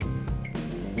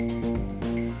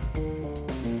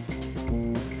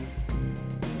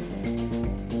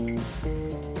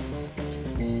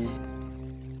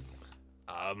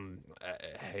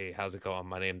how's it going?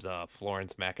 My name's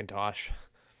Florence McIntosh.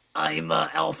 I'm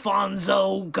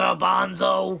Alfonso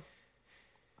Garbanzo.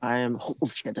 I am. Oh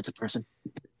shit, that's a person.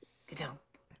 Get down.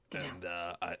 Get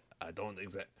down. And I don't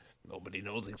nobody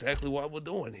knows exactly what we're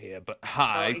doing here, but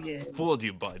hi, yeah. fooled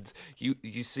you, buds.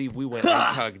 You see, we went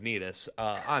incognitus.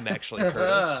 I'm actually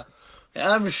Curtis,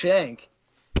 I'm Shank.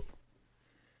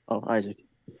 Oh, Isaac.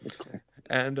 It's clear.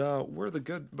 and we're the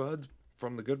Good Buds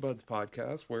from the Good Buds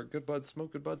podcast, where good buds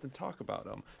smoke good buds and talk about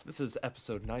them. This is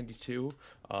episode 92,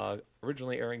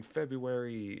 originally airing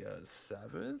February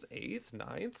 7th, 8th,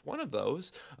 9th, one of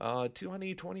those,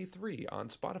 2023 on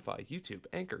Spotify, YouTube,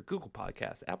 Anchor, Google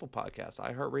Podcasts, Apple Podcasts,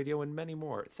 iHeartRadio, and many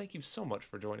more. Thank you so much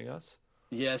for joining us.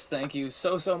 Yes, thank you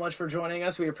so much for joining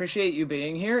us. We appreciate you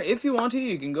being here. If you want to,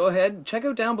 you can go ahead, check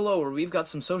out down below where we've got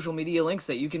some social media links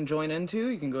that you can join into.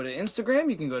 You can go to Instagram,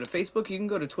 you can go to Facebook, you can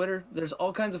go to Twitter. There's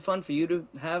all kinds of fun for you to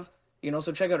have. You can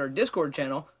also check out our Discord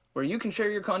channel where you can share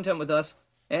your content with us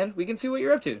and we can see what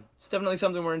you're up to. It's definitely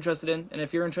something we're interested in. And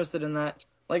if you're interested in that,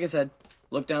 like I said,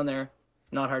 look down there.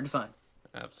 Not hard to find.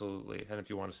 Absolutely. And if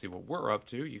you want to see what we're up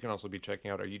to, you can also be checking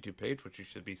out our YouTube page, which you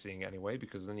should be seeing anyway,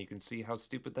 because then you can see how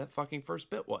stupid that fucking first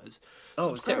bit was. Oh, it's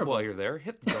Subscribe terrible. while you're there,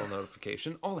 hit the bell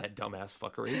notification, all that dumbass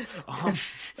fuckery.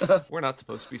 We're not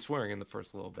supposed to be swearing in the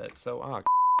first little bit, so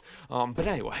but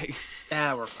anyway.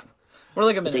 Yeah, we're fine. We're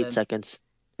like a It's minute 8 in. seconds.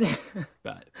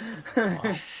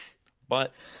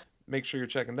 But make sure you're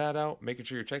checking that out. Making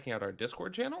sure you're checking out our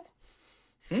Discord channel.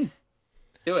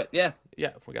 Do it, yeah.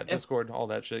 Yeah, we got Discord, all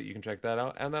that shit. You can check that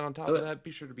out. And then on top of that,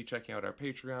 be sure to be checking out our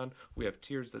Patreon. We have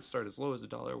tiers that start as low as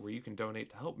 $1 where you can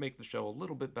donate to help make the show a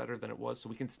little bit better than it was so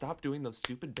we can stop doing those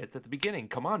stupid bits at the beginning.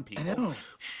 Come on, people. I know.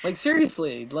 Like,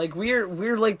 seriously, like,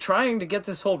 we're like trying to get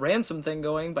this whole ransom thing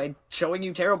going by showing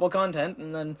you terrible content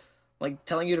and then like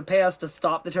telling you to pay us to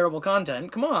stop the terrible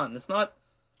content. Come on, it's not.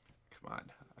 Come on.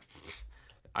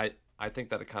 I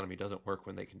think that economy doesn't work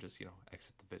when they can just,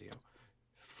 exit the video.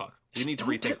 Fuck. We need to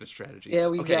rethink the strategy. Yeah,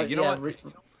 we okay, got. you know yeah, what?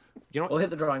 You know what? We'll hit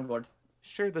the drawing board.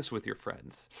 Share this with your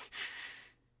friends.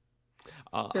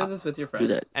 Share this with your Do friends.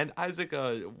 that. And Isaac,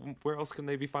 where else can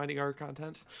they be finding our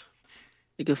content?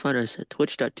 You can find us at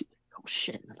twitch.tv. Oh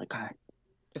shit, another guy.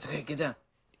 It's okay. Get down.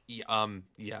 Yeah,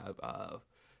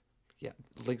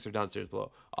 links are downstairs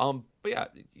below. But yeah,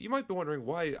 you might be wondering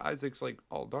why Isaac's like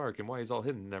all dark and why he's all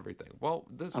hidden and everything. Well,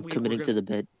 I'm committing to the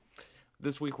bed.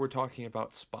 this week we're talking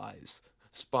about spies,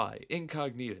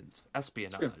 incognitans,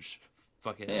 espionage,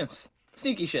 fucking Yeah,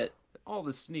 sneaky shit. all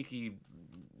the sneaky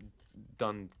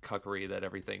done cuckery that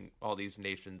all these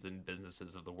nations and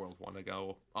businesses of the world want to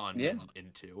go on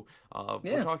into.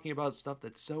 We're talking about stuff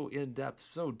that's so in-depth,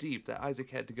 so deep that Isaac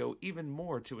had to go even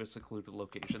more to a secluded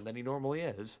location than he normally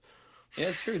is. Yeah,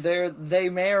 it's true. They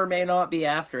may or may not be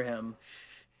after him.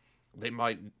 They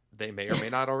may or may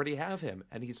not already have him,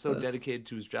 and he's so dedicated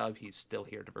to his job, he's still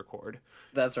here to record.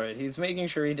 That's right. He's making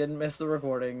sure he didn't miss the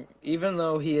recording, even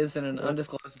though he is in an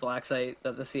undisclosed black site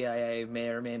that the CIA may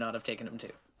or may not have taken him to.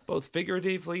 Both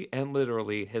figuratively and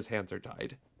literally, his hands are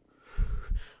tied.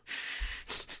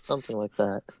 Something like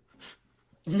that.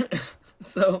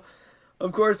 So,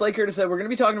 of course, like Curtis said, we're going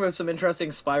to be talking about some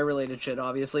interesting spy-related shit,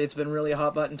 obviously. It's been really a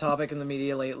hot-button topic in the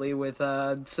media lately with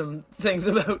some things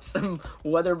about some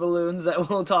weather balloons that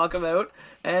we'll talk about.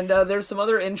 And there's some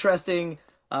other interesting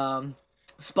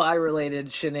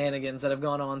spy-related shenanigans that have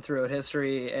gone on throughout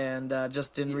history and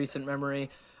just in recent memory.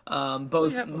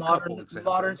 Both have a couple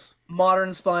examples.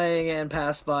 modern spying and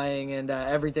past spying and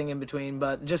everything in between,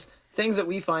 but just things that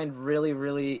we find really,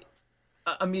 really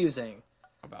amusing.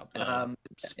 About the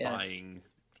spying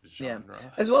genre.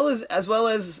 As well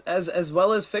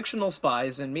as fictional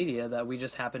spies in media that we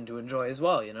just happen to enjoy as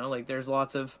well. Like there's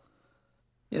lots of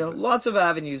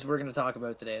avenues we're going to talk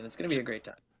about today, and it's going to be a great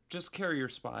time. Just carry your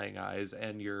spying eyes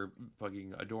and your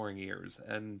fucking adoring ears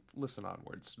and listen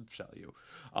onwards, shall you?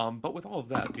 But with all of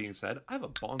that being said, I have a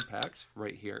bong packed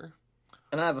right here.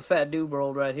 And I have a fat dude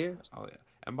rolled right here. Oh yeah,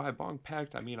 and by bong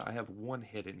packed, I mean I have one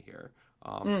hit in here.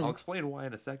 I'll explain why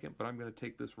in a second, but I'm going to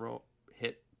take this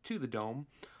hit to the dome.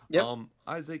 Yep.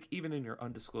 Isaac, even in your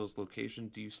undisclosed location,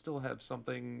 do you still have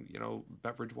something,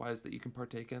 beverage-wise that you can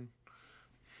partake in?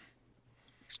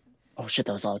 Oh shit,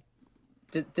 that was loud.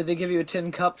 Did they give you a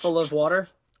tin cup full of water?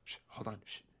 Shh, hold on.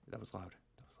 Shh. That was loud.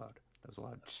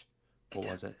 Shh. What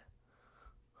was it?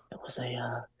 It was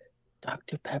a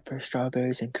Dr. Pepper,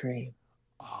 strawberries, and cream.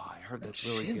 Oh, I heard that's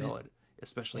really good.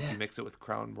 Especially if you mix it with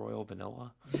Crown Royal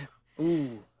vanilla.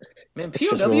 Ooh. Man, It's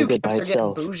just POW really good by kids are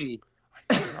getting itself. bougie.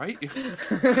 Right?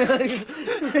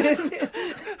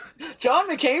 John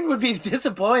McCain would be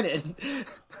disappointed.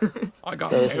 I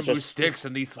got No, this is bamboo just- sticks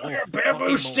and these little Bamboo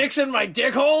fucking sticks in my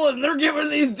dick hole, and they're giving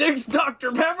these dicks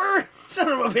Dr. Pepper?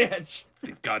 Son of a bitch.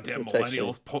 These goddamn It's actually-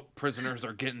 millennials prisoners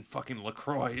are getting fucking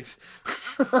LaCroix.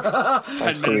 10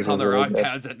 Actually, minutes on their really good.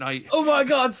 iPads at night. Oh my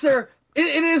god, sir.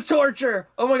 It is torture.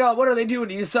 Oh my god, what are they doing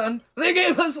to you, son? They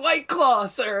gave us White Claw,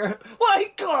 sir.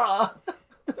 White Claw.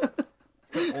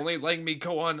 Only letting me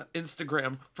go on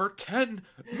Instagram for 10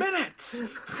 minutes.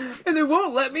 And they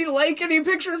won't let me like any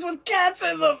pictures with cats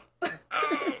in them.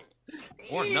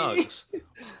 Or nugs.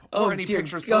 Oh, Or any dear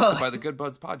pictures God. posted by the Good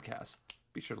Buds podcast.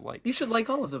 Be sure to like, You should like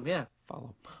all of them, yeah.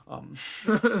 follow.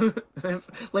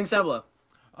 Links down below.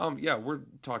 Yeah, we're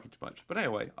talking too much. But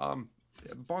anyway,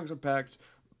 bongs are packed.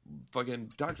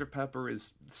 Fucking Dr. Pepper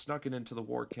is snucking into the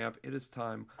war camp. It is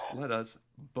time. Let us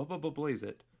blaze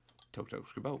it. Tok tok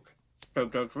skaboke.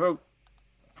 Rope.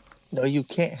 No, you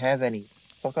can't have any.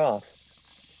 Fuck off.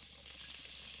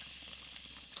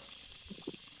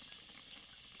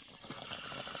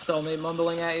 Soulmate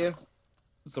mumbling at you.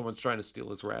 Someone's trying to steal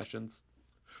his rations.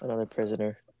 Another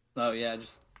prisoner. Oh yeah,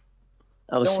 just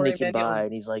I was Don't worry, sneaking man, by,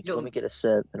 and he's like, you'll- "Let me get a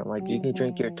sip," and I'm like, "You can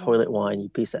drink your toilet wine, you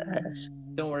piece of ass."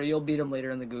 don't worry, you'll beat him later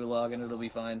in the gulag and it'll be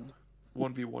fine.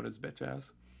 1v1 is bitch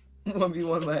ass.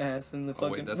 1v1 my ass in the Oh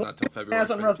fucking wait, that's not till February ass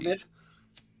on Russ, 15th. bitch.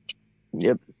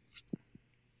 Yep.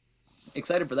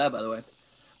 Excited for that, by the way.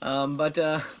 So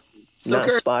Not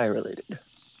Kurt, spy related.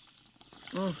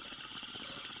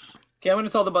 okay, I'm gonna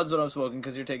tell the buds what I'm smoking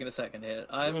because you're taking a second hit.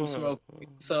 I'm smoking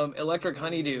some electric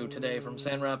honeydew today from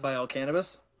San Rafael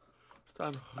Cannabis.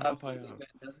 Son,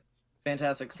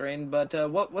 Fantastic strain, but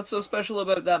what's so special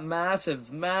about that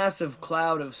massive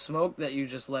cloud of smoke that you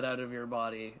just let out of your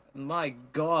body? My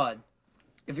God.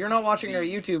 If you're not watching our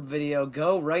YouTube video,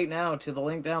 go right now to the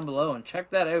link down below and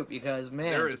check that out because,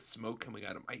 man, there is smoke coming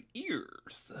out of my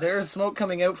ears. there's smoke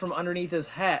coming out from underneath his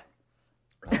hat.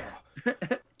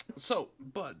 So,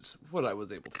 buds, what I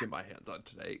was able to get my hands on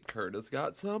today, Kurt has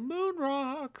got some moon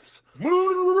rocks.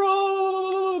 Moon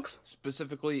rocks!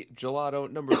 Specifically, gelato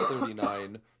number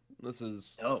 39. This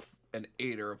is Oh. an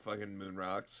 8er of fucking moon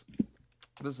rocks.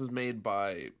 This is made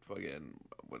by fucking,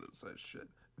 what is that shit?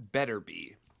 Better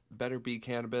Bee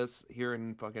Cannabis here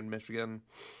in fucking Michigan.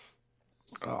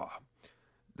 Oh,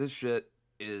 this shit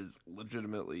is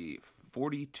legitimately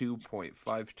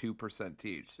 42.52%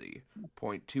 THC,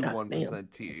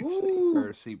 0.21% THC, Ooh.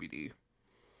 or CBD.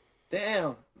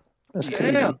 Damn. That's Yeah.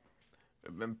 crazy.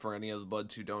 And for any of the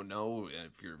buds who don't know, and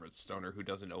if you're a stoner who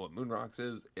doesn't know what moon rocks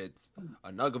is, it's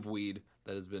a nug of weed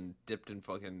that has been dipped in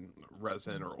fucking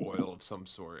resin or oil of some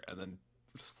sort and then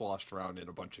sloshed around in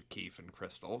a bunch of keef and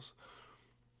crystals.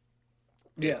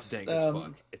 Yes. It's dank as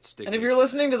fuck. It's sticky. And if you're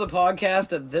listening to the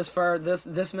podcast at this far,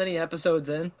 this many episodes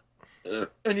in,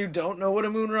 and you don't know what a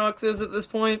moon rocks is at this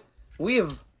point, we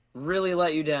have really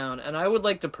let you down. And I would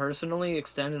like to personally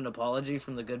extend an apology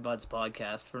from the Good Buds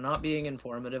podcast for not being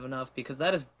informative enough, because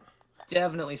that is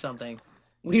definitely something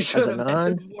we should have non-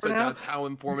 had before But now. that's how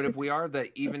informative we are, that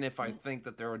even if I think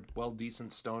that they're a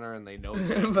decent stoner and they know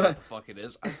exactly what But- the fuck it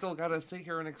is, I still gotta sit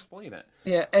here and explain it.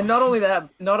 Yeah, and not only that,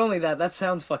 that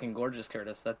sounds fucking gorgeous,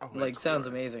 Curtis. That Oh, like it's sounds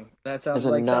good. amazing. That sounds As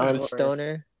a like sounds glorious.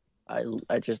 non-stoner, I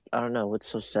don't know what's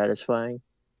so satisfying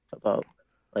about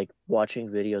like watching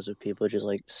videos of people just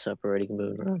like separating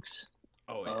moon rocks.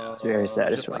 Oh yeah. It's very Just like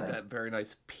satisfying. that very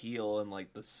nice peel and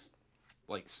like this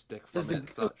like stick from Just it.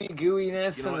 the So,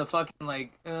 gooiness You know and the what? fucking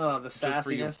like, the Just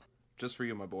for you. sassiness. just for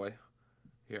you, my boy.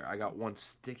 Here, I got one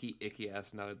sticky, icky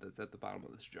ass nug that's at the bottom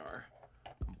of this jar.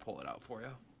 I'll pull it out for you.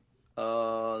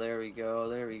 Oh, there we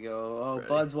go. Oh, Ready?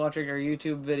 Bud's watching our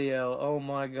YouTube video. Oh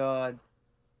my God.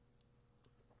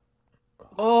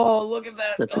 Oh, look at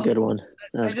that. That's a Oh, good one.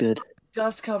 That was I just- good.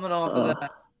 Dust coming off of Ugh.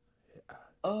 that.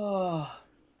 Oh,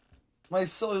 my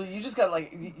soul. You just got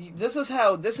like. This is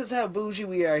how bougie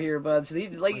we are here, Buds. He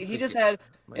just had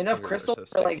My enough fingers are crystal so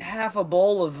for like sticky. half a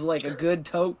bowl of like a good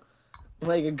toke,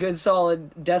 like a good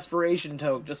solid desperation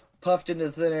toke, just puffed into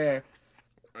thin air.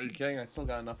 Are you kidding? I still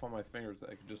got enough on my fingers that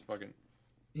I could just fucking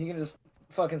He can just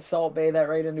fucking Salt Bay that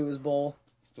right into his bowl.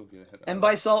 still get a hit. And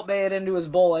by Salt Bay it into his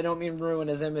bowl, I don't mean ruin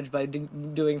his image by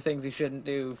doing things he shouldn't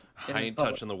do. in I ain't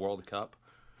public. touching the World Cup.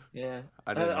 Yeah.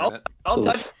 I didn't I'll, mean it. I'll Oof.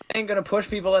 touch it. I ain't gonna push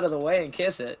people out of the way and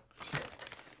kiss it.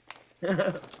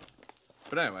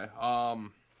 But anyway,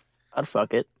 I'd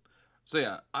fuck it. so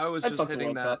yeah, I was I'd just fuck the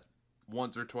hitting World that Cup.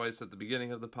 once or twice at the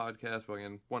beginning of the podcast,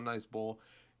 fucking one nice bowl.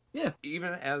 Yeah.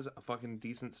 Even as a fucking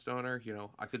decent stoner, you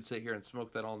know, I could sit here and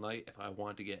smoke that all night if I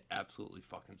wanted to get absolutely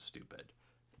fucking stupid.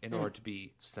 In order to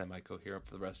be semi-coherent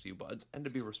for the rest of you buds, and to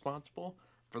be responsible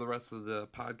for the rest of the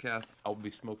podcast, I'll be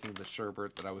smoking the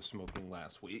sherbet that I was smoking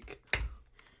last week.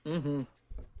 Mm-hmm.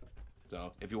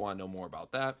 So if you want to know more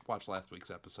about that, watch last week's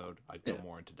episode. I'd go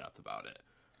more into depth about it.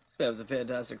 That was a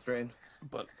fantastic strain.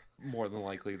 But more than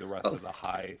likely, the rest of the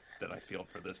high that I feel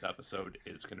for this episode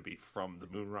is going to be from the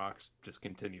Moon Rocks, just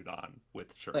continued on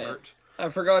with Sherbert. I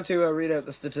forgot to read out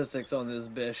the statistics on this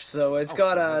bish. So it's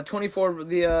got 24.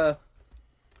 The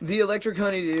Electric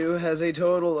Honeydew has a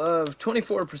total of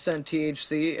 24%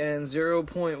 THC and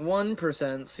 0.1%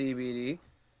 CBD.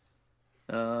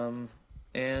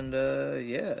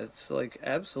 Yeah, it's like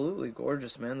absolutely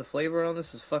gorgeous, man. The flavor on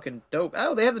this is fucking dope.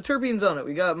 Oh, they have the terpenes on it.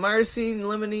 We got myrcene,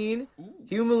 limonene,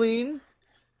 humulene.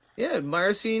 Yeah,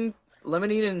 myrcene,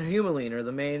 limonene, and humulene are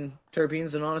the main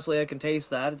terpenes, and honestly, I can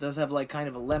taste that. It does have like kind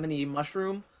of a lemony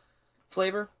mushroom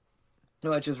flavor,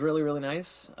 which is really, really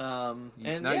nice.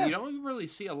 You don't really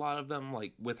see a lot of them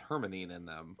like with hermonine in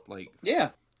them. Like,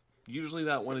 usually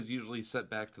that one is usually set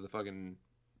back to the fucking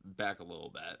back a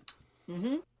little bit.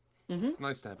 It's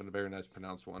nice to have a very nice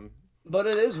pronounced one. But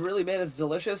it is really, man, it's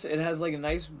delicious. It has like a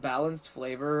nice balanced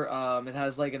flavor. It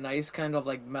has like a nice kind of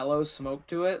like mellow smoke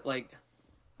to it. Like,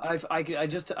 I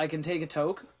can take a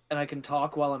toke and I can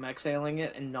talk while I'm exhaling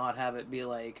it and not have it be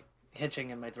like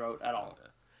hitching in my throat at all.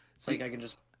 See, like I can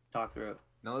just talk through it.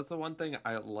 Now that's the one thing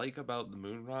I like about the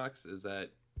Moon Rocks is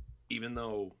that even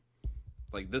though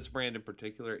like this brand in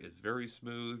particular is very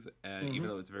smooth, and even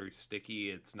though it's very sticky,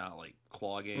 it's not like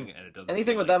clogging, and it doesn't.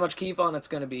 Anything with that much keef on, it's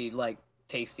gonna be like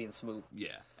tasty and smooth.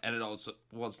 Yeah, and it also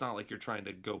it's not like you're trying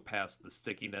to go past the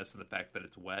stickiness and the fact that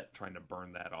it's wet, trying to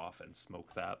burn that off and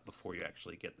smoke that before you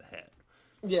actually get the hit.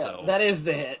 Yeah, so, that is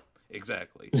the hit.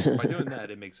 Exactly. By doing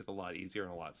that, it makes it a lot easier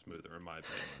and a lot smoother, in my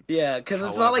opinion. Yeah, because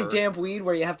it's not like damp weed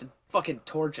where you have to fucking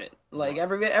torch it. Like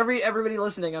everybody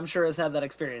listening, I'm sure has had that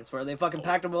experience where they fucking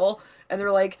packed a bowl and they're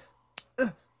like,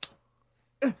 either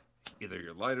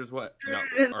your lighter's wet,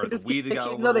 or the weed got a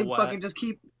little no, they wet. fucking just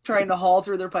keep trying to haul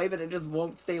through their pipe and it just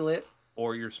won't stay lit.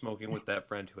 Or you're smoking with that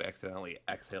friend who accidentally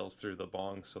exhales through the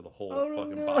bong, so the whole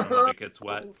fucking bottom of it gets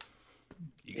wet.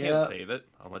 You can't save it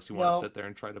unless you want to sit there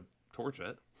and try to torch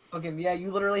it. Okay, yeah,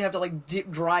 you literally have to like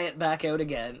dry it back out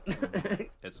again.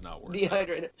 It's not worth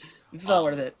Dehydrate it. It's not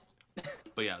worth it.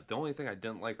 But yeah, the only thing I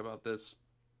didn't like about this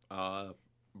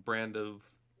brand of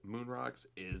Moon Rocks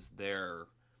is their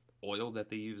oil that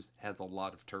they use has a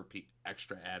lot of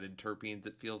extra added terpenes,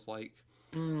 it feels like.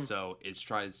 So it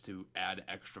tries to add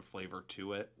extra flavor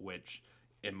to it, which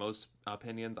in most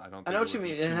opinions, I don't think I know what you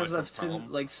mean. It has a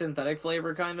like synthetic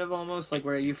flavor kind of almost, like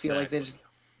where you feel like they just...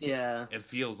 Yeah. It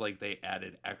feels like they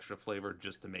added extra flavor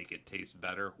just to make it taste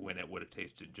better when it would have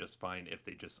tasted just fine if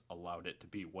they just allowed it to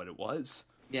be what it was.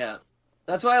 Yeah.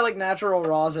 That's why I like natural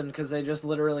rosin, because they just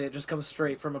literally, it just comes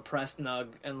straight from a pressed nug,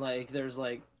 and like, there's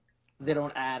like, they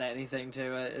don't add anything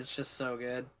to it. It's just so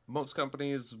good. Most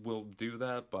companies will do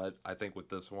that, but I think with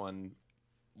this one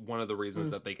of the reasons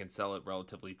that they can sell it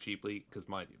relatively cheaply, because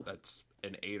mind you, that's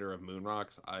an 8er of Moon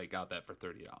Rocks. I got that for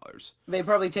 $30. They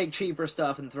probably take cheaper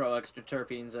stuff and throw extra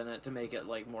terpenes in it to make it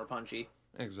like more punchy.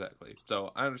 Exactly.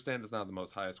 So I understand it's not the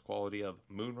most highest quality of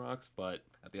Moon Rocks, but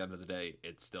at the end of the day,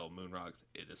 it's still Moon Rocks.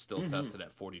 It is still tested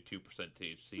at 42%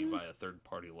 THC by a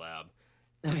third-party lab.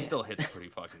 It still hits pretty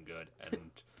fucking good,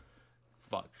 and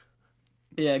fuck.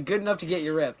 Yeah, good enough to get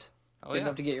you ripped. Good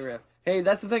enough to get you ripped. Hey,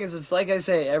 that's the thing, is it's like I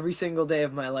say every single day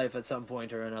of my life at some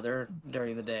point or another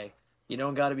during the day. You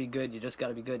don't gotta be good, you just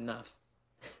gotta be good enough.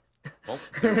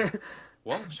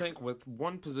 Well, Shank, with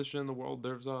one position in the world,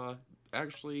 there's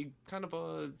actually kind of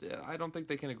I don't think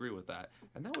they can agree with that,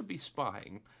 and that would be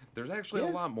spying. There's actually a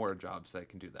lot more jobs that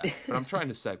can do that, but I'm trying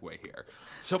to segue here.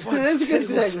 So that's a good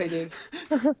segue, dude.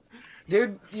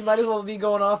 Dude, you might as well be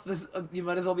going off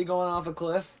a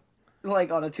cliff,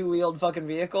 like on a 2-wheeled fucking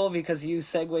vehicle, because you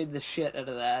segued the shit out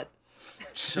of that.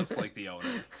 Just like the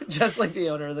owner. Just like the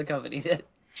owner of the company did.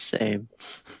 Same.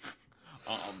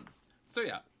 So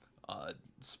yeah,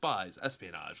 spies,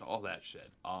 espionage, all that shit.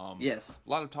 Yes. A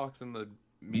lot of talks in the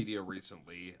media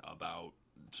recently about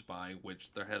spying,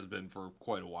 which there has been for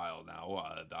quite a while now.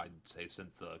 I'd say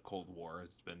since the Cold War,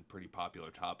 it's been a pretty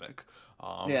popular topic.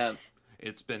 Yeah.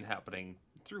 It's been happening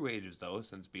through ages, though,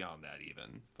 since beyond that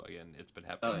even. Again, it's been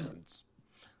happening since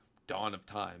dawn of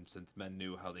time, since men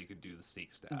knew how they could do the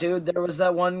sneak stab. Dude, there was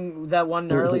that one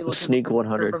gnarly looking Sneak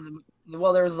 100.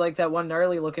 There was like that one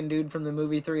gnarly looking dude from the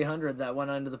movie 300 that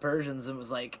went onto the Persians and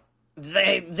was like,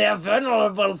 they're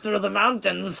vulnerable through the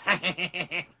mountains.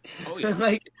 Oh yeah.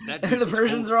 Like, the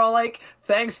Persians are all like,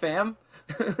 thanks, fam.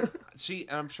 See,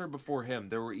 and I'm sure before him,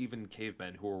 there were even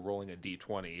cavemen who were rolling a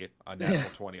D20, a natural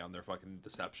 20 on their fucking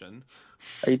deception.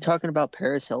 Are you talking about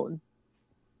Paris Hilton?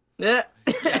 Yeah.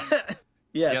 Yes.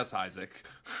 Yes. Yes, Isaac.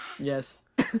 Yes.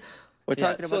 We're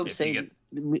Yeah, talking so- about the same.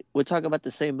 We're talking about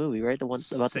the same movie, right? The one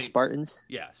about the Same- Spartans.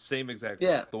 Yeah, same exact.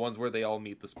 Yeah. one. The ones where they all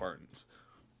meet the Spartans.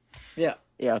 Yeah.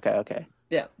 Yeah. Okay.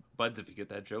 Yeah. Buds, if you get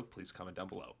that joke, please comment down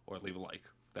below or leave a like.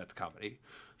 That's comedy.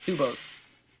 Do both.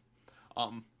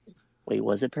 Wait,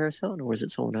 was it Paris Hilton or was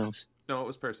it someone else? No, it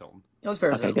was Paris Hilton. That was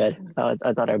Paris Okay, Hilton. good.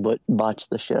 I thought I botched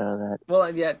the shit out of that. Well,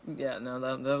 yeah, no,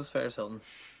 that was Paris Hilton.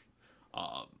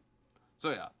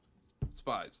 So yeah,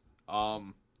 spies.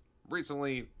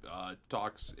 Recently,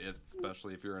 talks,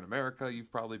 especially if you're in America, you've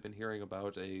probably been hearing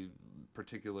about a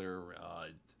particular,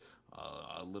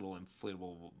 a little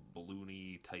inflatable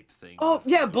balloony type thing. Oh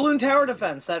yeah, Balloon Tower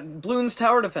Defense. That Balloon's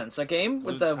Tower Defense. That game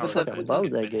with Balloon's the with Tower the. I Defense. love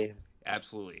It's that been- game.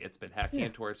 Absolutely, it's been hacking Yeah.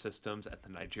 into our systems, and the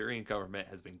Nigerian government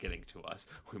has been getting to us.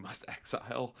 We must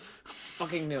exile.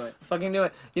 Fucking knew it. Fucking knew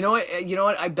it. You know what? You know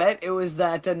what? I bet it was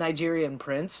that Nigerian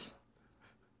prince.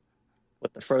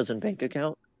 With the frozen bank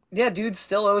account, Yeah, dude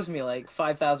still owes me like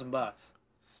 $5,000.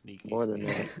 Sneaky. more than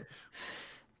sneaky.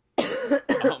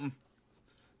 that.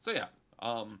 So yeah,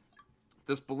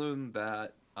 this balloon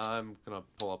that I'm gonna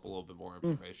pull up a little bit more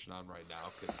information on right now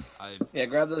because Yeah,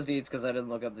 grab those deeds because I didn't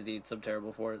look up the deeds. I'm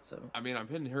terrible for it. So. I've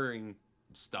been hearing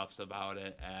stuffs about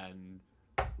it, and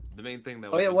the main thing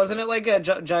that Oh yeah, wasn't it like a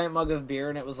giant mug of beer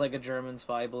and it was like a German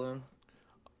spy balloon,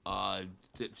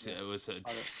 it was a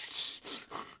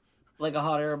like a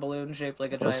hot air balloon shaped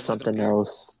like a It was giant. something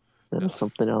else. It was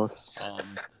something else.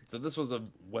 so this was a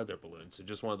weather balloon, so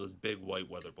just one of those big white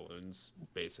weather balloons,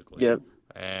 basically. Yep.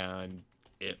 And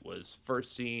it was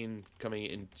first seen coming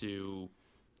into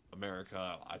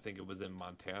America. I think it was in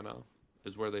Montana,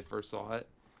 is where they first saw it.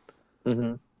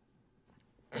 Mm-hmm.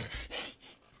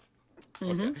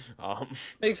 Okay.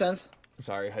 Makes sense.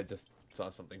 Sorry, I just saw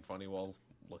something funny while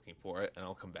looking for it, and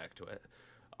I'll come back to it.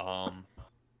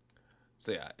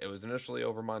 So yeah, it was initially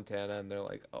over Montana, and they're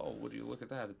like, "Oh, would you look at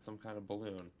that? It's some kind of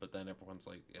balloon." But then everyone's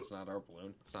like, "It's not our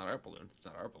balloon. It's not our balloon. It's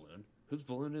not our balloon. Whose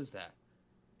balloon is that?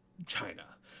 China."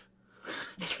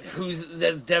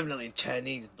 That's definitely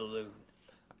Chinese balloon.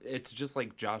 It's just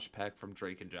like Josh Peck from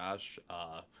Drake and Josh.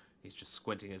 He's just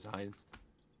squinting his eyes.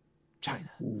 China.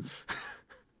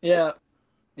 Yeah.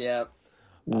 Yeah.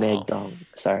 Meg Dong.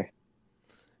 Sorry.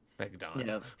 McDonald.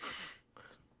 Yeah.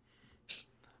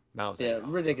 Mao Yeah.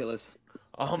 Zedong. Ridiculous.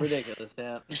 Um, Ridiculous.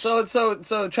 Yeah.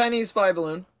 So Chinese spy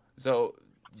balloon. So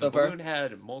the So far? balloon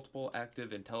had multiple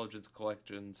active intelligence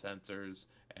collection sensors,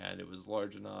 and it was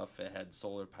large enough. It had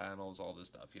solar panels, all this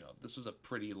stuff. You know, this was a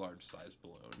pretty large size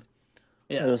balloon.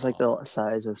 Yeah. It was like the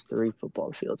size of 3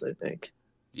 football fields, I think.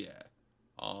 Yeah.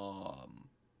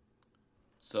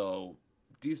 So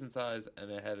decent size,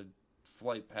 and it had a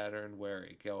flight pattern where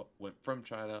it went from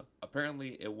China.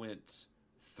 Apparently, it went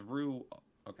through.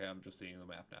 Okay, I'm just seeing the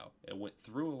map now. It went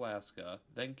through Alaska,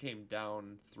 then came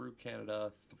down through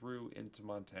Canada, through into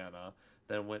Montana,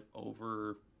 then went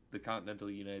over the continental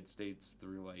United States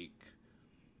through like.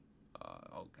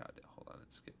 Oh god, hold on,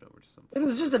 it skipped over to some. It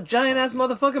was just a giant ass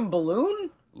motherfucking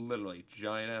balloon. Literally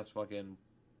giant ass fucking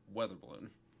weather balloon.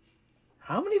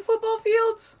 How many football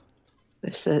fields? I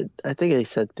think they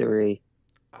said 3.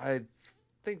 I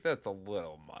think that's a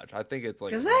little much. I think it's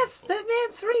like Cause that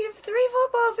man three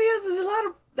football fields is a lot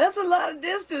of. That's a lot of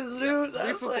distance, dude. Three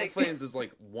That's football like planes is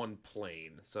like one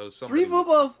plane. So somebody, three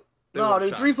football. they No, would've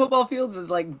dude, shot 3 it. football fields is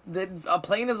like a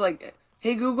plane is like.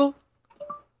 Hey Google,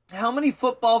 how many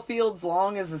football fields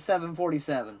long is a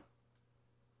 747?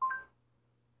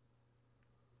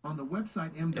 On the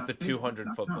website It's a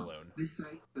 200-foot balloon. They say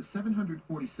the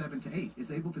 747-8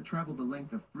 is able to travel the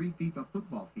length of 3 FIFA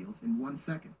football fields in 1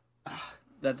 second.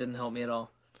 That didn't help me at all.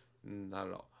 Not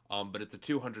at all. But it's a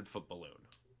 200-foot balloon.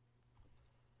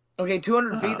 Okay,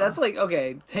 200 feet. That's like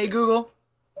okay. Hey Google,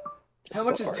 how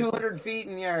much is Of course. 200 feet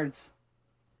in yards?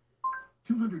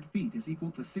 200 feet is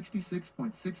equal to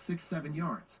 66.667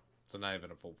 yards. So not even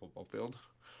a full football field.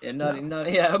 Yeah, not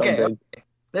yeah. Okay, big.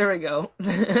 there we go.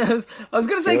 I was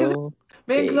gonna say because Still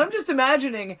man, because big. I'm just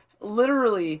imagining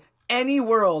literally any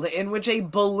world in which a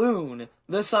balloon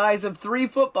the size of 3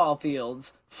 football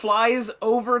fields flies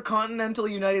over continental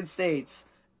United States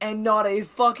and not a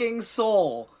fucking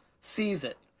soul sees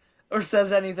it or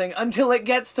says anything until it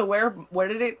gets to where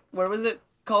was it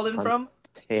called in from?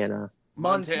 Montana.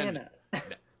 Montana.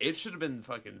 It should have been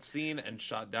fucking seen and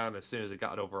shot down as soon as it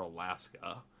got over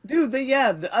Alaska. Dude,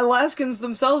 the Alaskans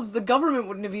themselves, the government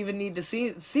wouldn't have even need to see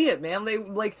it, man. They,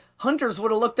 like, hunters would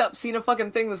have looked up, seen a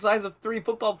fucking thing the size of 3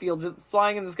 football fields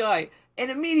flying in the sky, and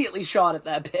immediately shot at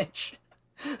that bitch.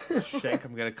 Shank,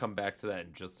 I'm gonna come back to that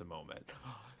in just a moment.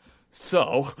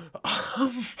 So,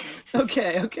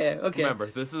 Okay. remember,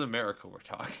 this is America we're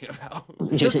talking about.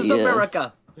 This is Yeah.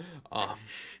 America.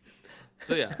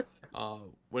 So yeah,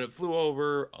 When it flew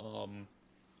over,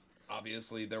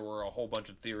 obviously there were a whole bunch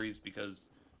of theories because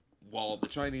while the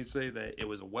Chinese say that it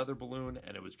was a weather balloon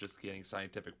and it was just getting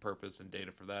scientific purpose and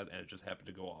data for that and it just happened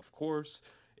to go off course,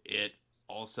 it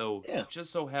also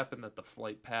just so happened that the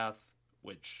flight path,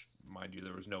 which, mind you,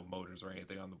 there was no motors or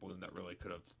anything on the balloon that really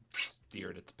could have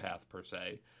steered its path per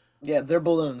se. Yeah, they're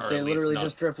balloons. Or They at literally least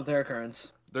just drift with air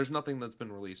currents. There's nothing that's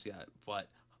been released yet, but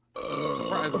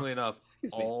surprisingly enough,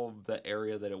 all the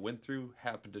area that it went through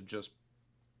happened to just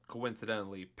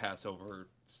coincidentally pass over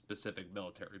specific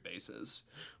military bases.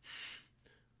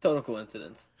 Total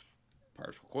coincidence.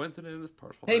 Partial coincidence,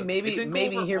 partial. Hey, It maybe didn't go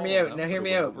over hear all me of out. them, Now but hear it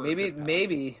me went out. over a good path.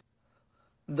 Maybe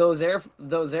those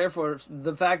Air Force,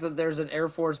 the fact that there's an Air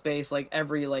Force base like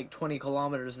every 20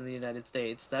 kilometers in the United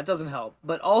States, that doesn't help.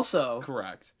 But also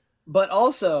Correct. the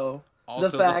Also,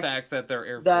 fact that they're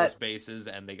Air that Force bases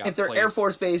and they got if they're placed... Air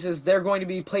Force bases, they're going to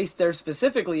be placed there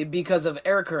specifically because of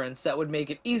air currents that would make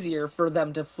it easier for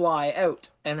them to fly out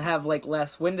and have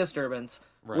less wind disturbance,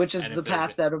 Right. which is And the if there's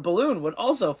path that a balloon would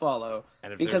also follow.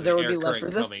 And if because there's there an would be air less current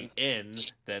resistance. coming in,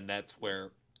 then that's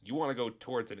where you want to go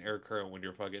towards an air current when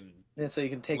you're fucking... Yeah, so you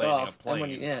can take landing a off and when plane.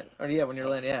 when you're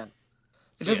landing. Yeah, it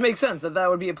So, just yeah. makes sense that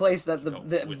would be a place that Go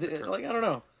with the current. I don't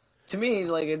know. To me,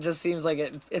 it just seems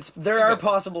like there are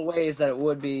possible ways that it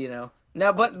would be,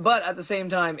 Now, but at the same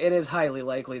time, it is highly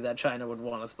likely that China would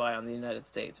want to spy on the United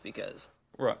States because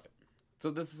Right. So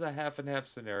this is a half and half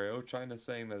scenario. China's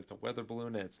saying that it's a weather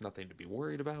balloon and it's nothing to be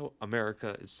worried about.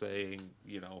 America is saying,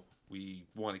 we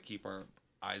want to keep our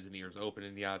eyes and ears open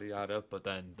and yada yada. But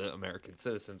then the American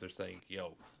citizens are saying,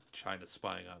 yo, China's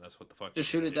spying on us. What the fuck? just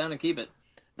shoot it down and keep it.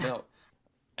 No.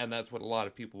 And that's what a lot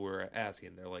of people were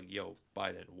asking. They're like, yo,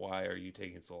 Biden, why are you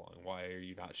taking so long? Why are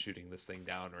you not shooting this thing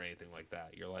down or anything like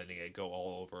that? You're letting it go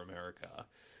all over America.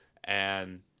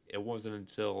 And it wasn't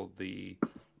until the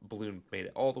balloon made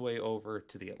it all the way over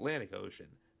to the Atlantic Ocean.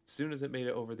 As soon as it made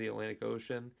it over the Atlantic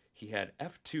Ocean, he had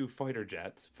F-2 fighter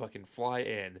jets fucking fly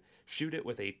in, shoot it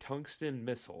with a tungsten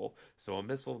missile. So a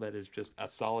missile that is just a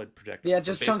solid projectile. Yeah, So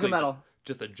just chunk of basically metal.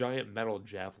 Just a giant metal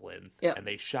javelin. Yeah. And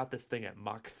they shot this thing at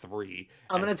Mach 3.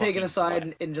 I'm gonna take an fucking aside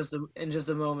blast- in just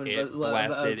a moment, It but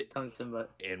blasted- tungsten, but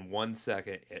in 1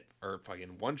 second,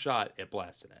 one shot, it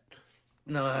blasted it.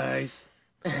 nice.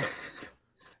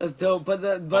 That's dope. But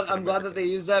I'm glad that they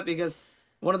used that because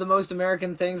one of the most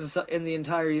American things in the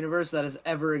entire universe that has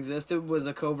ever existed was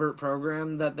a covert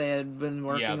program that they had been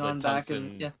working the on back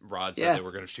tungsten in rods Yeah. that they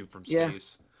were going to shoot from Yeah.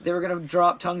 space. They were gonna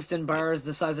drop tungsten bars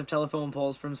the size of telephone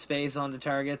poles from space onto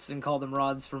targets and call them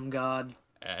rods from God.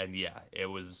 And yeah, it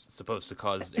was supposed to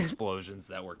cause explosions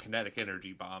that were kinetic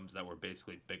energy bombs that were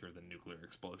basically bigger than nuclear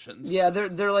explosions. Yeah,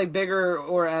 they're like bigger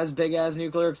or as big as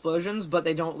nuclear explosions, but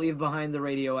they don't leave behind the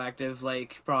radioactive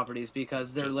properties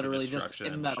because they're Just the literally just destruction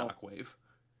in and metal. The shockwave.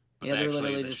 But Yeah, they're actually,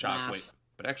 literally the just shockwave. mass.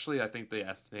 But actually, I think they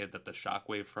estimated that the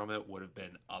shockwave from it would have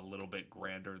been a little bit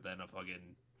grander than a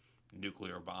fucking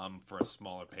nuclear bomb for a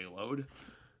smaller payload.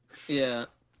 Yeah.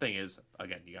 Thing is,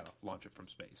 again, you gotta launch it from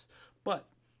space. But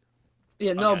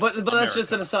Yeah, no, again, but that's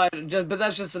just an America. aside. But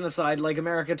that's just an aside.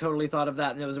 America totally thought of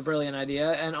that, and it was a brilliant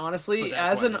idea. And honestly, But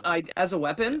that's as a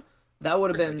weapon, that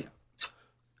would have Great been. idea.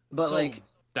 But So,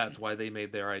 that's why they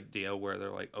made their idea where they're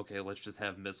like, okay, let's just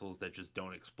have missiles that just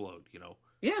don't explode,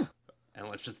 yeah, and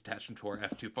let's just attach them to our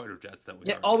F-2 fighter jets that we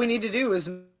yeah. already All we have. need to do is,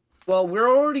 well, we're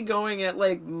already going at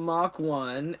Mach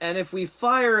 1, and if we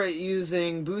fire it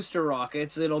using booster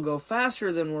rockets, it'll go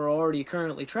faster than we're already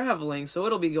currently traveling. So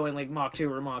it'll be going Mach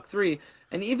 2 or Mach 3,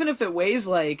 and even if it weighs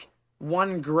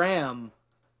 1 gram,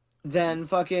 then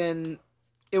fucking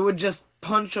it would just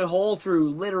punch a hole through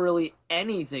literally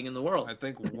anything in the world. I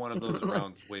think one of those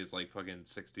rounds weighs fucking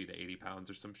 60 to 80 pounds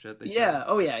or some shit. They Yeah. said.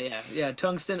 Oh yeah. A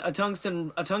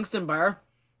tungsten bar,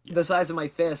 the size of my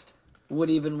fist, would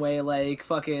even weigh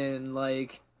fucking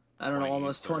I don't know, 20,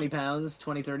 almost 20 30. pounds,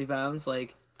 30 pounds.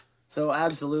 So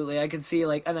absolutely, I could see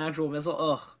an actual missile.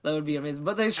 Ugh, that would be amazing.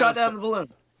 But they shot down the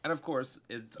balloon. And of course,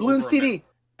 it's Balloons over TD.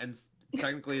 and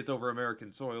technically it's over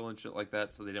American soil and shit like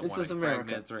that, so they didn't This want is any America.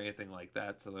 fragments or anything like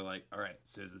that. So they're like, all right,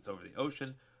 as soon as it's over the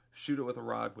ocean, shoot it with a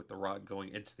rod, with the rod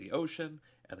going into the ocean,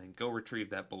 and then go retrieve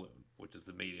that balloon, which is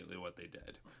immediately what they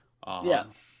did. Yeah.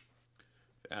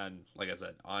 And like I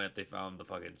said, on it they found the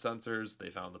fucking sensors,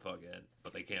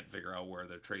 but they can't figure out where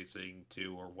they're tracing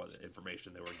to or what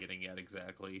information they were getting at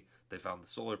exactly. They found the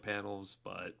solar panels,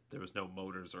 but there was no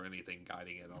motors or anything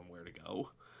guiding it on where to go.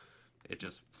 It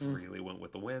just freely went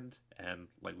with the wind, and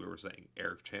like we were saying,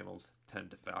 air channels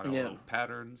tend to follow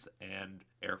patterns, and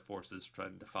air forces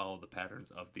tend to follow the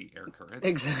patterns of the air currents.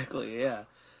 Exactly. Yeah.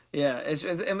 Yeah,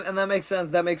 and that makes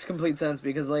sense. That makes complete sense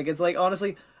because, like, it's like,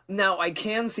 honestly, now I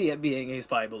can see it being a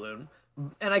spy balloon,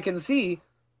 and I can see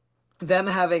them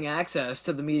having access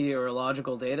to the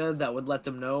meteorological data that would let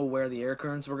them know where the air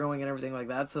currents were going and everything like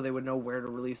that, so they would know where to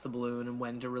release the balloon and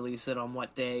when to release it on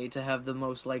what day to have the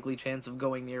most likely chance of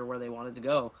going near where they wanted to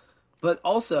go. But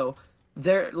also,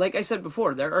 like I said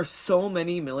before, there are so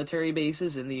many military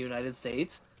bases in the United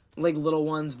States, like little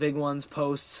ones, big ones,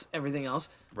 posts, everything else,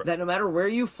 Right. that no matter where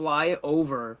you fly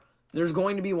over, there's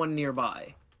going to be one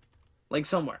nearby, like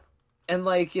somewhere. And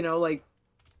like, you know,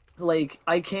 like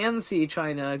I can see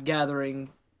China gathering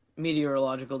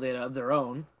meteorological data of their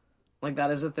own. Like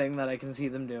that is a thing that I can see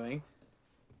them doing.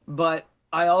 But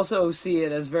I also see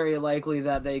it as very likely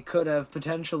that they could have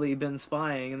potentially been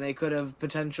spying and they could have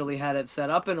potentially had it set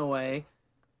up in a way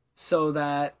so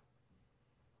that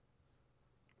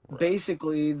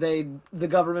basically the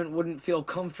government wouldn't feel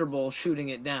comfortable shooting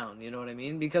it down, you know what I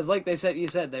mean? Because like you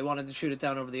said they wanted to shoot it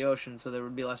down over the ocean so there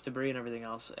would be less debris and everything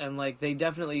else. And like they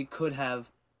definitely could have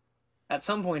at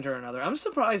some point or another. I'm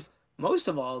surprised most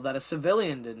of all that a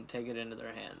civilian didn't take it into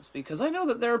their hands, because I know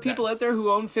that there are people out there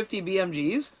who own 50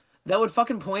 BMGs that would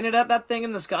fucking point it at that thing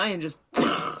in the sky and just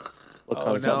What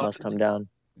comes up must come down.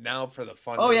 Now for the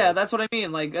fun. Oh yeah, that's what I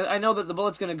mean. Like I know that the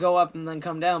bullet's going to go up and then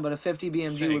come down, but a 50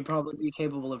 BMG Shank. would probably be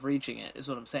capable of reaching it, is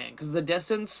what I'm saying. Because the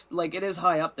distance, like it is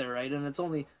high up there, right? And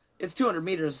it's 200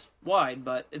 meters wide,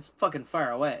 but it's fucking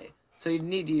far away. So you'd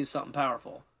need to use something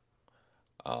powerful.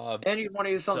 And you'd want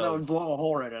to use something that would blow a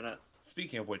hole right in it.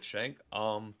 Speaking of which, Shank,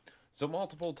 so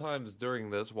multiple times during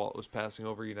this, while it was passing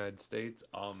over the United States,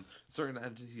 certain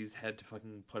entities had to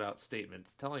fucking put out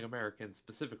statements telling Americans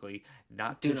specifically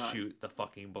not to shoot the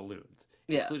fucking balloons.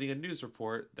 Yeah. Including a news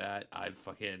report that I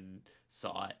fucking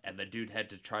saw it, and the dude had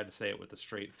to try to say it with a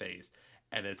straight face.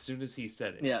 And as soon as he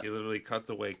said it, he literally cuts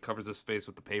away, covers his face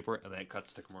with the paper, and then it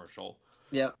cuts to commercial.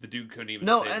 Yeah. The dude couldn't even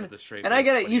say it with a straight face. And I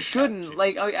get it, you shouldn't.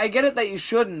 Like, I get it that you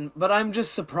shouldn't, but I'm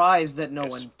just surprised that no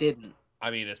one didn't. I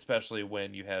mean, especially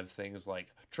when you have things like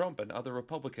Trump and other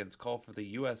Republicans call for the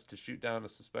U.S. to shoot down a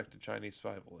suspected Chinese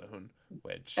spy balloon,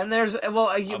 which... And there's... Well,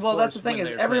 that's the thing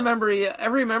is, every member of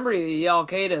Al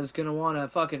Qaeda is going to want to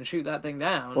fucking shoot that thing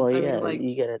down. Well, I yeah, mean, like,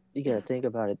 you gotta think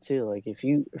about it too. Like, if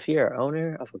you're an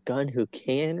owner of a gun who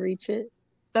can reach it,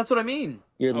 that's what I mean.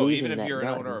 You're losing even if that you're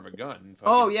gun. an owner of a gun.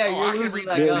 Fucking, you're losing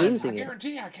that gun. Losing I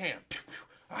guarantee I can.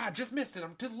 I just missed it.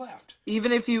 I'm to the left.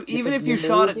 Even if you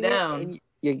shot it down...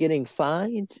 You're getting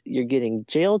fined. You're getting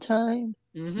jail time.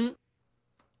 Mm-hmm.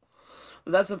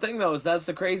 That's the thing, though. That's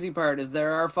the crazy part. Is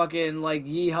there are fucking like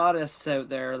jihadists out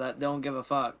there that don't give a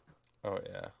fuck. Oh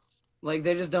yeah. Like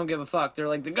they just don't give a fuck. They're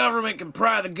like, the government can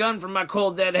pry the gun from my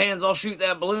cold dead hands. I'll shoot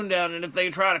that balloon down, and if they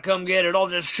try to come get it, I'll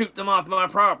just shoot them off my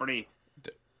property.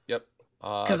 Yep.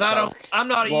 Because I'm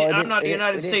not a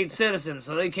United States citizen,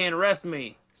 so they can't arrest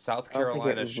me. South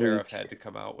Carolina sheriff had to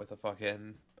come out with a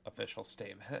fucking official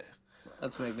statement.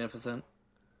 That's magnificent.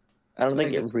 I don't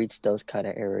think it reached those kind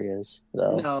of areas,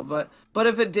 though. No, but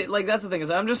if it did, like, that's the thing is,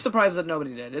 I'm just surprised that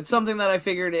nobody did. It's something that I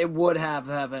figured it would have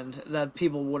happened, that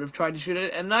people would have tried to shoot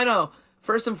it. And I know,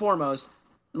 first and foremost,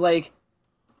 like,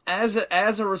 as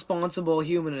a responsible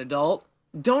human adult,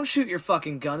 don't shoot your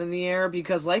fucking gun in the air,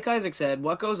 because like Isaac said,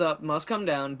 what goes up must come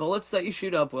down. Bullets that you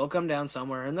shoot up will come down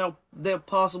somewhere, and they'll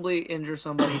possibly injure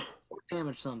somebody or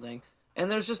damage something. And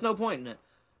there's just no point in it.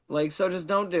 Like, so just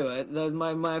don't do it.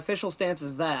 My official stance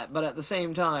is that, but at the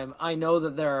same time, I know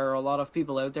that there are a lot of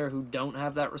people out there who don't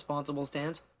have that responsible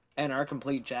stance and are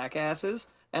complete jackasses,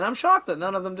 and I'm shocked that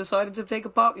none of them decided to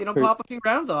take pop a few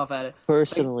rounds off at it.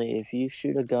 Personally, if you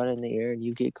shoot a gun in the air and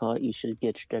you get caught, you should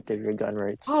get stripped of your gun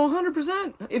rights. Oh,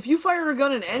 100%. If you fire a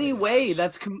gun in any way,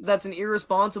 that's an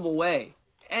irresponsible way.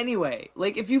 Anyway,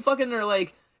 like, if you fucking are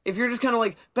like, if you're just kind of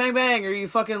like, bang bang, or you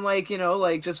fucking like,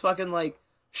 just fucking like,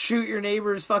 shoot your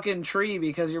neighbor's fucking tree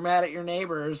because you're mad at your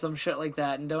neighbor or some shit like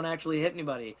that and don't actually hit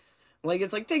anybody. Like,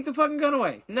 it's like, take the fucking gun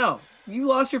away. No. You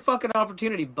lost your fucking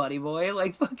opportunity, buddy boy.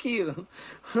 Like, fuck you.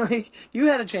 Like, you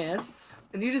had a chance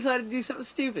and you decided to do something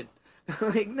stupid.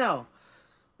 Like, no.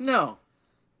 No.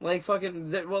 Like,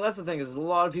 fucking, well, that's the thing is a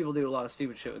lot of people do a lot of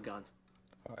stupid shit with guns.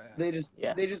 Oh,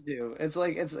 yeah. They just do. It's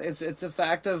like, it's a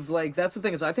fact of, like, that's the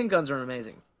thing is I think guns are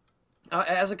amazing.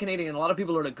 As a Canadian, a lot of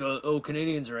people are like, oh,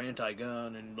 Canadians are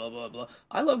anti-gun and blah, blah, blah.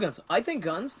 I love guns. I think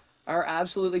guns are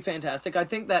absolutely fantastic. I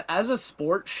think that as a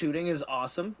sport, shooting is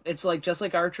awesome. It's like just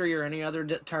like archery or any other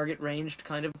target ranged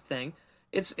kind of thing.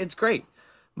 It's great.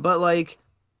 But, like,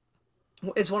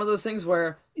 it's one of those things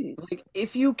where, like,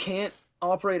 if you can't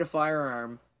operate a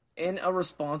firearm in a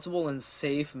responsible and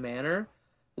safe manner,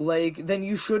 like, then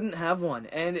you shouldn't have one.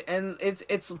 And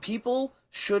it's people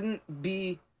shouldn't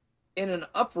be in an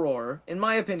uproar, in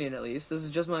my opinion at least. This is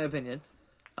just my opinion.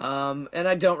 And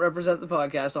I don't represent the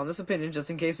podcast on this opinion, just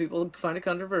in case people find it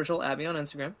controversial. Add me on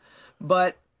Instagram.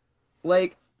 But,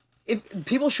 like, if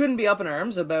people shouldn't be up in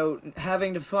arms about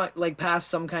having to pass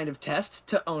some kind of test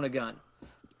to own a gun,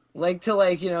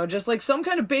 just like some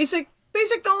kind of basic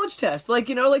knowledge test, like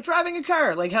driving a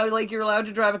car, like how you're allowed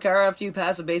to drive a car after you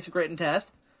pass a basic written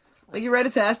test. Like, you write a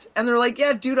test, and they're like,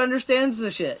 yeah, dude understands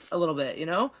the shit a little bit,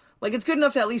 Like, it's good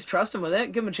enough to at least trust him with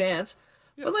it, give him a chance.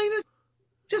 Yeah. But, like,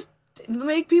 just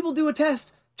make people do a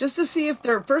test, just to see if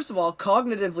they're, first of all,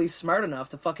 cognitively smart enough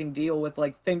to fucking deal with,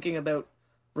 like, thinking about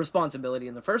responsibility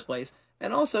in the first place,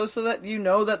 and also so that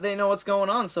that they know what's going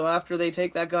on, so after they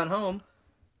take that gun home,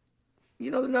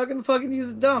 they're not gonna fucking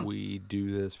use it dumb. We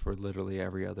do this for literally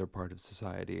every other part of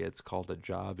society. It's called a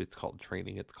job, it's called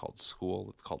training, it's called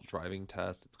school, it's called driving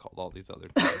test, it's called all these other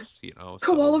tests, Qualifications.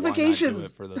 So why not do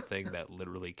it for the thing that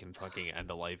literally can fucking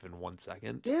end a life in 1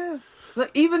 second? Yeah.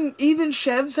 Like, even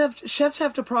chefs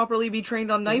have to properly be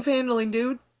trained on knife handling,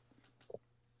 dude.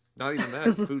 Not even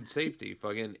that, food safety.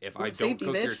 Fucking, if I don't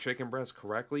cook your chicken breast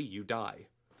correctly, you die.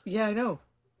 Yeah, I know.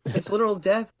 It's literal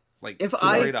death. Like,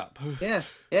 straight up.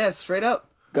 Yeah, straight up.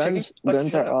 Guns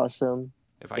are awesome.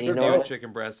 If I cook you a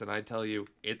chicken breast and I tell you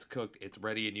it's cooked, it's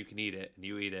ready, and you can eat it, and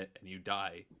you eat it, and you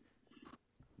die,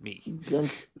 me.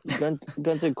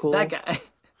 Guns are cool. That guy.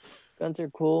 Guns are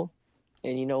cool.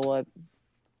 And you know what?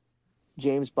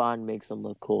 James Bond makes them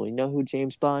look cool. You know who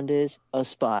James Bond is? A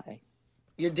spy.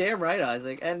 You're damn right,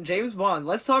 Isaac. And James Bond.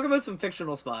 Let's talk about some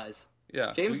fictional spies.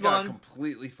 Yeah, James we Bond. Got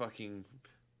completely fucking.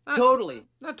 Not totally.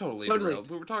 Derailed.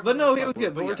 We were talking. But no, it was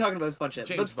good. But we're talking about fun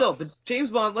shit. But still, James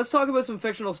Bond. Let's talk about some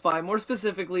fictional spy. More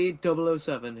specifically,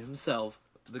 007 himself.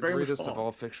 The greatest of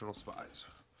all fictional spies.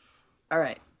 All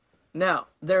right. Now,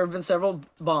 there have been several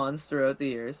Bonds throughout the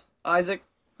years. Isaac,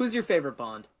 who's your favorite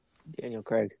Bond? Daniel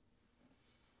Craig.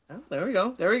 Oh, there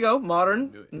we go.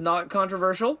 Modern, not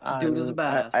controversial. Dude is a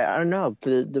badass. I don't know.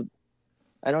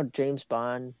 I know James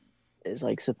Bond is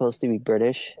like supposed to be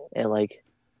British, and like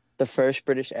the first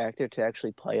British actor to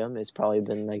actually play him has probably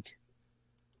been like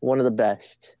one of the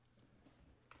best.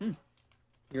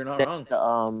 You're not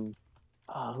wrong.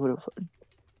 I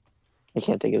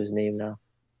can't think of his name now.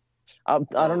 I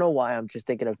don't know why. I'm just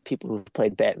thinking of people who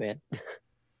played Batman.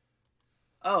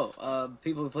 People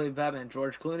who played Batman.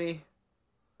 George Clooney.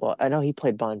 Well, I know he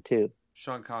played Bond too.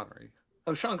 Sean Connery.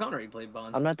 Oh, Sean Connery played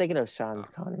Bond. I'm not thinking of Sean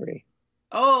Connery.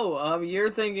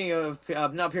 You're thinking of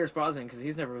not Pierce Brosnan, because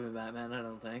he's never been Batman, I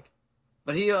don't think.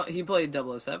 But he played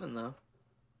 007 though.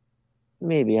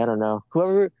 Maybe, I don't know.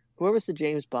 Whoever's the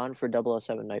James Bond for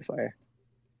 007 Nightfire.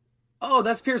 Oh,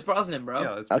 that's Pierce Brosnan, bro.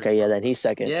 Yeah, okay, yeah, then he's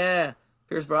second. Yeah,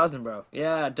 Pierce Brosnan, bro.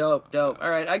 Yeah, dope. All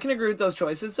right, I can agree with those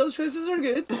choices. Those choices are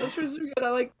good.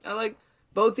 I like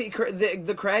both the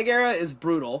Craig era is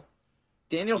brutal.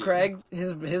 Daniel Craig,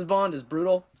 his Bond is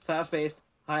brutal, fast paced,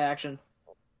 high action,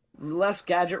 less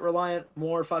gadget reliant,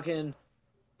 more fucking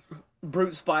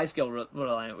brute spy skill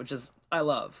reliant, which is I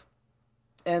love.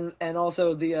 And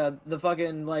also the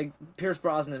fucking like Pierce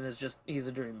Brosnan is just he's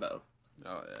a dreamboat.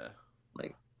 Oh yeah.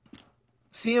 Like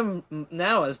see him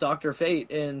now as Dr. Fate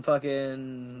in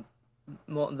fucking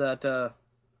that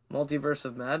Multiverse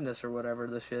of Madness or whatever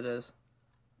this shit is.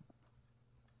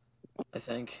 I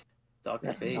think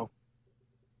Dr. Fate.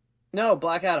 No,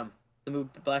 Black Adam. The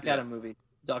Black Adam movie.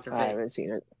 Dr. Fate. I haven't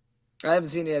seen it. I haven't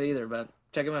seen it yet either, but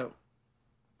check him out.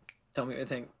 Tell me what you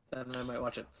think, then I might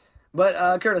watch it.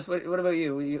 But Curtis, what about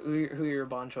you? Who are your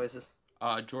Bond choices?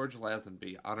 George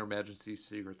Lazenby, On Her Majesty's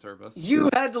Secret Service.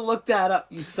 You had to look that up,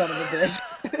 you son of a bitch.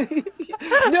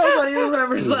 Nobody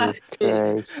remembers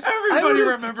Lazenby. Everybody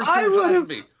remembers George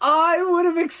Lazenby. I would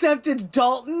have accepted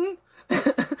Dalton.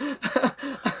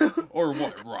 Or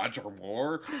what? Roger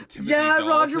Moore? Timothy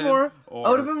Roger Moore. Or...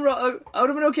 I would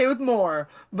have been okay with Moore,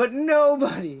 but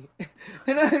nobody,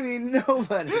 and I mean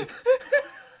nobody.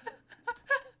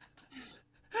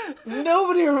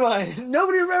 Nobody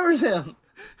remembers him.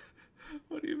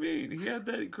 What do you mean? He had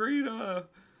that great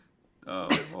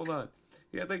hold on.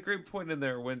 He had that great point in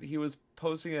there when he was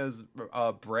posing as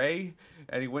Bray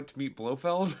and he went to meet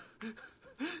Blofeld.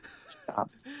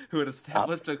 Stop. Who had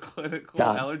established a clinical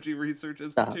allergy research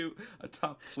institute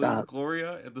atop Fleas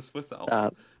Gloria in the Swiss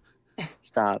Alps.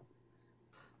 Stop.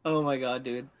 Oh my god,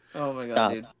 dude.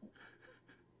 Dude.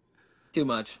 Too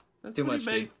much.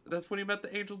 That's when he met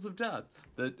the Angels of Death,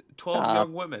 the 12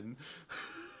 young women.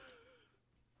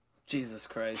 Jesus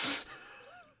Christ.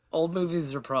 Old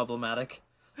movies are problematic.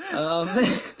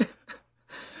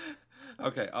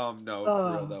 Okay, no,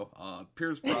 for real though.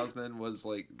 Pierce Brosnan was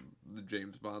like the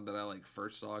James Bond that I like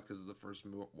first saw because the first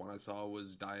one I saw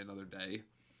was Die Another Day.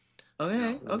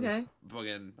 Okay, No. okay.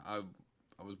 Fucking, I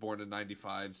was born in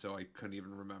 '95, so I couldn't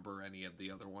even remember any of the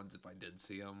other ones if I did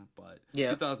see them. But Yeah.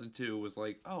 2002 was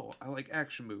like, oh, I like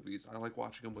action movies. I like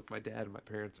watching them with my dad and my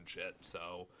parents and shit.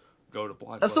 So go to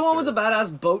Blockbuster. That's the one with the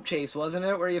badass boat chase, wasn't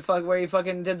it? Where you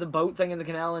fucking did the boat thing in the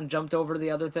canal and jumped over to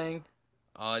the other thing.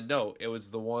 No, it was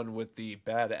the one with the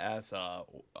badass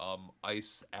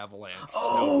ice avalanche.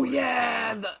 Oh snowboard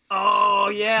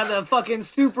yeah, scene. the fucking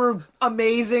super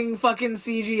amazing fucking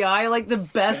CGI, like the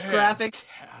best graphics,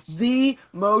 Fantastic. the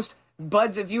most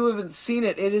buds. If you haven't seen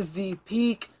it, it is the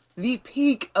peak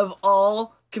of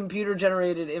all computer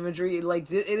generated imagery.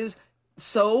 Like it is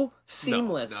so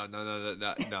seamless.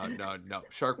 No.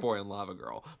 Shark Boy and Lava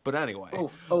Girl. But anyway.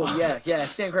 Oh yeah,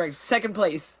 stand correct. Second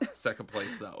place. Second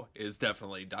place, though, is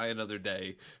definitely Die Another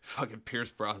Day. Fucking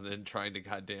Pierce Brosnan trying to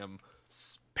goddamn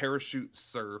parachute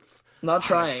surf. Not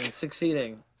trying,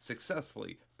 succeeding.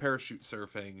 Successfully parachute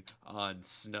surfing on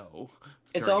snow.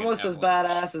 It's during an almost as avalanche.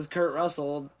 badass as Kurt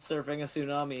Russell surfing a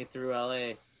tsunami through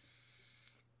LA.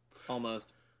 Almost.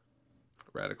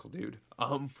 Radical dude.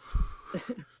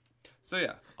 So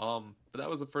yeah, but that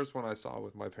was the first one I saw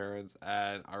with my parents,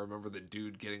 and I remember the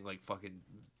dude getting like fucking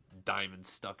diamonds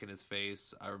stuck in his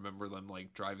face. I remember them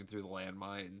like driving through the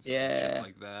landmines, and Yeah. shit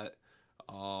like that.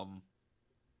 Don't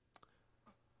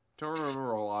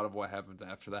remember a lot of what happened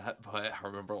after that, but I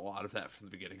remember a lot of that from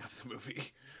the beginning of the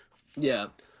movie. Yeah.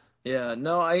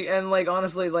 No,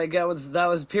 honestly, like that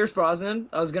was Pierce Brosnan.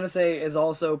 I was gonna say is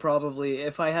also probably,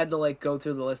 if I had to like go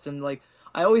through the list, and like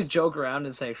I always joke around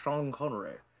and say Sean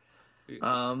Connery.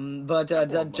 But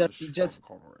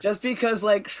that just because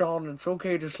like Sean, it's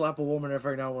okay to slap a woman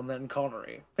every now and then,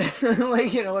 Connery.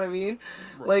 Like, you know what I mean?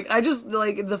 Right. Like I just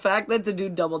like the fact that the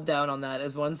dude doubled down on that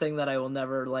is one thing that I will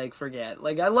never like forget.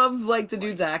 Like I love like the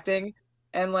dude's acting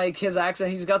and like his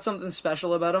accent. He's got something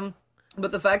special about him.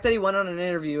 But the fact that he went on an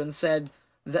interview and said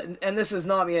that, and this is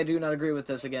not me, I do not agree with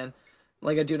this again.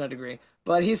 Like, I do not agree.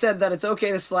 But he said that it's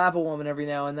okay to slap a woman every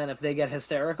now and then if they get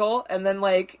hysterical. And then,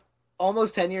 like,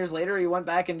 almost 10 years later, he went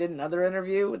back and did another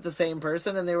interview with the same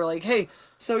person. And they were like, hey,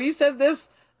 so you said this,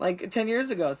 like, 10 years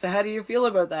ago. So how do you feel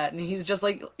about that? And he's just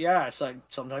like, yeah, it's like,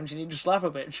 sometimes you need to slap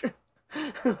a bitch.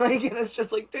 Like, and it's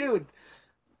just like, dude.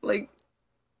 Like,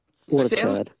 What a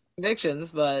stands Chad.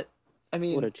 convictions, but, I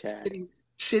mean, What a Chad.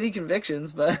 shitty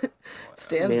convictions, but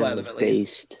stands Man by was them at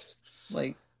least. based.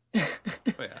 Like,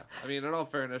 But yeah, I mean, in all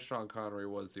fairness, Sean Connery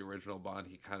was the original Bond.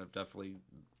 He kind of definitely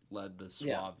led the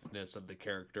suaveness of the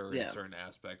character in certain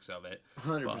aspects of it.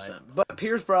 100%. But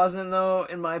Pierce Brosnan, though,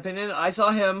 in my opinion, I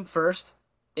saw him first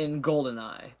in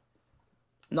GoldenEye.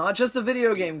 Not just the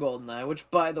video game GoldenEye, which,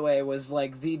 by the way, was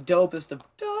like the dopest of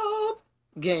dope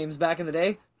games back in the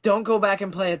day. Don't go back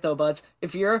and play it, though, buds.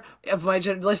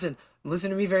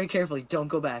 Listen to me very carefully. Don't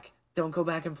go back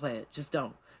and play it. Just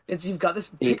don't. You've got this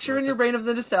picture in your brain of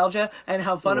the nostalgia and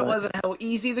how fun it was and how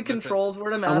easy the controls were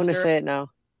to master. I'm going to say it now.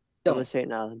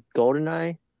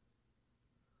 GoldenEye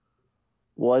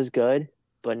was good,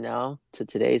 but now, to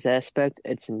today's aspect,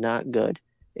 it's not good.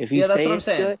 If you say it's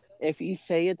good, if you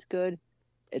say it's good,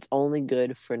 it's only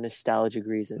good for nostalgic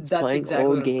reasons. That's Playing exactly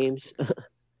old what games.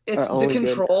 It's are the only good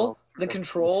control. for The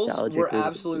controls nostalgic were reasons.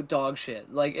 absolute dog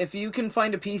shit. Like, if you can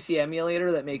find a PC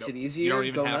emulator that makes it easier, You don't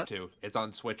even go have nuts. to. It's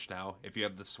on Switch now. If you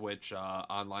have the Switch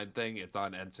online thing, it's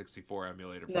on N64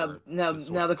 emulator.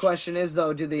 Now the question is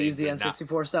though, do they use the did not-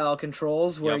 N64 style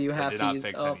controls where you have they to did not use?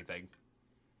 fix Oh, anything.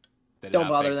 They did don't not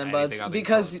bother fix them, anything buds. on the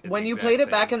Because controls. It's when the you exact played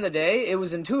it back same. in the day, it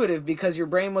was intuitive because your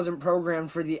brain wasn't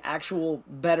programmed for the actual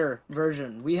better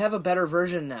version. We have a better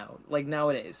version now, like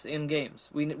nowadays in games.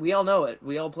 We all know it.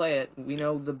 We all play it. We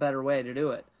know the better way to do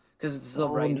it because it's the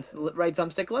right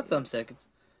thumbstick, left thumbstick. It's,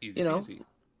 Easy you know, peasy.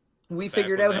 we Back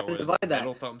figured when out there how to was divide that.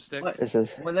 middle thumbstick. But This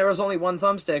is when there was only one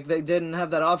thumbstick, they didn't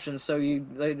have that option, so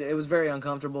it was very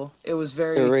uncomfortable. It was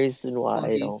very. the reason why I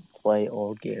clunky. don't play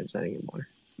old games anymore.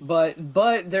 But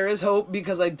there is hope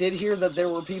because I did hear that there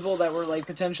were people that were like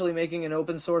potentially making an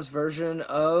open source version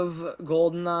of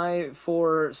GoldenEye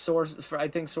for I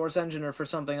think Source Engine or for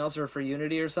something else or for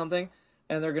Unity or something,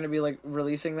 and they're gonna be like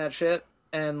releasing that shit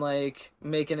and like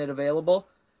making it available.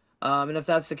 And if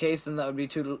that's the case, then that would be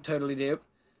totally dope.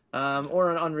 Or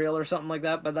an Unreal or something like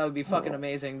that, but that would be fucking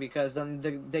amazing because then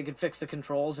they could fix the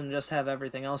controls and just have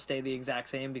everything else stay the exact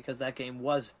same because that game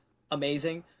was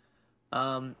amazing.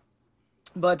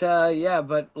 But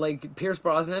like Pierce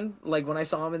Brosnan, like when I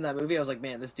saw him in that movie, I was like,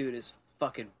 man, this dude is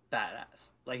fucking badass.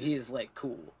 Like he is like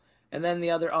cool. And then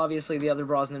the other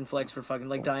Brosnan flicks for fucking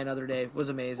like Die Another Day was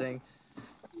amazing.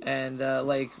 And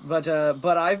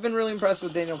but I've been really impressed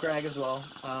with Daniel Craig as well.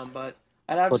 But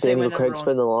I'd have Well, to say my Daniel number Craig's one.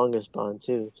 been the longest Bond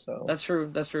too. So That's true.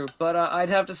 That's true. But I'd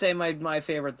have to say my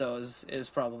favorite though is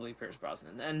probably Pierce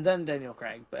Brosnan, and then Daniel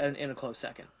Craig, and in a close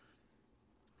second.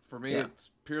 For me, Yeah.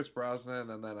 it's Pierce Brosnan,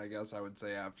 and then I guess I would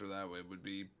say after that it would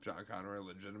be Sean Connery.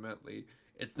 Legitimately,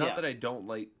 it's not Yeah. that I don't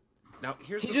like. Now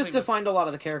here's He the just thing with- defined a lot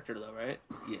of the character though, right?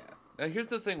 Yeah. Now here's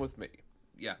the thing with me.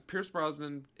 Yeah, Pierce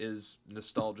Brosnan is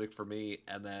nostalgic for me,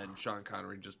 and then Sean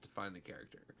Connery just defined the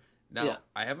character. Now, Yeah.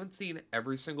 I haven't seen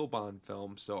every single Bond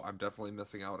film, so I'm definitely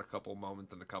missing out a couple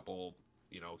moments and a couple,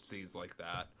 scenes like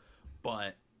that.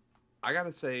 But I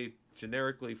gotta say,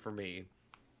 generically for me,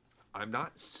 I'm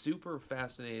not super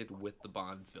fascinated with the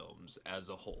Bond films as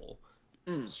a whole.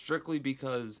 Strictly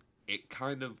because it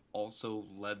kind of also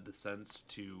led the sense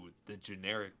to the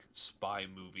generic spy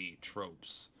movie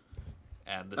tropes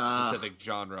and the specific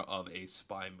genre of a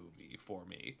spy movie for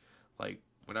me. Like,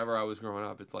 whenever I was growing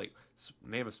up, it's like,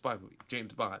 name a spy movie,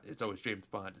 James Bond. It's always James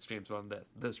Bond. It's James Bond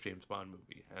this James Bond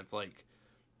movie. And it's like,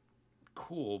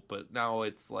 cool, but now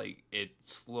it's like, it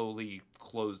slowly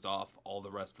closed off all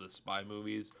the rest of the spy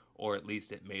movies, or at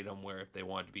least it made them where if they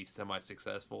wanted to be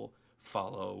semi-successful,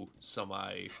 follow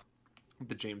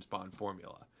the James Bond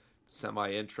formula.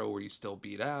 Semi-intro where you still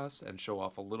beat ass and show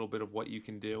off a little bit of what you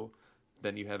can do.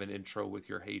 Then you have an intro with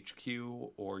your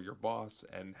HQ or your boss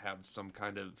and have some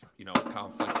kind of,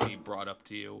 conflict be brought up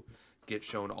to you. Get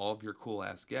shown all of your cool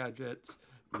ass gadgets.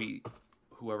 Meet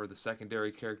whoever the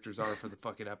secondary characters are for the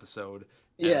fucking episode.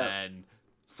 And Yeah. then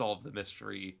solve the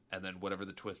mystery. And then whatever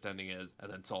the twist ending is.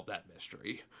 And then solve that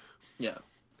mystery. Yeah.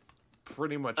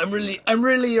 Pretty much. I'm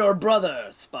really your brother,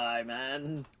 spy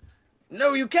man.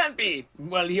 No, you can't be.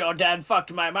 Well, your dad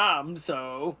fucked my mom,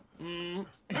 so.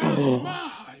 Oh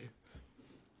my!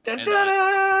 Dun, And dun,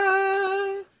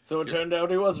 dun. So it turned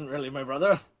out he wasn't really my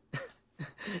brother.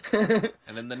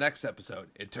 And in the next episode,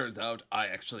 it turns out I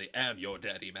actually am your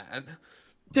daddy, man.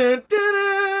 Dun,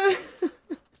 dun, dun.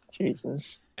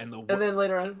 Jesus. And And then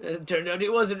later on, it turned out he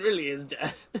wasn't really his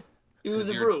dad. He was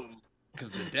a you're- broom.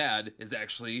 because the dad is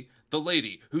actually the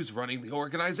lady who's running the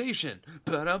organization.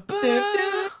 Ba-da-ba!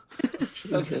 Dun,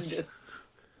 Jesus.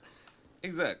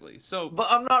 Exactly. So But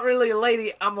I'm not really a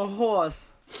lady, I'm a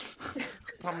horse.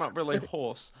 I'm not really a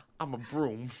horse. I'm a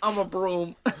broom. I'm a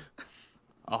broom.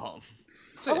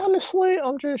 So yeah, Honestly,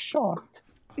 I'm just shocked.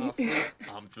 honestly,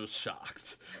 I'm just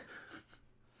shocked.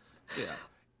 So yeah,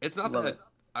 it's not Love that it.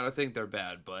 I don't think they're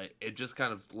bad, but it just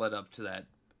kind of led up to that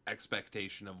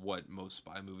expectation of what most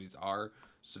spy movies are.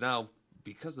 So now,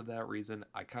 because of that reason,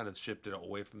 I kind of shifted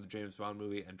away from the James Bond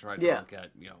movie and tried to Yeah. look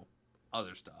at,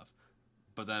 other stuff.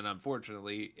 But then,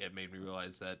 unfortunately, it made me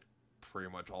realize that pretty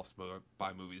much all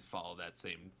spy movies follow that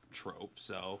same trope.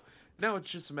 So now it's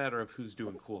just a matter of who's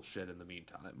doing cool shit in the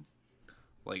meantime.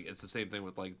 Like, it's the same thing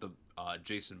with, like, the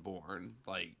Jason Bourne.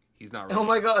 Like, he's not really Oh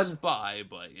my God. a spy,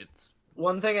 but it's...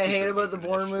 One thing I hate Super about the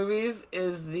Bourne British. movies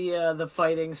is the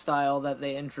fighting style that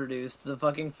they introduced. The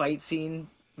fucking fight scene,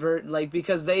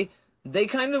 because they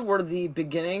kind of were the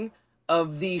beginning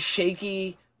of the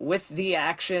shaky with the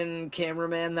action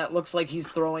cameraman that looks like he's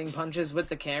throwing punches with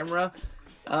the camera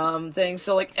thing.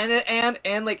 So like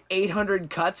and like 800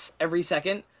 cuts every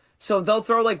second. So they'll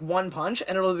throw like one punch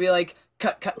and it'll be like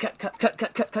cut cut cut cut cut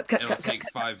cut cut cut cut It'll cut take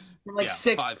cut five... from like yeah,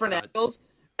 6 5 different cuts. angles,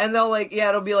 and they'll like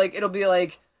it'll be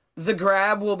like the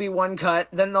grab will be one cut,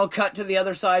 then they'll cut to the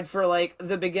other side for like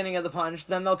the beginning of the punch,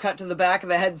 then they'll cut to the back of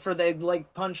the head for the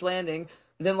like punch landing,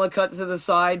 then they'll cut to the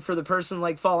side for the person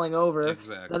like falling over,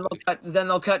 Exactly. then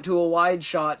they'll cut to a wide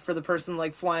shot for the person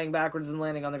like flying backwards and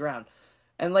landing on the ground,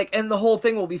 and the whole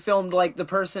thing will be filmed like the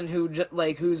person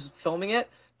who's filming it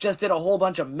just did a whole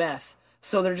bunch of meth,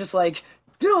 so they're just like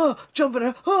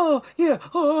jumping, oh yeah,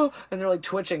 oh, and they're like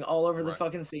twitching all over the Right.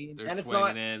 fucking scene, They're and it's swinging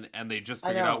not. in, and they just I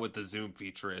figured know. out what the zoom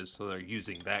feature is, so they're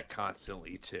using that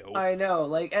constantly too. I know,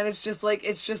 like, and it's just like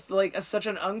such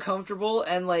an uncomfortable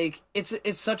and like it's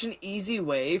such an easy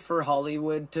way for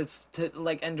Hollywood to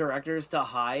like and directors to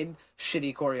hide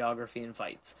shitty choreography in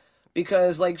fights,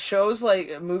 because like shows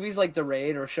like movies like The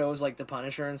Raid or shows like The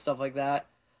Punisher and stuff like that,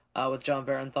 with John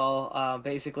Barenthal,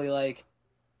 basically like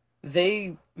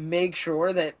they make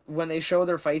sure that when they show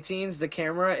their fight scenes, the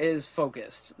camera is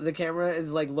focused. The camera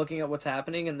is like looking at what's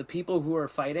happening, and the people who are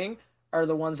fighting are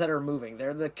the ones that are moving.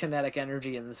 They're the kinetic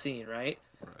energy in the scene, right?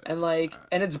 Right. And like,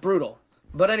 and it's brutal.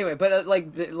 But anyway,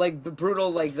 like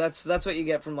brutal, like that's what you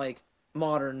get from like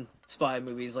modern spy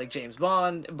movies like James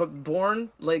Bond. But Bourne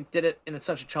like did it in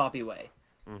such a choppy way.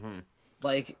 Mm-hmm.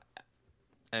 Like,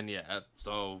 And yeah,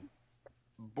 so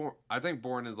I think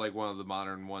Bourne is like one of the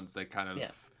modern ones that kind of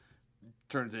Yeah.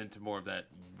 turns into more of that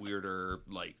weirder,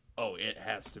 like, oh, it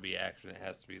has to be action, it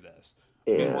has to be this.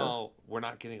 Yeah. Meanwhile, we're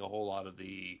not getting a whole lot of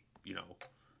the you know,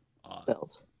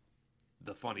 Bells.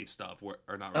 the funny stuff,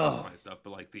 or not really Oh. funny stuff, but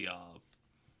like the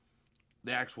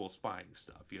actual spying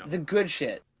stuff, you know, The good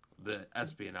shit. the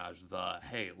espionage, the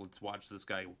hey, let's watch this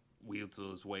guy weasel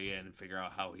his way in and figure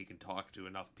out how he can talk to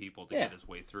enough people to Yeah. get his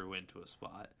way through into a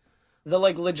spot. The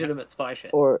like legitimate spy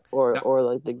shit. Or No.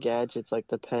 like the gadgets, like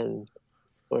the pen,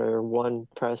 where one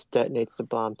press detonates the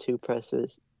bomb, 2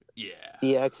 presses Yeah.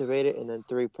 deactivate it, and then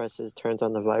 3 presses turns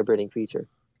on the vibrating feature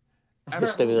to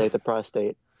Absolutely. stimulate the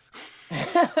prostate.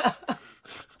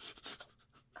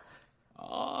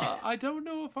 I don't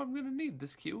know if I'm gonna need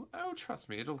this cue. Oh, trust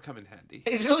me, it'll come in handy.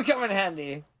 It'll come in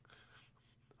handy.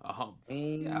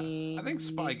 Yeah, I think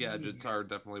spy gadgets are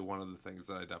definitely one of the things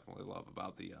that I definitely love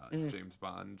about the James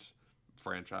Bond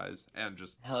franchise and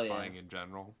just Hell yeah. spying in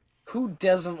general. Who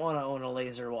doesn't want to own a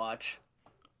laser watch?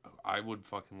 I would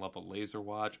fucking love a laser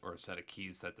watch or a set of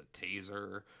keys that's a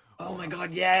taser. Oh or- my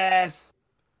god, yes!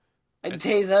 I'd And-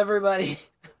 tase everybody.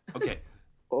 Okay,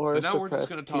 Or So a now we're just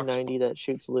suppressed gonna talk P90 that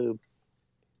shoots lube.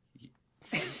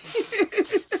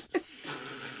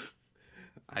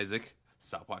 Isaac,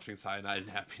 stop watching Cyanide and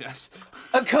Happiness.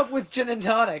 A cup with gin and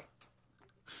tonic.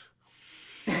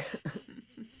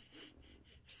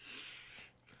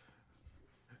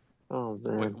 Oh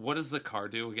man. Wait, what does the car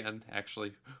do again,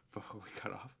 actually, before we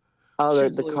cut off? Oh,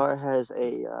 Shoots the lube. car has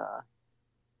it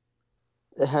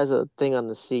has a thing on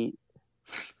the seat.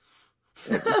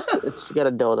 It's got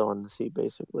a dildo on the seat,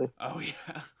 basically. Oh,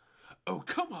 yeah. Oh,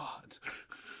 come on.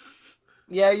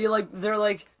 Yeah, you're like,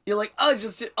 oh,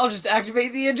 I'll just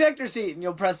activate the ejector seat, and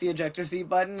you'll press the ejector seat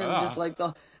button, and just like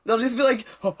they'll just be like,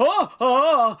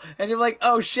 oh, and you're like,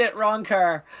 oh shit, wrong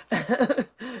car.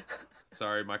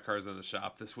 Sorry, my car's in the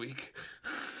shop this week.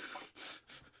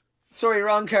 Sorry,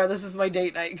 wrong car. This is my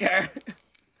date night car.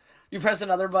 You press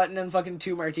another button, and fucking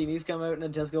 2 martinis come out, and a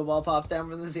disco ball pops down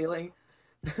from the ceiling.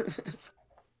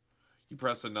 You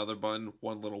press another button,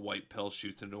 one little white pill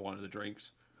shoots into one of the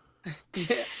drinks.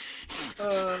 Yeah.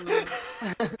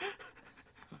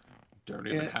 Don't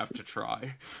even Yeah. have to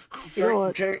try. You know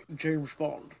what? James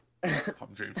Bond.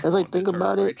 I'm James As I Bond, think it's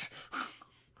about it- alright.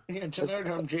 Yeah, tonight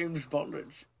I'm James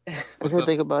Bondage. As I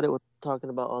think about it, with talking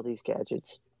about all these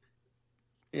gadgets,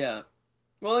 Yeah.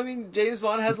 Well, I mean, James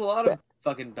Bond has a lot of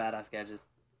fucking badass gadgets.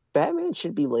 Batman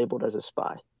should be labeled as a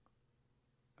spy.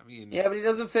 I mean, Yeah, but he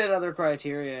doesn't fit other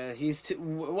criteria. He's too...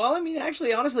 Well, I mean,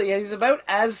 actually, honestly, he's about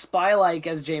as spy-like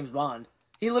as James Bond.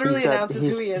 He literally announces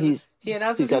who he is. He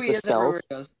announces he's who got he the is everywhere stealth.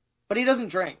 he goes. But he doesn't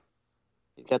drink.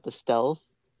 He's got the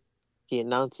stealth. He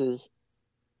announces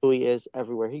who he is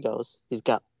everywhere he goes. He's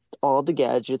got all the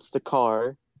gadgets, the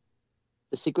car,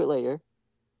 the secret layer.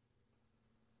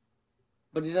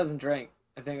 But he doesn't drink.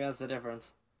 I think that's the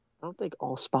difference. I don't think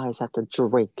all spies have to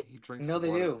drink. he drinks No, they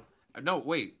water. do. No,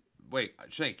 wait,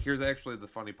 Shank, here's actually the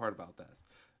funny part about this.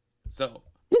 So,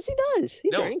 Yes, he does. He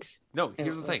No. drinks. no,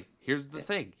 here's the Yeah. thing. Here's the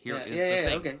thing. Here is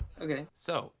yeah, the thing. okay.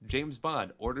 So, James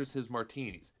Bond orders his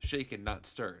martinis, shaken, not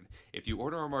stirred. If you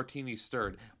order a martini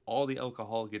stirred, all the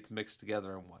alcohol gets mixed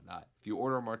together and whatnot. If you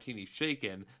order a martini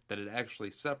shaken, then it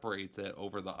actually separates it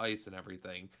over the ice and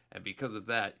everything. And because of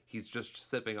that, he's just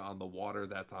sipping on the water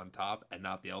that's on top and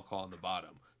not the alcohol on the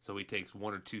bottom. So he takes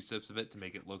 1 or 2 sips of it to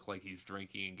make it look like he's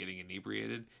drinking and getting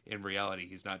inebriated. In reality,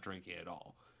 he's not drinking at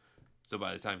all. So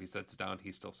by the time he sets it down,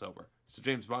 he's still sober. So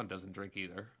James Bond doesn't drink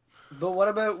either. But what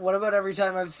about every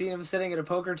time I've seen him sitting at a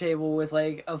poker table with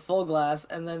like a full glass,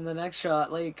 and then the next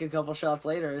shot, like a couple shots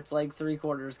later, it's like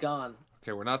 3/4 gone.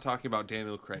 Okay, we're not talking about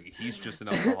Daniel Craig. He's just an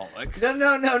alcoholic.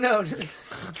 No.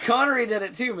 Connery did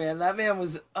it too, man. That man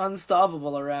was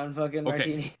unstoppable around fucking Okay.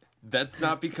 martini. That's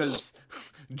not because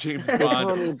James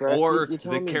telling me, Bond Brett, or you're the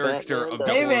telling me character Batman of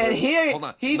doesn't- Hey man, Hold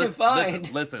on. he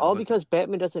defined. Listen, All listen. because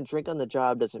Batman doesn't drink on the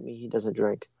job doesn't mean he doesn't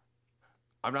drink.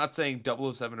 I'm not saying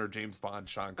 007 or James Bond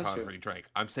Sean That's Connery drank.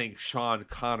 I'm saying Sean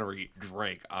Connery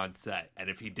drank on set, and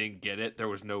if he didn't get it, there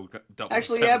was no 007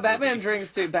 Actually, yeah, Batman movie. drinks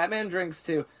too. Batman drinks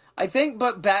too. I think,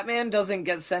 but Batman doesn't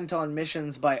get sent on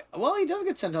missions by. Well, he does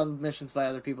get sent on missions by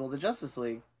other people. The Justice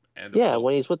League. And Yeah, Hulk.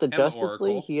 when he's with the And Justice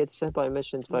Oracle. League, he gets sent by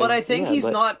missions by. But I think yeah, he's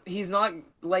but not. He's not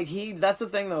like he. That's the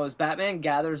thing though. Is Batman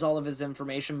gathers all of his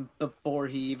information before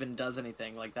he even does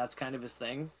anything. Like that's kind of his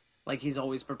thing. Like he's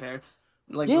always prepared.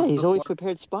 Like Yeah, he's before- always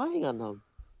prepared spying on them.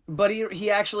 But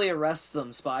he actually arrests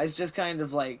them. Spies just kind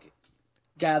of like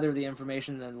gather the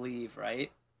information and then leave, right?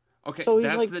 Okay, So he's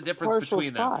that's like the difference partial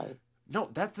between spy. them. No,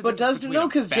 that's the But difference does between no? them.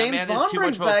 Because James Batman is Bond too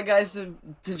brings much of a- bad guys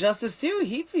to justice too.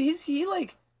 He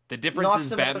like. The difference knocks is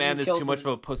them out Batman and is kills too much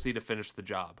them. of a pussy to finish the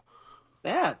job.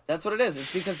 Yeah, that's what it is.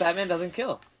 It's because Batman doesn't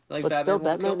kill. Like But still, won't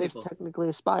kill Batman is people. technically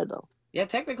a spy, though. Yeah,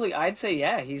 technically, I'd say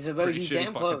yeah. He's about Pretty he's shitty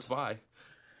damn fucking close. spy.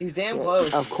 He's damn Yeah,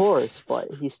 close. of course, but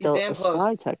he's still damn a close.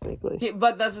 spy technically.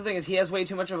 But that's the thing is he has way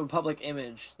too much of a public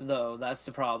image, though. That's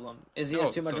the problem. Is he has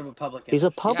No, too much so- of a public image. He's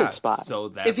a public Yeah, spy. So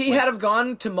that's If he like, had have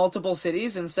gone to multiple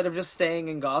cities instead of just staying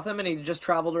in Gotham, and he just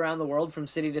traveled around the world from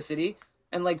city to city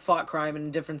and like fought crime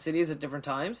in different cities at different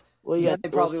times, Well, yeah, yeah, they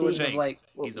probably well, wouldn't see, have like.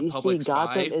 he's a you public see,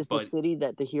 Gotham spy, is the but city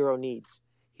that the hero needs.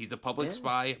 he's a public Yeah.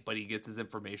 spy, but he gets his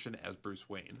information as Bruce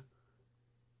Wayne,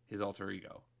 his alter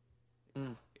ego,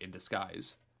 Mm. in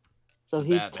disguise. So The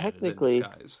he's Batman is in technically,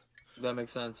 disguise. That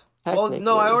makes sense. Well, no, I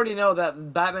technically- already know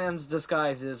that Batman's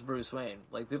disguise is Bruce Wayne.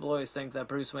 Like people always think that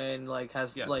Bruce Wayne like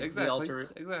has Yeah, like exactly. the alter.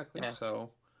 Exactly. Yeah. So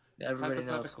Everybody knows.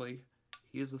 hypothetically,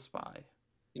 he is a spy.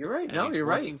 You're right. And No, he's you're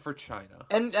working right. for China.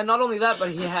 And not only that,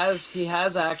 but he has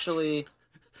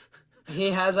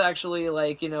actually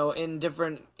like, you know, in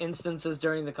different instances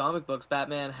during the comic books,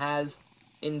 Batman has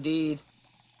indeed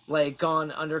like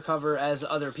gone undercover as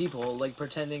other people, like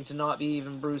pretending to not be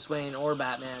even Bruce Wayne or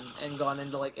Batman, and gone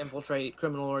into like infiltrate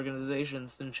criminal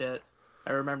organizations and shit.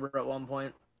 I remember at one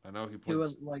point I know he he plays.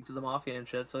 went like to the mafia and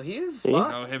shit. So he's See?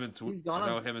 I know him and He's gone I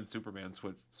know on- him and Superman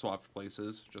swapped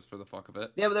places just for the fuck of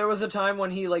it. Yeah, but there was a time when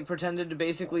he like pretended to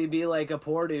basically be like a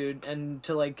poor dude and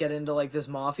to like get into like this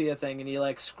mafia thing, and he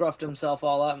like scruffed himself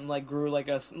all up and like grew like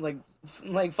a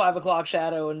like 5 o'clock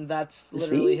shadow, and that's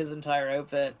literally See? his entire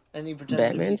outfit. And he pretended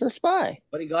to be, Batman's a spy.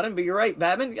 but he got him. But you're right,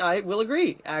 Batman. I will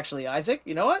agree. Actually, Isaac,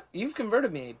 you know what? You've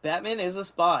converted me. Batman is a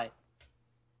spy.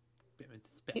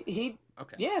 He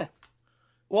Okay. yeah.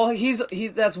 Well, he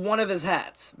that's one of his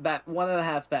hats. One of the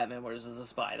hats Batman wears is a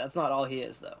spy. That's not all he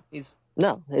is though. He's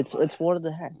No, it's one of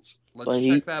the hats. Let's But check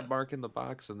he- that mark in the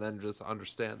box and then just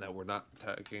understand that we're not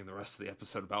talking the rest of the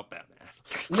episode about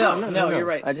Batman. no, you're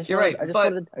right. You're right. I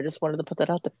just wanted to put that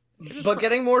out there. But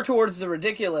getting more towards the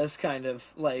ridiculous kind of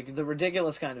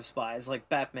spies like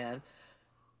Batman,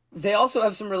 they also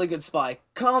have some really good spy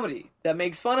comedy that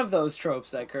makes fun of those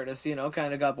tropes that Curtis, you know,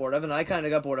 kind of got bored of, and I kind of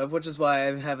got bored of, which is why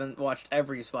I haven't watched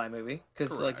every spy movie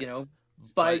because, like, you know,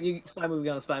 But- spy movie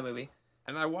on a spy movie.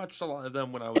 And I watched a lot of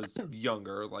them when I was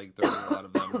younger. Like, there were a lot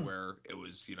of them where it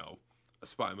was, you know, a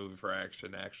spy movie for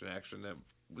action. It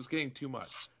was getting too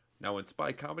much. Now, when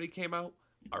spy comedy came out,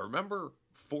 I remember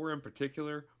 4 in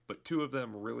particular, but 2 of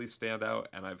them really stand out,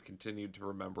 and I've continued to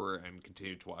remember and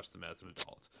continued to watch them as an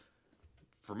adult.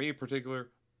 For me in particular,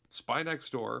 Spy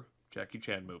Next Door, Jackie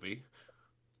Chan movie.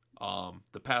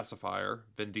 The Pacifier,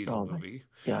 Vin Diesel Oh my movie.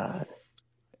 God.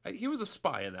 He was a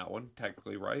spy in that one,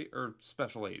 technically, right? Or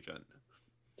special agent.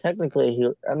 Technically,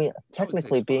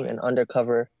 technically being spy. an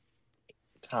undercover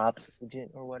cop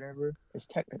agent or whatever is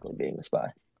technically being a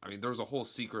spy. I mean, there was a whole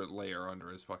secret layer under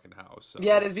his fucking house. So.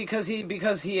 Yeah, it is because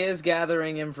he is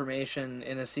gathering information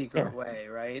in a secret Yeah. way,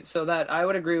 right? So that I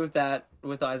would agree with that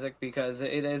with Isaac because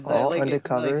it is that All like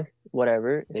undercover, like,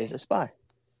 whatever, is a spy.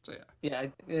 So, yeah. yeah,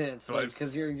 it's So like I've-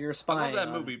 because you're I spying. love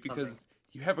that on movie because something.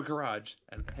 you have a garage,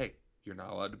 and hey, you're not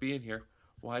allowed to be in here.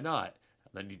 Why not?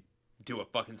 And then you do a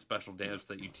fucking special dance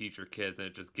that you teach your kids, and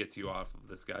it just gets you off of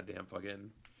this goddamn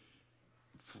fucking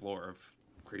floor of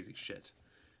crazy shit.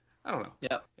 I don't know.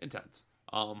 Yeah, Intense.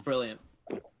 brilliant.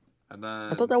 And then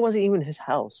I thought that wasn't even his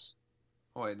house.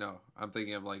 oh wait, no, I'm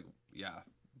thinking of like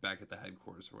back at the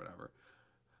headquarters or whatever.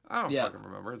 I don't Yeah. fucking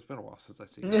remember. It's been a while since I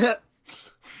seen it.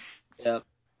 Yeah,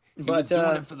 He but was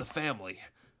doing it for the family.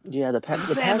 Yeah, the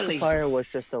Family. pacifier was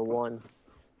just a one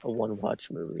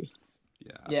watch movie.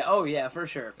 Yeah. yeah, oh yeah, for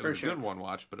sure, It for was a sure. good one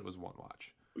watch, but it was one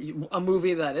watch. A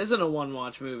movie that isn't a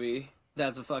one-watch movie.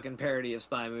 That's a fucking parody of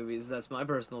spy movies. That's my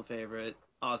personal favorite.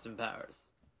 Austin Powers.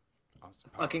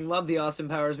 Austin Powers. Fucking love the Austin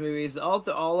Powers movies.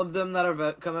 All of them that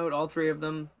have come out, all 3 of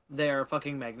them, they are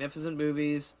fucking magnificent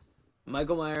movies.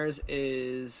 Michael Myers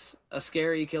is a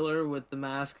scary killer with the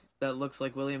mask that looks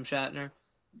like William Shatner.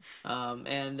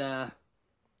 And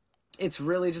it's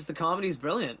really just the comedy's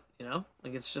brilliant, you know?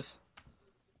 Like it's just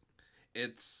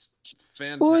It's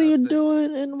fantastic. What are you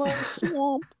doing in my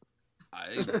swamp?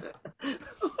 that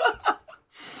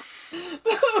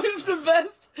was the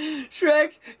best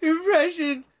Shrek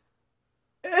impression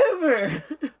ever.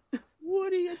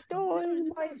 What are you doing in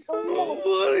my swamp?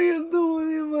 What are you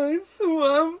doing in my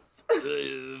swamp?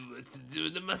 What's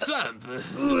doing in my swamp?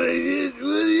 What are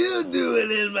you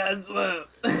doing in my swamp?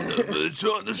 I'm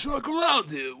trying to truck around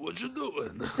here. What you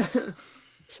doing?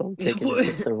 So I'm taking it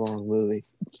it's the wrong movie.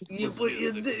 You Must put be a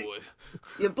your thick dick. boy.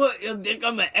 You put your dick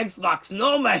on my Xbox.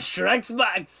 No, my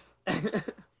Shrek's.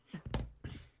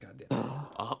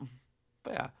 Goddamn.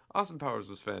 But yeah, Austin Powers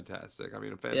was fantastic. I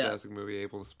mean, a fantastic movie,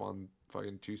 able to spawn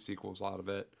fucking 2 sequels out of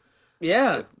it.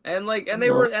 Yeah, and they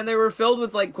were filled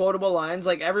with like quotable lines.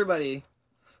 Like everybody,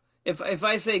 if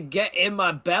I say "get in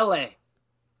my belly,"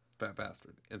 Fat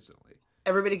bastard, instantly.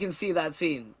 everybody can see that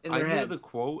scene in I their knew head. the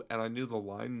quote and I knew the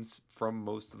lines from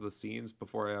most of the scenes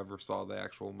before I ever saw the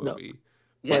actual No. movie.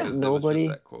 Yeah. Because nobody- it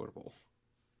was just that quotable.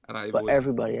 And I But would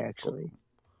everybody actually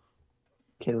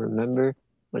can remember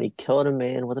when he killed a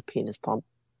man with a penis pump.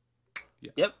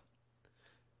 Yes. Yep.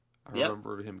 I Yep.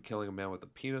 remember him killing a man with a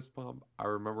penis pump. I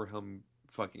remember him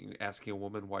fucking asking a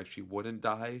woman why she wouldn't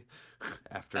die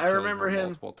after I killing remember her him-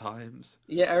 multiple times.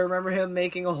 Yeah, I remember him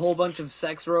making a whole bunch of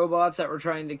sex robots that were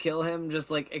trying to kill him just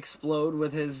like explode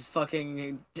with his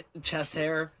fucking chest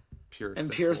hair and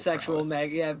pure sexual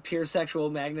prowess. pure sexual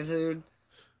magnitude.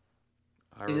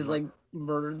 I He just remem- like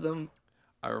murdered them.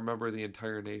 I remember the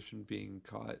entire nation being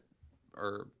caught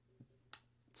or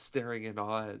staring in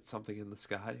awe at something in the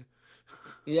sky.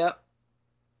 Yep.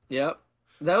 Yep.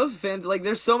 That was like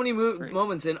there's so many Great.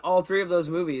 moments in all three of those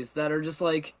movies that are just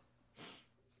like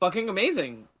fucking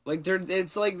amazing. Like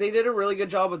it's like they did a really good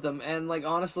job with them, and like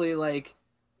honestly, like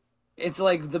it's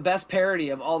like the best parody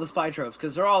of all the spy tropes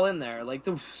because they're all in there. Like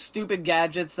the stupid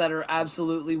gadgets that are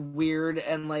absolutely weird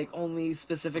and like only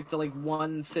specific to like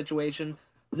one situation.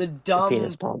 The The dumb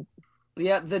penis pump.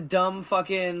 Yeah, the dumb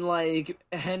fucking, like,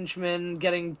 henchman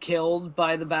getting killed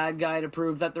by the bad guy to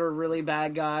prove that they're a really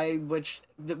bad guy, with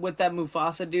that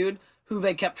Mufasa dude, who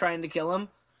they kept trying to kill him,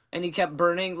 and he kept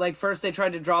burning. Like, first they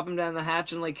tried to drop him down the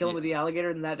hatch and, like, kill him with the alligator,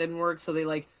 and that didn't work, so they,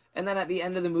 like... And then at the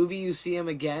end of the movie, you see him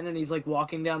again, and he's, like,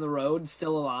 walking down the road,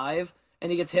 still alive, and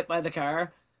he gets hit by the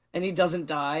car, and he doesn't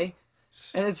die.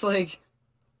 And it's, like...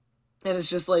 And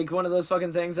it's just like one of those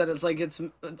fucking things that it's like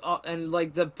and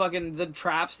like the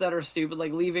traps that are stupid,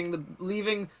 like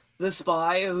leaving the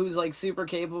spy who's like super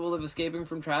capable of escaping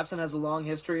from traps and has a long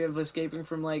history of escaping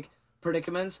from like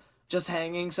predicaments, just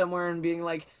hanging somewhere and being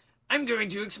like, I'm going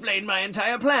to explain my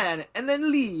entire plan and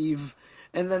then leave.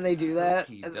 And then they do that.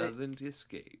 He and doesn't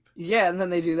escape. yeah, and then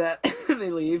they do that and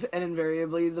they leave, and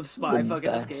invariably the spy The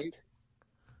fucking best. escapes.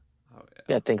 Oh yeah.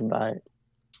 Yeah, think about it.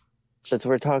 Since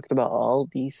we're talking about all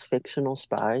these fictional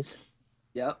spies,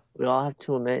 Yep. we all have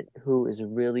to admit who is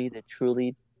really the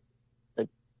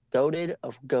goated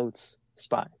of goats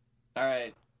spy. All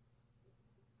right.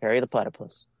 Harry the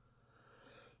Platypus.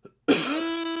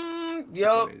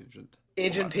 Yup. Agent.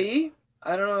 Agent P?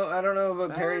 I don't know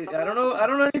about Perry. I don't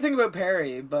know anything about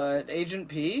Perry, but Agent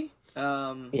P?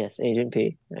 Yes, Agent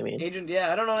P. I mean, Agent,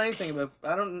 yeah, I don't know anything about.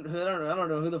 I don't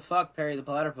know who the fuck Perry the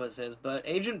Platypus is, but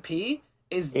Agent P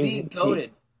is Agent P.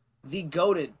 the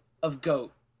goated of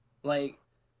goat. Like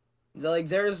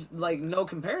there's like no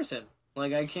comparison.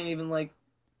 Like I can't even like,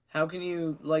 how can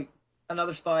you like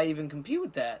another spy even compete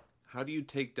with that? How do you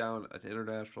take down an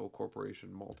international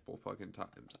corporation multiple fucking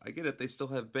times? I get it. They still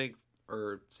have bank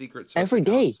or secret service Every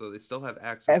accounts, day. so they still have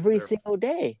access every to their single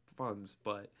day. funds.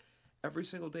 But every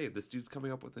single day, this dude's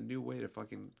coming up with a new way to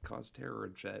fucking cause terror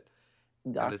and shit.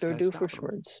 this Dr. guy's stopping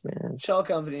Doofenshmirtz, man. Shell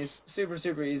companies,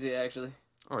 super easy actually.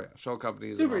 Oh yeah, shell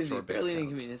companies. Super and easy, offshore bank barely any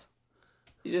accounts. convenience.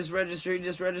 You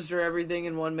just register everything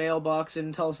in one mailbox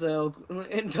in Tulsa,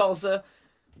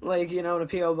 like, you know, in a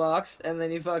P.O. box, and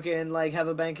then you fucking, like, have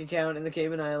a bank account in the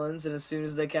Cayman Islands, and as soon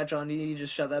as they catch on to you, you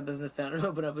just shut that business down and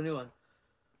open up a new one.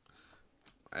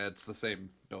 It's the same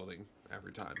building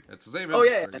every time. It's the same. Oh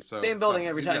yeah, industry, so, same building right,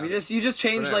 every you time. got You just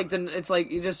change Whatever. like it's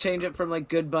like you just change it from like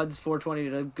Good Buds 420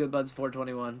 to Good Buds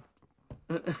 421.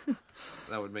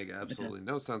 That would make absolutely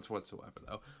no sense whatsoever,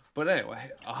 though. But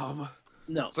anyway,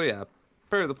 No, so yeah,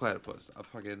 Perry the Platypus, a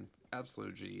fucking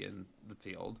absolute G in the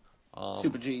field.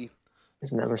 Super G.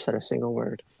 He's never said a single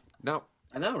word. Now,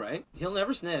 I know, right? He'll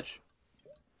never snitch.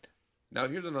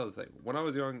 here's another thing. When I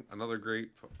was young, another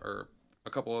great, or a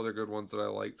couple other good ones that I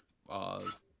liked,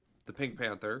 the Pink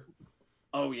Panther.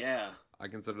 Oh yeah. I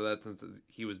consider that since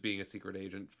he was being a secret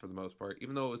agent for the most part,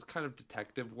 even though it was kind of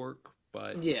detective work,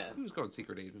 but Yeah. he was going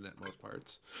secret agent at most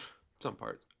parts. Some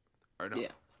parts. Or no. Yeah.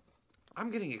 I'm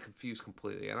getting it confused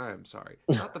completely, and I am sorry.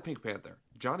 Not the Pink Panther.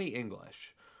 Johnny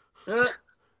English.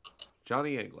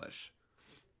 Johnny English.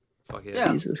 Fuck it.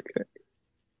 Yeah. Jesus Christ.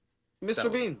 That Mr.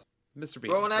 was- Bean. Mr.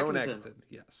 Bean. Rowan Atkinson.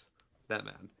 Yes. That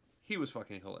man. He was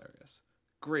fucking hilarious.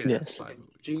 Great Yes. at spy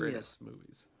movies. Genius. Great at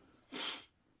movies.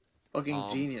 Fucking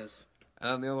genius.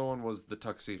 And then the other one was The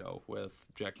Tuxedo with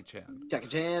Jackie Chan. Jackie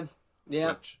Chan.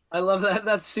 Yeah. Which, I love that.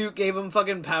 That suit gave him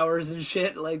fucking powers and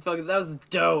shit. Like, fucking, that was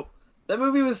dope. That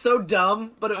movie was so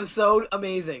dumb, but it was so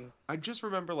amazing. I just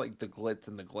remember, like, the glitz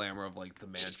and the glamour of, like, the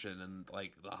mansion and,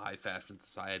 like, the high fashion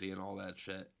society and all that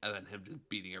shit. And then him just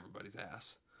beating everybody's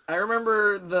ass. I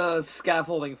remember the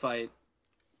scaffolding fight.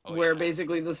 Oh, Where yeah.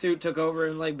 basically the suit took over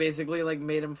and like basically like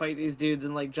made him fight these dudes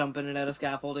and like jump in and out of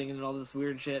scaffolding and all this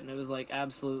weird shit, and it was like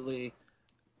absolutely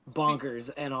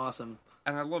bonkers and awesome.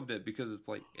 And I loved it because it's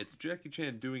like it's Jackie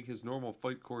Chan doing his normal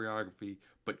fight choreography,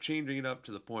 but changing it up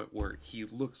to the point where he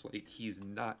looks like he's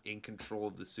not in control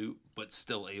of the suit, but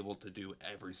still able to do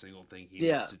every single thing he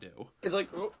needs to do. It's like,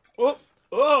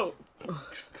 oh.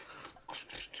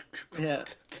 Yeah.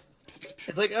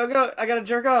 It's like, oh, go, I gotta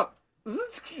jerk off.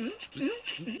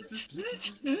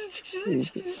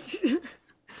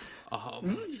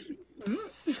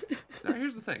 Now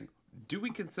here's the thing: do we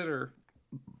consider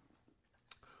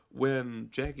when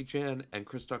Jackie Chan and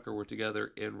Chris Tucker were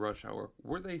together in Rush Hour,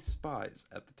 were they spies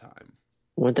at the time?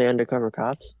 Weren't they undercover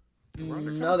cops?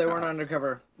 No, they weren't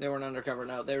undercover. They weren't undercover.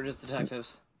 No, they were just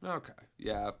detectives. Okay,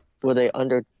 yeah. Were they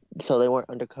under? So they weren't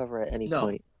undercover at any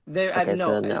point. They Okay, no,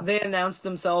 so no. they announced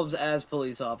themselves as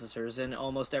police officers in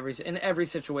almost every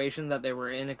situation that they were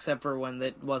in, except for when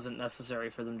it wasn't necessary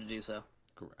for them to do so.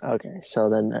 Correct. Okay, so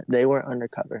then they weren't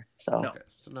undercover. So No. Okay,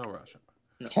 so no Rush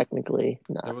Hour. technically,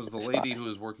 not. There was the lady who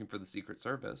was working for the Secret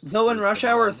Service. Though in Who's Rush the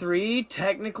Hour mom. 3,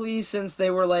 technically, since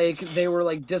they were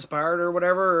disbarred or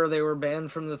whatever, or they were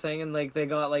banned from the thing, and like they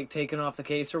got like taken off the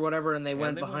case or whatever, and they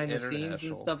went they behind went the scenes and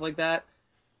international. stuff like that.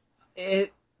 And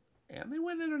they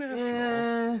went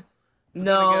international.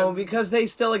 No, again- because they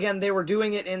still they were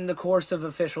doing it in the course of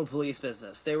official police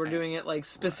business. They were doing it like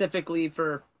specifically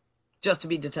for just to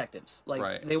be detectives. Like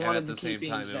Right. they wanted and to at the keep same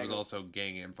being time, it was detectives. also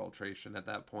gang infiltration at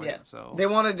that point. Yeah. So They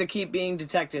wanted to keep being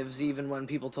detectives even when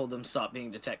people told them stop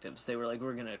being detectives. They were like,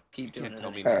 we're gonna keep you doing can't it.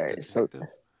 tell me anyway. not Alright, to so- detective.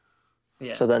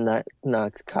 Yeah. So then that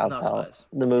knocks Cop Not Out. spies.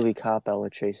 The movie Cop Out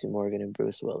with Tracy Morgan and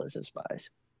Bruce Willis as spies.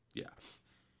 Yeah.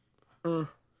 Mhm.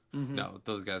 No,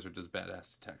 those guys were just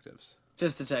badass detectives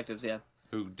Just detectives, yeah.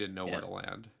 who didn't know Yeah. where to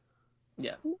land.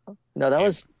 Yeah. No, that Aim-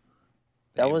 was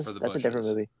aim for the that's a different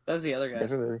bushes. movie. That was the other guys.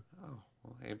 Different movie. Oh,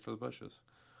 well, aim for the bushes.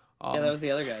 Yeah, that was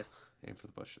the other guys. Aim for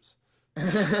the bushes.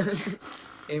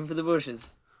 Aim for the bushes.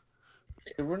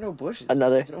 There were no bushes.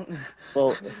 Another- I don't-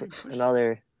 Well,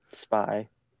 another spy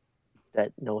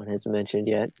that no one has mentioned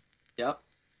yet. Yep.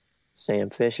 Sam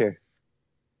Fisher.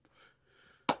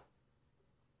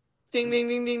 Ding, ding,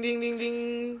 ding, ding, ding, ding,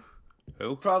 ding.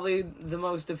 Who? Probably the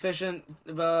most efficient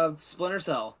Splinter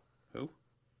Cell. Who?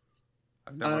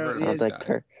 I've I never don't heard know, of Oh, this that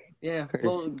guy. Yeah. Curtis.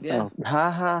 Well, yeah. Oh,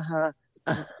 ha ha ha.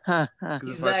 Ha ha. Because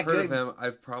He's if I've that heard of good. him,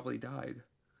 I've probably died.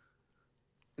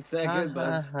 It's that Ha, good,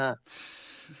 Buzz. ha, ha.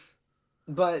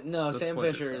 But no, The Sam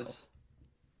Splinter Fisher Cell. is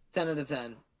 10 out of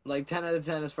 10. Like 10 out of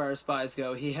 10 as far as spies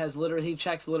go. He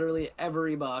checks literally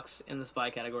every box in the spy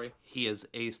category. He has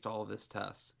aced all of his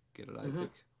tests. Get it, Mm-hmm.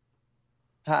 Isaac?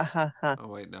 Ha ha ha. Oh,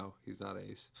 wait, no. He's not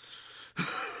ace.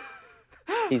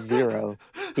 He's 0.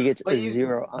 He gets But a you-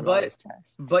 0 on all but- his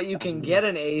tests. But you can get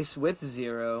an ace with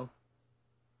 0.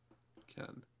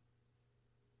 Ken.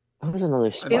 What was another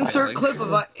spy? Insert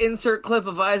Smiling. clip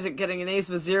of Isaac getting an ace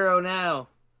with 0 now.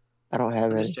 I don't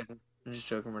have I'm any. just joking. I'm just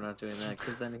joking. We're not doing that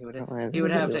because then he would I don't have he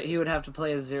would any have of to those. he would have to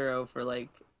play a 0 for like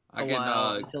I a can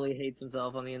while until he hates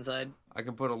himself on the inside. I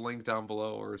can put a link down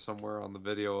below or somewhere on the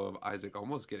video of Isaac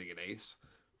almost getting an ace.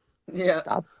 Yeah.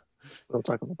 Stop. We'll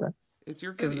talk about that. It's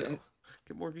your 'Cause video. then-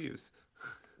 Get more views.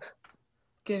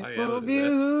 Get I more edited it.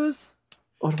 views.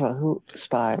 What about who?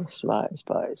 Spies. Who else?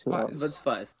 But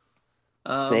spies.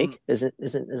 Snake? Isn't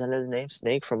that his name?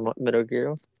 Snake from Metal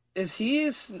Gear? Is he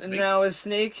now is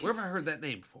Snake? Where have I heard that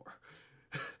name before?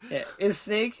 Yeah. Is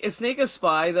Snake a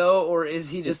spy though, or is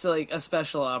he just like a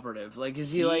special operative? Like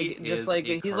is he like just is like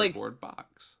a he's like cardboard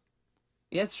box.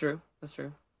 yeah, it's true. That's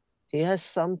true. He has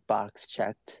some box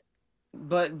checked.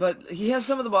 But he has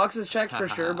some of the boxes checked for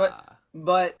sure. But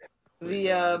Wait,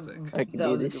 the Isaac. I can That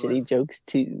do was the a good shitty one. jokes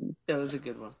too. that was a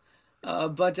good one.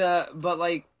 But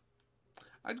like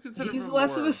I'd consider he's him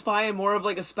less of more- a spy and more of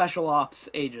like a special ops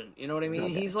agent. You know what I mean?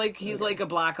 Okay. He's like a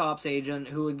black ops agent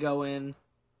who would go in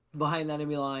behind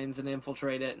enemy lines and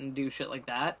infiltrate it and do shit like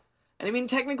that. And I mean,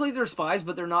 technically they're spies,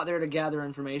 but they're not there to gather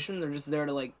information. They're just there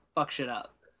to like fuck shit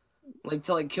up, like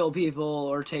to like kill people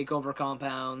or take over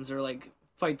compounds or like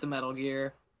fight the Metal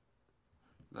Gear.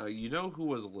 Now, you know who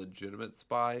was a legitimate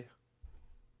spy?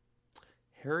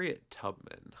 Harriet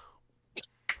Tubman.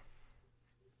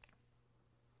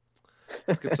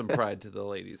 Let's give some pride to the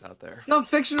ladies out there. It's not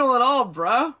fictional at all,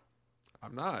 bro.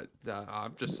 I'm not.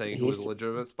 I'm just saying who was a He's-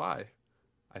 legitimate spy.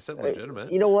 I said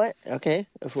legitimate. You know what? Okay,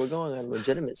 if we're going on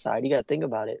legitimate side, you got to think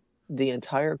about it. The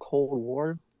entire Cold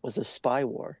War was a spy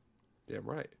war. Damn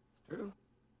right. True.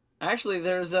 Actually,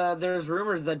 there's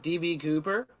rumors that DB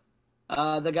Cooper,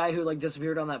 the guy who like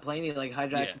disappeared on that plane, he like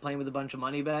hijacked Yeah. the plane with a bunch of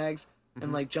money bags and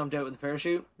Mhm. like jumped out with a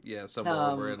parachute. Yeah, somewhere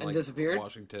over in and like disappeared?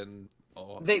 Washington,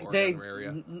 organ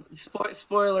area.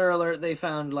 Spoiler alert, they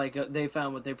found they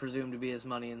found what they presumed to be his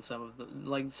money in some of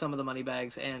the money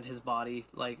bags and his body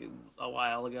a long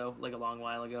while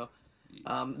ago.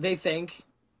 They think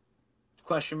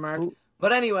question mark.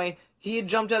 But anyway, he had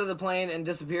jumped out of the plane and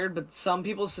disappeared, but some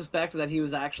people suspect that he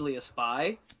was actually a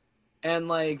spy.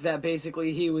 And that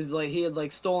basically he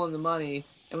had stolen the money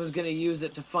and was going to use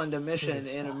it to fund a mission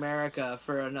in America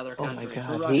for another country,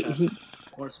 for Russia,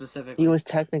 more specifically. He was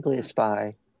technically a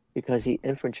spy because he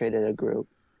infiltrated a group,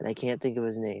 and I can't think of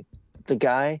his name. The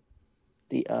guy,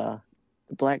 the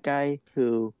black guy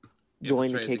who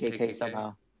joined the KKK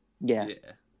somehow. Yeah.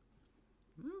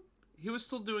 He was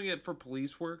still doing it for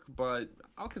police work, but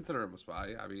I'll consider him a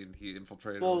spy. I mean, he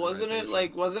infiltrated. Well, wasn't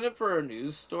it for a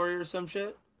news story or some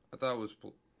shit? I thought it was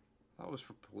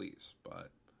for police, but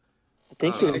I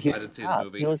think I didn't see the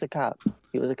movie. He was a cop. Yeah,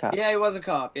 he was a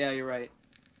cop. Yeah, you're right.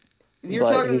 You're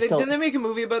talking. Didn't they make a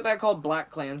movie about that called Black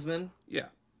Klansman? Yeah.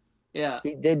 Yeah.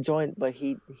 He did join, but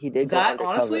he did go that. undercover.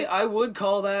 Honestly, I would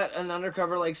call that an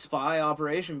undercover spy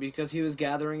operation because he was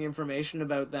gathering information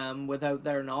about them without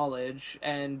their knowledge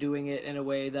and doing it in a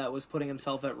way that was putting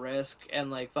himself at risk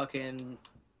and fucking.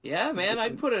 Yeah, man,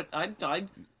 I'd put it. I'd. But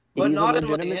He's not a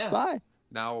legitimate spy.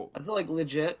 Now, I feel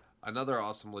legit. Another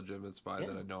awesome legitimate spy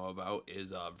that I know about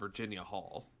is Virginia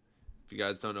Hall. If you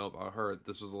guys don't know about her,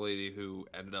 this was a lady who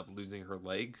ended up losing her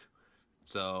leg.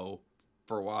 So,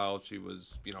 for a while, she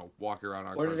was, walking around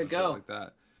on Where did it go? like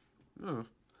that.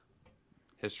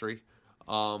 History.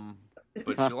 But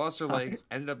she lost her leg,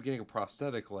 ended up getting a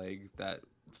prosthetic leg that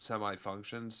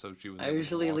semi-functioned, so she was. I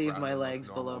usually leave my legs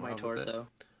below my torso.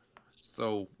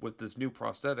 So, with this new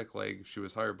prosthetic leg, she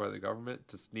was hired by the government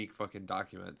to sneak fucking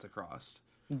documents across.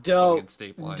 Dope.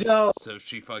 State line. Dope. So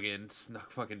she fucking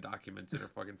snuck fucking documents in her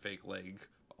fucking fake leg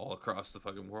all across the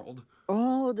fucking world.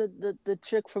 Oh, the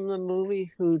chick from the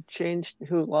movie who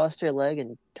lost her leg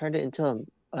and turned it into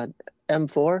a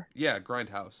M4? Yeah,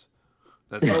 Grindhouse.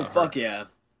 That's fuck yeah.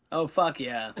 Oh, fuck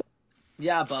yeah.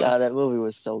 Yeah, but God, that movie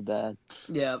was so bad.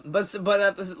 Yeah, but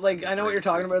I know what you're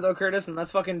talking about though, Curtis, and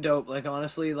that's fucking dope.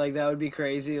 Honestly, that would be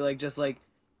crazy. Just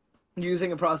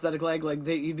using a prosthetic leg,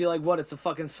 you'd be like, what? It's a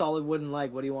fucking solid wooden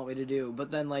leg. What do you want me to do?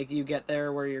 But then you get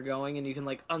there where you're going, and you can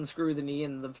unscrew the knee,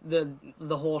 and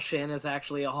the whole shin is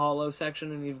actually a hollow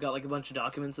section, and you've got a bunch of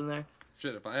documents in there.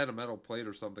 Shit, if I had a metal plate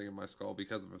or something in my skull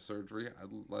because of a surgery, I'd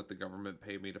let the government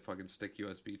pay me to fucking stick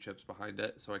USB chips behind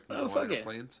it so I can go on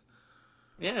airplanes.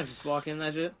 Yeah, just walk in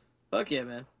that shit. Fuck yeah,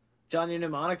 man. Johnny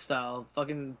Mnemonic style.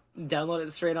 Fucking download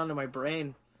it straight onto my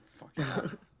brain. Fuck yeah.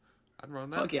 I'd run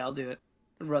that. Fuck yeah, I'll do it.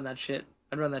 I'd run that shit.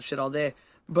 I'd run that shit all day.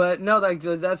 But no,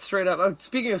 that's straight up. Oh,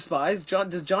 speaking of spies,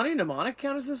 does Johnny Mnemonic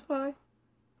count as a spy?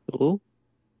 Who?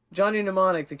 Johnny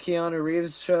Mnemonic, the Keanu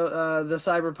Reeves show, the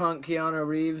Cyberpunk Keanu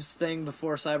Reeves thing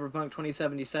before Cyberpunk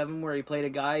 2077, where he played a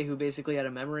guy who basically had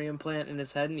a memory implant in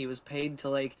his head, and he was paid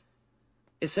to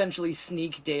essentially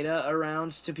sneak data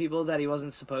around to people that he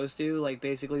wasn't supposed to.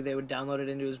 Basically they would download it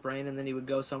into his brain, and then he would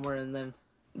go somewhere and then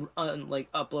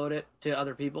upload it to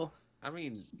other people. I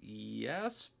mean,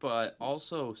 yes, but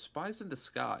also spies in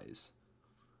disguise.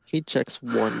 He checks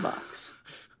one box.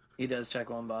 He does check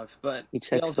one box, but he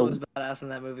also was badass in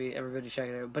that movie. Everybody check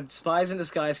it out. But Spies in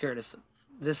Disguise, Curtis.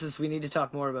 We need to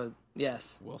talk more about.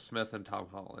 Yes. Will Smith and Tom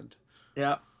Holland.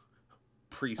 Yep.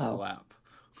 Pre-slap.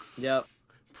 Yep.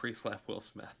 Pre-slap Will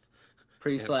Smith.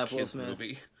 Pre-slap Will Smith.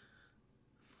 Movie.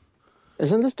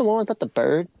 Isn't this the one about the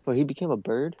bird where he became a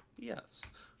bird? Yes.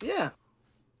 Yeah.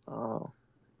 Oh.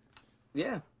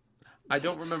 Yeah. I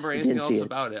don't remember anything else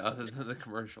about it other than the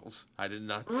commercials. I did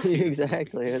not see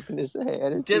Exactly. I was gonna say I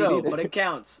didn't Ditto, see it but it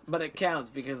counts. But it counts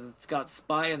because it's got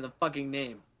spy in the fucking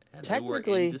name. And technically,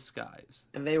 they were in disguise.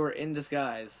 And they were in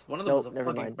disguise. One of them was a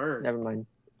fucking bird. Never mind.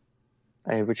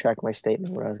 I retract my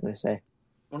statement. What I was gonna say.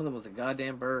 One of them was a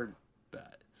goddamn bird.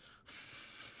 Bad.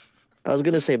 I was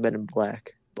gonna say Men in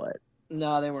Black, but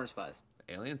no, they weren't spies.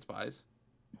 Alien spies.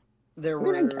 There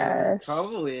were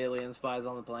probably alien spies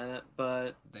on the planet,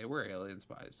 but they were alien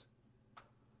spies.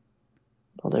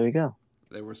 Well, there you go.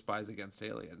 They were spies against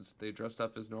aliens. They dressed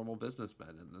up as normal businessmen,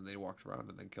 and then they walked around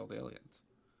and then killed aliens.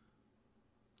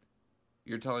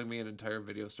 You're telling me an entire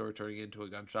video store turning into a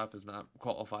gun shop does not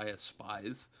qualify as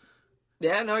spies?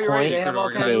 Yeah, no, you're right. They have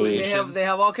all kinds. They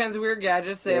have all kinds of weird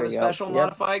gadgets. They have a special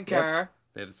modified car.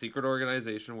 They have a secret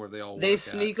organization where they all they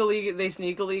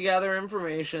sneakily gather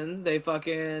information. They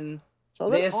fucking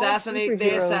they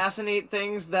assassinate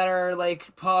things that are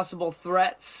possible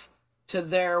threats to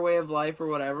their way of life or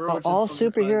whatever. All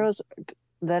superheroes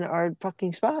then are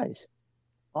fucking spies.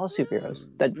 All superheroes.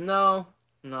 No.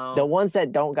 The ones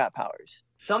that don't got powers.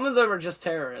 Some of them are just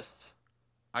terrorists.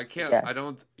 I can't. Yes. I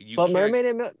don't. You But can't.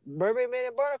 Mermaid Man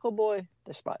and Barnacle Boy,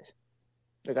 they're spies.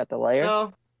 They got the layer.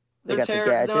 No, They they're got the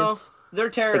gadgets. No, they're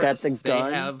terrorists. the They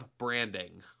gun. have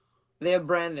branding. They have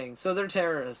branding, so they're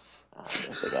terrorists. I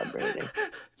guess they got branding.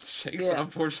 Shank's Yeah.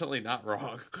 unfortunately not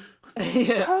wrong.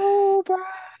 Yeah, Cobra.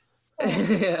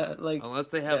 yeah, like Unless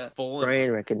they have Yeah. full.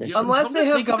 Brain recognition. Yeah. unless Come they to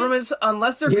have think of it- governments,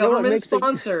 unless they're You know what government makes it-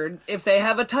 sponsored, if they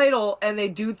have a title and they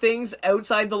do things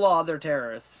outside the law, they're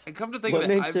terrorists. And come to think What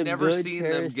of it, makes I've a never good seen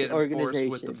them terrorist get enforced with the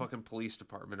organization? fucking police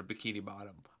department of Bikini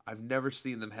Bottom. I've never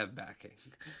seen them have backing.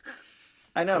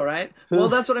 I know, right? Well,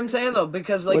 that's what I'm saying though,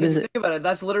 because like What if is you it? think about it,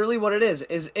 that's literally what it is.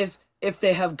 Is if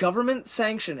they have government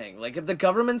sanctioning, like if the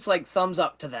government's like thumbs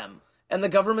up to them, and the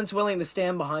government's willing to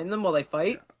stand behind them while they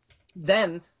fight,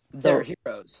 then they're So-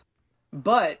 heroes.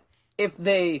 But if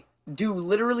they do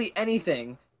literally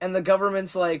anything, and the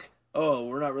government's like, "Oh,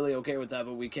 we're not really okay with that,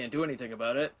 but we can't do anything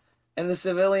about it," and the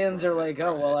civilians are like,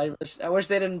 "Oh, well, I wish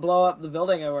they didn't blow up the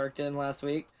building I worked in last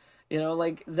week." You know,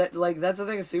 like that. Like that's the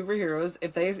thing. Superheroes,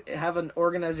 if they have an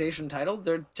organization title,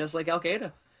 they're just like Al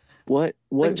Qaeda. What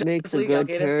Justice makes a League, good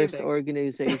okay, that's the terrorist thing.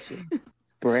 organization?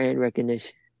 Brand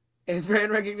recognition. It's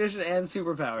brand recognition and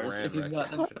superpowers. Brand if you've got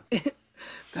them, recognition.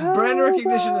 brand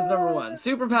recognition is number one.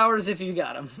 Superpowers if you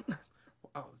got them.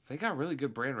 Oh, they got really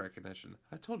good brand recognition.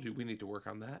 I told you we need to work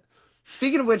on that.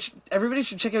 Speaking of which, everybody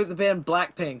should check out the band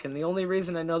Blackpink, and the only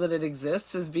reason I know that it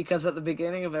exists is because at the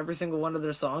beginning of every single one of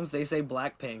their songs, they say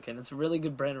Blackpink, and it's really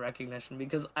good brand recognition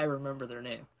because I remember their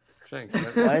name. Shank,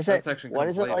 Why is that it? section Why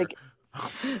comes is it later. like?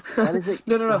 Why does it?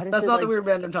 No, why does that's it, not like, the weird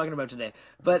band I'm talking about today.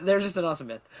 But they're just an awesome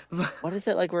band. Why does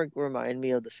it like remind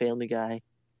me of the Family Guy,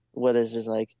 where there's just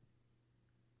like,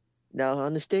 now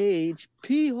on the stage,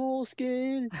 pee hole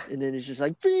skin, and then it's just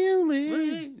like feelings,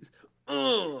 Feelings.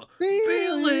 Ugh.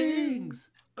 feelings. Feelings.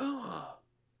 Ugh.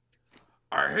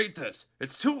 I hate this.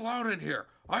 It's too loud in here.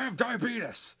 I have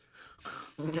diabetes.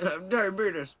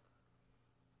 Diabetes.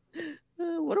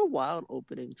 What a wild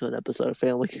opening to an episode of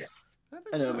Family Guy. think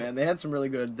I know, so. man. They had some really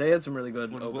good. They had some really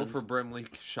good When opens. Wilford Brimley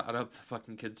shot up the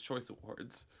fucking Kids' Choice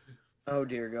Awards. Oh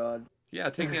dear God. Yeah,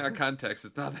 taking it out of context,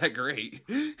 it's not that great.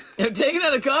 Taken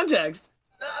out of context,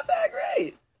 not that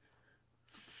great.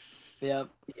 Yeah.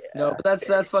 No, but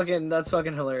that's fucking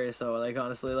hilarious though. Like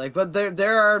honestly, like, but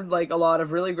there are like a lot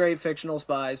of really great fictional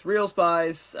spies, real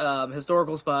spies,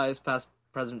 historical spies, past,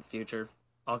 present, future,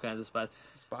 all kinds of spies.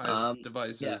 Spies,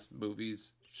 devices, yeah.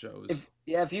 movies, shows.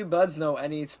 If you buds know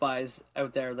any spies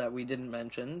out there that we didn't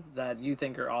mention that you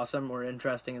think are awesome or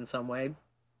interesting in some way,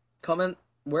 comment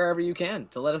wherever you can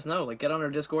to let us know. Like, get on our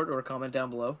Discord or comment down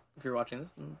below if you're watching this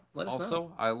and let us know.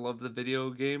 Also, I love the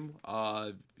video game.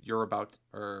 I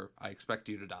expect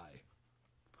you to die.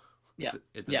 Yeah.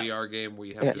 It's a Yeah. VR game where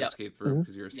you have Yeah. to Yeah. escape through Mhm.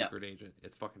 because you're a Yeah. secret agent.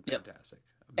 It's fucking Yep. fantastic.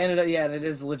 And it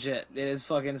is legit. It is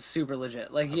fucking super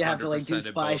legit. Like, you have to like do 100%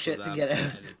 in spy both shit of to them, get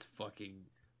out. And it's fucking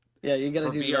Yeah, you gotta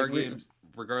for do VR like, games,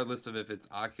 regardless of if it's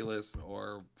Oculus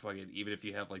or fucking even if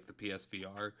you have like the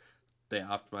PSVR, they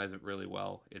optimize it really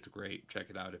well. It's great. Check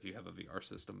it out if you have a VR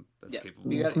system that's Yeah,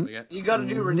 capable you of gotta- doing it. You gotta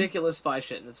do Mhm. ridiculous spy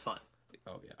shit and it's fun.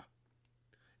 Oh yeah,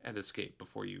 and escape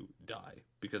before you die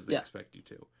because they Yeah. expect you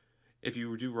to. If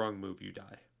you do wrong move, you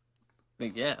die.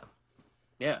 Like, yeah.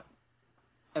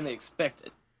 And they expect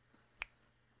it.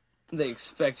 They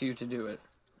expect you to do it.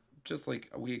 Just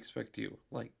like we expect you.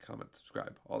 Like, comment,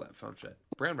 subscribe, all that fun shit.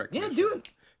 Brand Yeah, recognition. do it.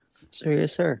 Sir,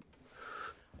 yes, sir.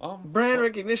 Brand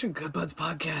recognition. Good Buds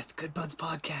Podcast. Good Buds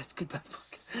Podcast. Good Buds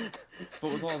Podcast.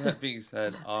 But with all that being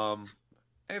said,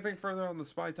 anything further on the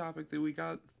spy topic that we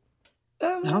got?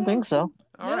 I don't think so.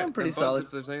 All Yeah, right, I'm pretty and buds, solid.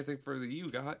 If there's anything further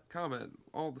you got, comment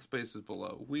all the spaces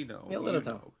below. We know. Yeah, let you us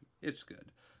know. know. It's good.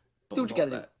 But Do with what you all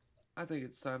gotta do. that, I think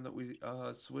it's time that we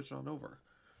switch on over,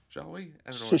 shall we? And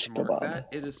in order Shish to mark kebab. that,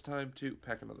 it is time to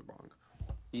pack another bong.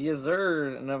 Yes,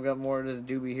 sir. And I've got more of this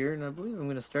doobie here, and I believe I'm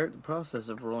going to start the process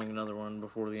of rolling another one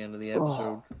before the end of the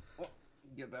episode.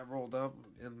 Get that rolled up.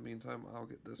 In the meantime, I'll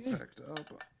get this packed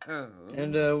up.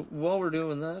 And while we're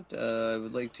doing that, I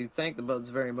would like to thank the Buds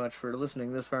very much for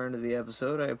listening this far into the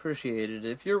episode. I appreciate it.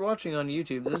 If you're watching on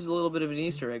YouTube, this is a little bit of an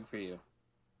Easter egg for you.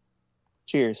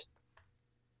 Cheers.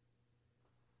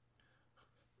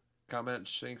 Comment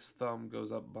Shank's thumb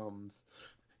goes up bums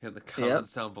in the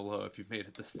comments down below if you've made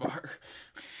it this far.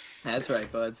 That's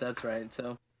right, Buds. That's right.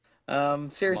 So,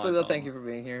 seriously, My though, thumb. thank you for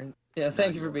being here. Yeah, thank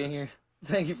Not you for being yours. here.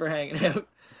 Thank you for hanging out.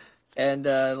 And,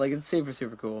 like, it's super,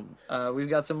 super cool. We've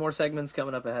got some more segments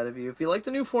coming up ahead of you. If you like the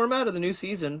new format of the new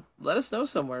season, let us know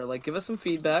somewhere. Like, give us some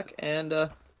feedback and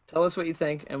tell us what you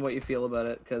think and what you feel about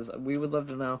it, because we would love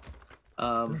to know.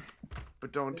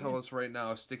 But don't tell us right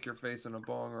now. Stick your face in a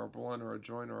bong or a blunt or a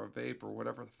joint or a vape or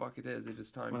whatever the fuck it is. It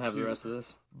is time We'll have to the rest of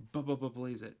this.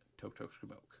 blaze it. Tok tok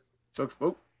shkaboke.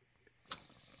 Oh.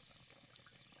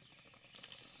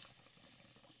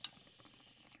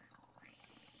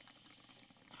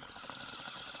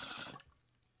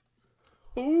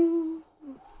 Ooh.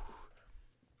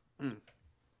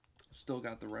 Still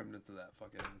got the remnants of that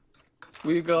fucking.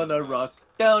 We gonna rock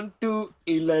down to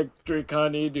Electric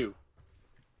Honeydew.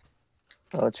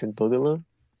 Electric Boogaloo? I'm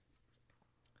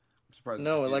surprised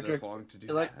No, it took you Electric- this long to do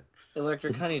elec- that.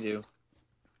 Electric Honeydew.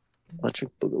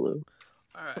 Electric Boogaloo.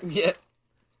 All right. Yeah.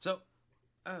 So,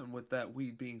 and with that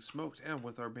weed being smoked, and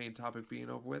with our main topic being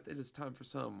over with, it is time for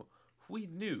some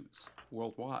weed news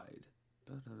worldwide.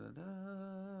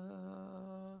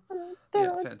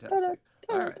 Yeah, fantastic.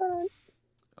 All right.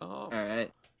 All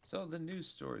right. So the news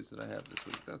stories that I have this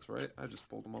week. That's right. I just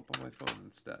pulled them up on my phone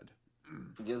instead.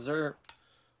 Yes, sir.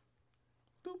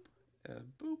 Boop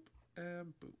and boop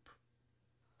and boop.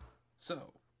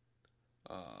 So,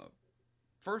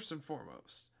 first and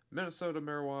foremost, Minnesota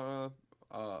marijuana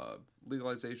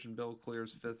legalization bill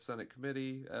clears 5th Senate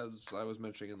committee. As I was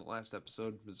mentioning in the last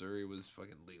episode, Missouri was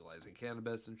fucking legalizing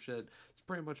cannabis and shit. It's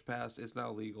pretty much passed. It's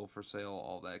now legal for sale,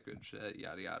 all that good shit,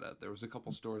 yada yada. There was a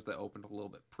couple stores that opened a little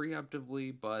bit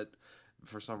preemptively, but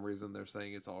for some reason they're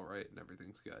saying it's all right and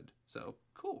everything's good. So,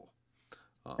 cool.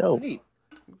 Oh, Neat.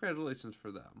 Congratulations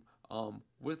for them.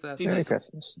 With that, Merry there's,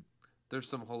 Christmas. there's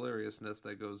some hilariousness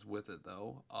that goes with it,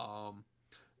 though.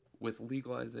 With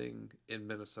legalizing in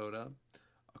Minnesota,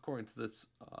 according to this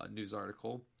news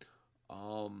article,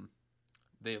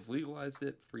 they have legalized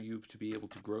it for you to be able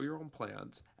to grow your own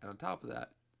plants. And on top of that,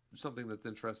 something that's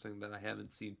interesting that I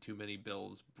haven't seen too many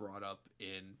bills brought up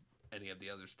in any of the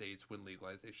other states when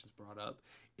legalization is brought up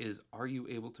is, are you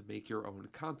able to make your own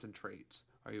concentrates?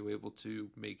 Are you able to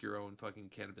make your own fucking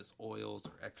cannabis oils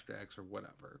or extracts or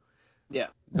whatever? Yeah.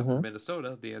 Now, for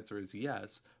Minnesota, the answer is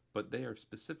yes, but they are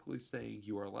specifically saying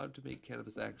you are allowed to make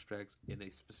cannabis extracts in a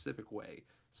specific way,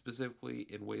 specifically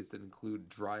in ways that include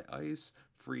dry ice,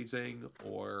 freezing,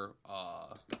 or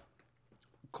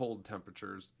cold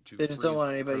temperatures. They just don't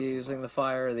want anybody using the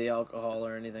fire or the alcohol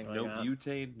or anything like no that.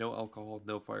 butane, no alcohol,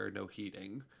 no fire, no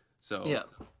heating. So Yeah.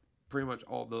 pretty much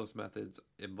all those methods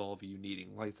involve you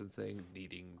needing licensing,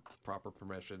 needing proper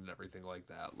permission, and everything like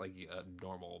that, like a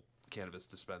normal cannabis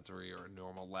dispensary or a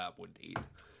normal lab would need.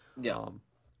 Yeah.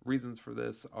 Reasons for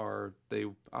this are they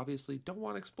obviously don't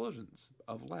want explosions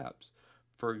of labs.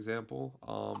 For example,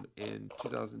 in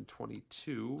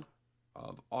 2022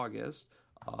 of August,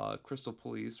 Crystal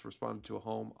Police responded to a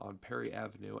home on Perry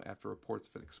Avenue after reports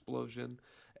of an explosion,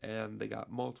 and they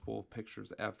got multiple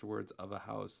pictures afterwards of a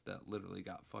house that literally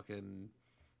got fucking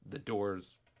the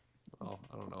doors. Oh,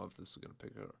 I don't know if this is gonna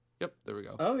pick it up. Yep, there we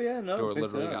go. Oh yeah, no. Door it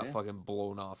picks literally it up, got yeah. fucking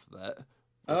blown off that. with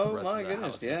Oh the rest of my the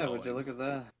goodness, house yeah. Would you going. look at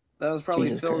that? That was probably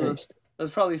Jesus filled Christ.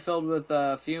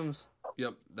 with fumes.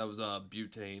 Yep, that was a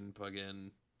butane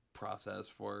plug-in process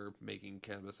for making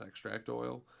cannabis extract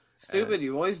oil. Stupid.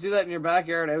 You always do that in your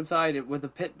backyard outside with a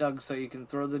pit dug so you can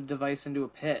throw the device into a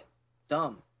pit.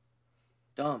 Dumb.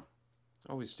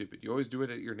 Always stupid. You always do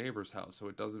it at your neighbor's house so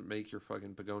it doesn't make your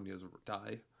fucking begonias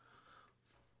die.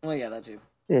 Well, yeah, that too.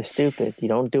 You're stupid. You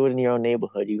don't do it in your own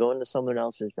neighborhood. You go into someone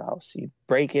else's house. You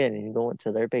break in and you go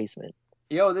into their basement.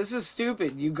 Yo, this is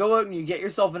stupid. You go out and you get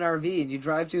yourself an RV and you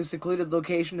drive to a secluded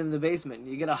location in the basement. And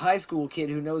you get a high school kid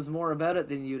who knows more about it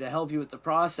than you to help you with the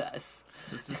process.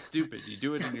 This is stupid. You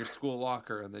do it in your school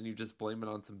locker and then you just blame it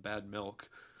on some bad milk.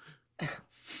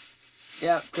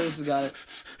 Yeah, Chris has got it.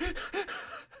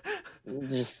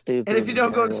 Just stupid. And if you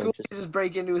don't go to in school, general, you just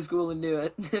break into a school and do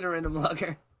it in a random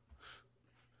locker.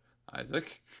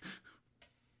 Isaac?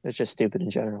 It's just stupid in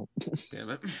general.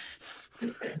 Damn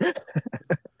it.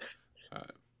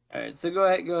 All right, so go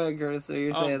ahead, Curtis. So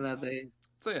you're saying that they...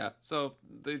 So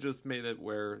they just made it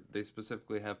where they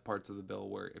specifically have parts of the bill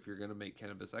where if you're going to make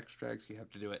cannabis extracts, you have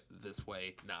to do it this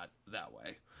way, not that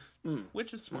way.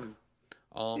 Which is smart.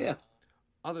 Yeah.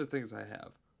 Other things I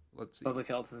have. Let's see. Public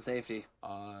health and safety.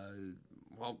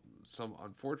 Well, some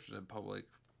unfortunate public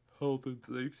health and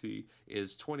safety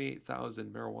is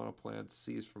 28,000 marijuana plants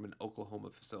seized from an Oklahoma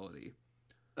facility.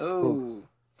 Oh.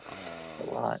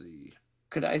 A lot. Let's see.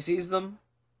 Could I seize them?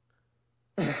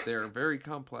 They are very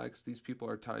complex. These people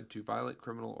are tied to violent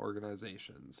criminal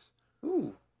organizations.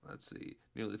 Ooh. Let's see.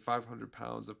 Nearly 500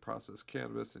 pounds of processed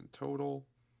cannabis in total.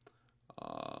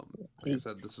 Like I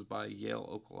said, this was by Yale,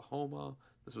 Oklahoma.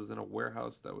 This was in a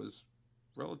warehouse that was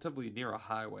relatively near a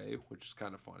highway, which is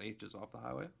kind of funny, just off the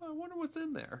highway. I wonder what's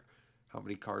in there. How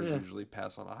many cars usually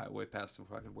pass on a highway past the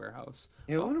fucking warehouse?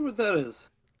 Yeah, I wonder what that is.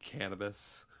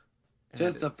 Cannabis.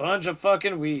 Just a bunch of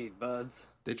fucking weed, buds.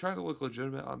 They try to look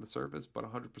legitimate on the surface, but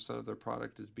 100% of their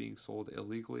product is being sold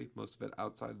illegally, most of it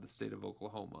outside of the state of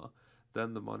Oklahoma.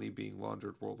 Then the money being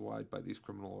laundered worldwide by these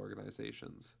criminal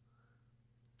organizations.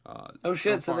 Oh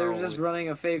shit, so they were far just running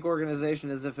a fake organization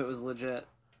as if it was legit.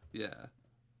 Yeah.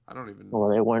 I don't even... Well,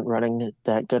 they weren't running it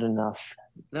that good enough.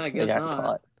 No, I They guess got not.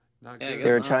 caught. Not Yeah, I good. guess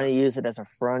They were not. trying to use it as a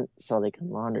front so they can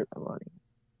launder the money.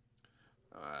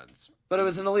 But it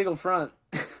was an illegal front.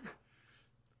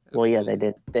 Well, yeah, they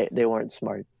did. They weren't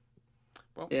smart.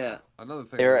 Well, Yeah. another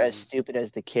thing They were is, as stupid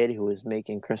as the kid who was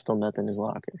making crystal meth in his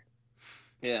locker.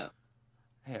 Yeah.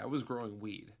 hey, I was growing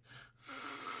weed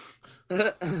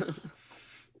Yeah,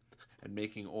 and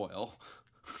making oil.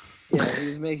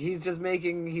 he's just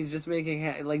making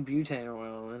like butane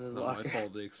oil in his It's not my locker.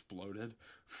 fault it exploded.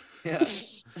 Yeah.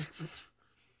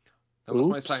 That was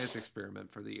my Oops. science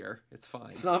experiment for the year. It's fine.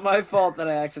 It's not my fault that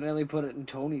I accidentally put it in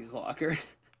Tony's locker.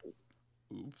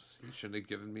 Oops, he shouldn't have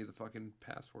given me the fucking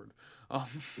password. Yeah,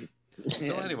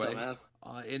 So anyway, dumbass.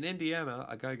 in Indiana,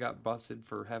 a guy got busted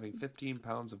for having 15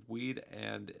 pounds of weed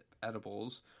and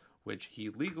edibles, which he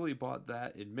legally bought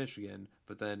that in Michigan,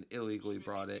 but then illegally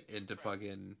brought it into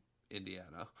fucking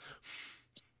Indiana.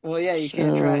 Well, yeah, you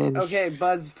can't try. Sounds- Okay,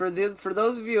 buds, for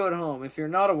those of you at home, if you're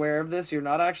not aware of this, you're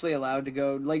not actually allowed to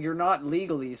go. Like, you're not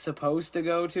legally supposed to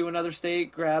go to another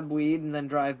state, grab weed, and then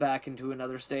drive back into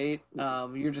another state.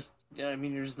 You're just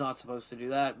not supposed to do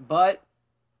that. But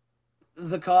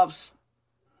the cops,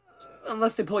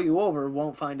 unless they pull you over,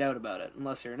 won't find out about it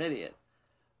unless you're an idiot.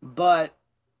 But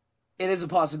it is a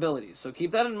possibility, so keep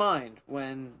that in mind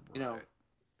when Right.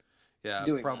 Yeah,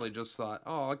 doing probably just thought,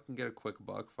 oh, I can get a quick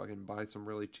buck, fucking buy some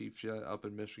really cheap shit up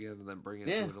in Michigan, and then bring it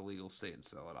Yeah. to an illegal state and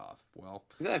sell it off. Well,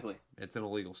 exactly. it's an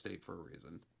illegal state for a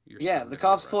reason. You're Yeah, still the gonna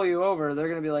cops get pull arrested. you over, they're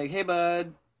gonna be like, "Hey,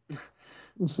 bud,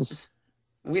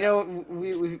 we know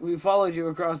we followed you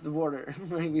across the border.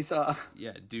 Like we saw."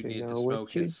 Yeah, dude You needed to know what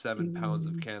smoke you his 7 pounds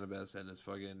of do. cannabis and his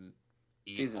fucking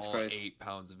eat Jesus all Christ. 8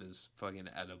 pounds of his fucking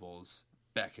edibles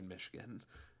back in Michigan.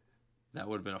 That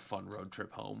would have been a fun road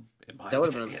trip home, in my That would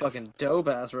have been a opinion. fucking dope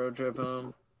ass road trip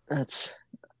home. That's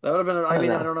That would have been. I mean,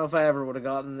 know. I don't know if I ever would have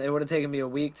gotten. It would have taken me a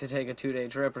week to take a 2-day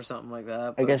trip or something like that.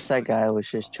 I but- guess that guy was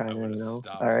just I trying to would've know.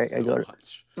 stopped All right, so I go to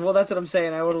much. Well, that's what I'm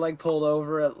saying. I would have like pulled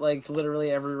over at like literally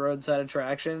every roadside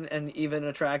attraction, and even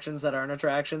attractions that aren't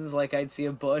attractions. Like I'd see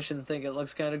a bush and think it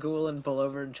looks kind of cool, and pull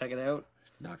over and check it out.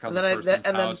 Knock on And the then person's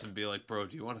and then- house and be like, bro,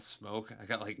 do you want to smoke? I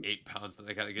got like 8 pounds that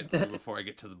I gotta get through before I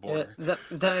get to the Yeah, border.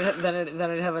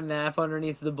 then I'd have a nap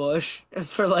underneath the bush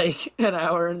for like an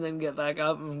hour, and then get back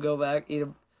up and go back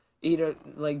eat a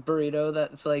like burrito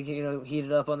that's like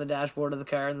heated up on the dashboard of the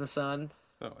car in the sun,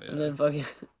 Oh, yeah. and then fucking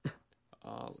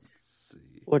Let's see.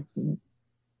 what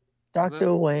Dr.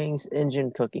 That- Wang's engine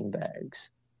cooking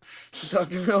bags.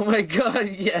 Dr. Oh my god,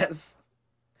 yes,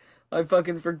 I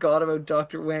fucking forgot about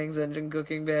Dr. Wang's engine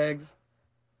cooking bags.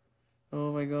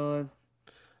 Oh my god,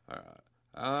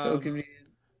 Alright. so convenient.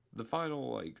 The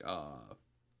final,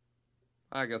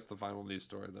 I guess the final news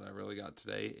story that I really got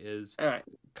today is All right,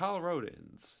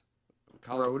 Coloradans.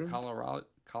 Rodent?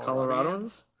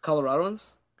 Coloradoans? Coloradoans,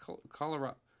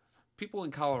 Colorado. People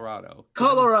in Colorado.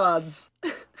 Colorads.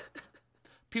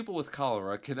 People with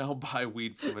cholera can now buy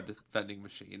weed from a vending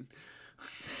machine.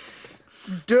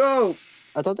 Dope.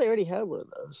 I thought they already had one of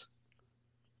those.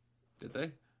 Did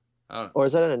they? I don't know. Or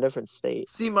is that in a different state?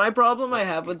 See, my problem I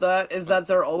have with that is that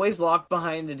they're always locked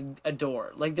behind a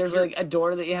door. Like, there's like a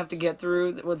door that you have to get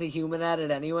through with a human at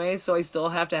it anyway, so I still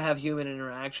have to have human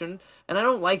interaction, and I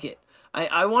don't like it.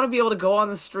 I want to be able to go on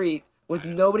the street with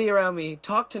nobody around me,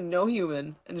 talk to no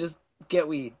human, and just get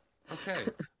weed. Okay.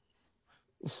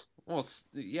 Well,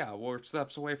 yeah, we're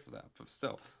steps away from that, but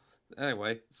still.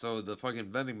 Anyway, so the fucking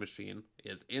vending machine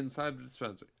is inside the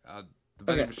dispensary. The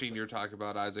vending Okay. machine you're talking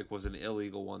about, Isaac, was an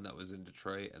illegal one that was in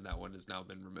Detroit, and that one has now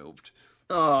been removed.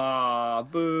 Aw,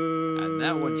 boo. And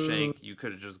that one, Shank, you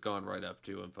could have just gone right up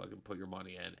to and fucking put your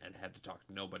money in and had to talk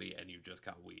to nobody, and you just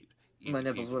got weed. Easy My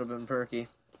nipples peasy. would have been perky.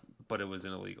 But it was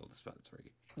an illegal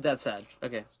dispensary. That's sad.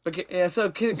 Okay. Okay, yeah, so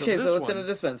this it's in a one-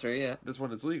 dispensary, yeah. This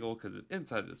one is legal because it's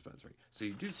inside a dispensary. So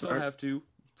you do still Smart. have to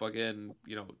fucking,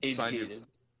 sign your, Educated.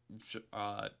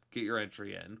 get your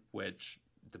entry in, which,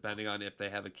 depending on if they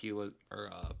have a keyless or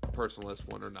a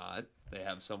personalist one or not, they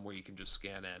have some where you can just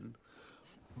scan in.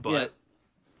 But Yeah.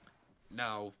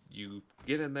 now you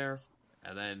get in there,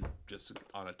 and then just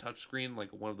on a touch screen, like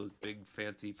one of those big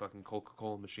fancy fucking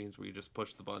Coca-Cola machines where you just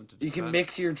push the button to You can dispense.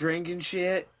 mix your drink and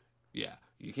shit. Yeah,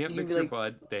 you can't You can mix be your like-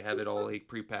 bud. They have it all like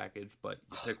prepackaged, but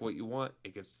you pick what you want.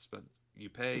 It gets dispensed. You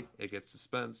pay. It gets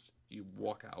dispensed. You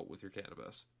walk out with your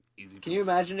cannabis. Easy. Can you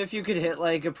imagine if you could hit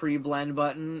like a pre-blend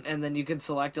button and then you could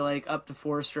select like up to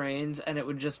 4 strains and it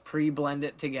would just pre-blend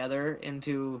it together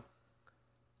into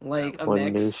like a One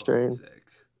new mix? strain. Sick.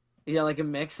 Yeah, like a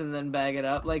mix and then bag it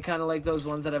up. Like kind of like those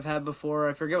ones that I've had before.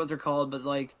 I forget what they're called, but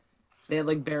like they had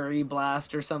like Berry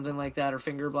Blast or something like that, or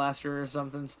Finger Blaster or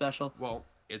something special. Well,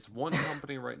 it's one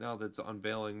company right now that's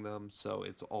unveiling them, so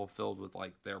it's all filled with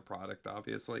like their product,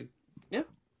 obviously. Yeah.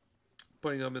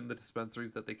 Putting them in the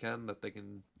dispensaries that they can,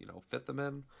 fit them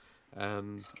in,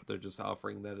 and they're just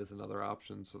offering that as another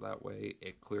option, so that way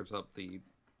it clears up the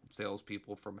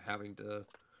salespeople from having to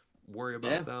worry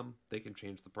about them. They can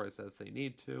change the price as they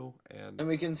need to, and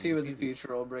we can see what the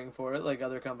future will bring for it. Like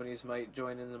other companies might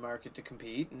join in the market to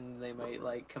compete, and they might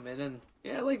like come in and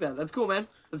I like that. That's cool, man.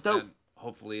 That's dope. And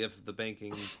hopefully, if the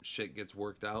banking shit gets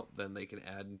worked out, then they can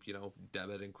add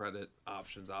debit and credit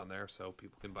options on there, so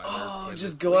people can buy their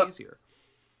just go up. easier.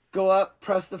 Go up,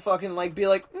 press the fucking be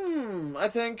like, I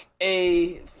think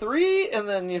a 3, and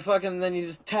then you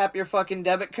just tap your fucking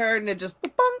debit card, and it just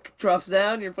bunk drops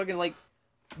down. You're fucking like,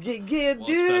 yeah, Well,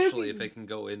 dude. especially if they can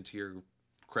go into your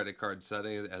credit card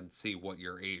settings and see what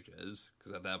your age is,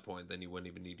 because at that point, then you wouldn't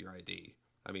even need your ID.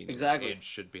 I mean, Exactly. your age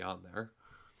should be on there.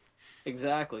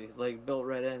 Exactly, like built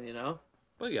right in,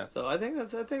 But yeah, So I think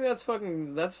that's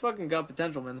fucking got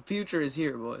potential, man. The future is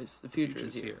here, boys. The future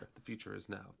is here. here. The future is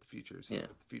now. The future is here. Yeah.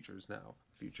 The future is now.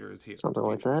 The future is here. Something The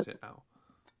like future is that? here now.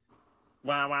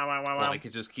 Wow, wow, wow, wow, Well, wow. I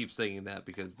could just keep saying that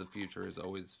because the future is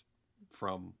always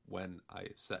from when I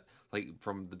said,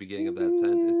 from the beginning of that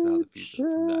sentence. It's now the future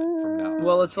from now.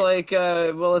 Well, it's like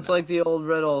the old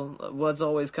riddle: what's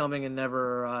always coming and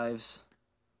never arrives.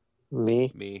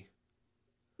 Me?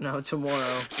 No,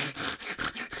 tomorrow.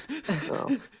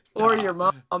 Oh. Or your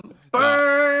mom.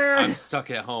 Burn! I'm stuck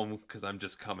at home because I'm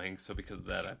just coming. So because of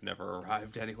that, I've never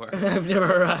arrived anywhere. I've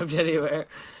never arrived anywhere.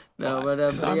 No, Why? but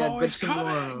 'Cause I'm always tomorrow.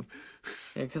 coming.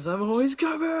 Yeah, because I'm always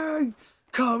coming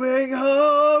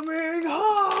home.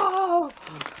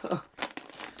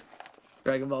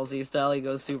 Dragon Ball Z style, he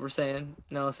goes Super Saiyan.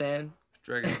 No Saiyan.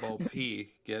 Dragon Ball P,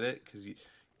 get it? Because you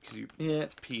Yeah.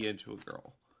 pee into a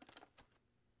girl.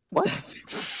 What?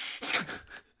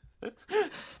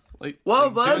 Well,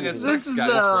 doing buds, a this sex is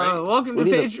guys, right? welcome to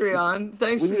We need Patreon.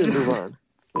 Thanks We for need to move on.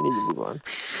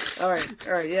 All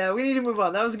right, yeah, we need to move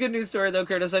on. That was a good news story, though,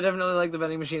 Curtis. I definitely like the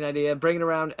vending machine idea. Bring it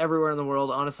around everywhere in the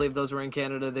world. Honestly, if those were in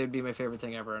Canada, they'd be my favorite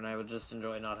thing ever, and I would just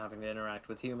enjoy not having to interact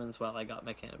with humans while I got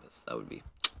my cannabis. That would be...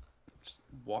 Just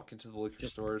walk into the liquor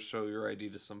store, show your ID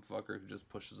to some fucker who just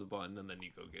pushes a button, and then you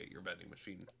go get your vending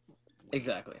machine.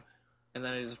 Exactly. And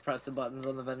then I just press the buttons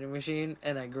on the vending machine,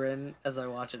 and I grin as I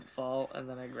watch it fall, and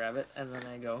then I grab it, and then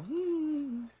I go,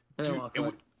 and I Dude, walk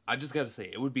away. I just gotta say,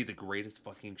 it would be the greatest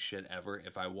fucking shit ever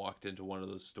if I walked into one of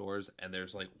those stores and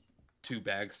there's like 2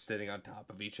 bags sitting on top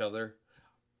of each other.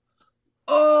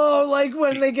 Oh, like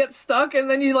when they get stuck, and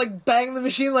then you like bang the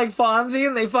machine like Fonzie,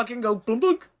 and they fucking go boom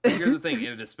boom. Here's the thing: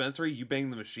 in a dispensary, you bang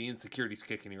the machine, security's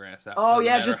kicking your ass out. Oh Doesn't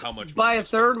yeah, matter just how much buy money a you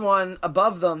spend. third one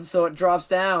above them so it drops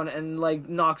down and like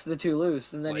knocks the 2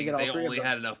 loose, and then you Like, get all they 3 of only them.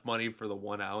 had enough money for the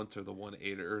 1 ounce or the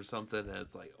 1/8 or something, and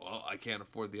it's like, well, I can't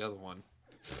afford the other one.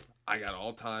 I got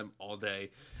all time, all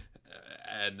day,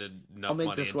 and enough make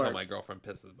money this until work. my girlfriend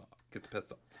gets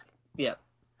pissed off. Yeah,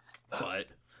 But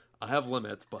I have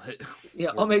limits. But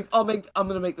yeah. I'm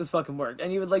gonna make this fucking work.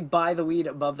 And you would like buy the weed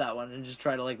above that one and just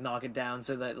try to like knock it down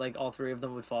so that like all 3 of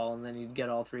them would fall, and then you'd get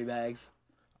all 3 bags.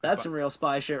 That's some real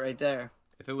spy shit right there.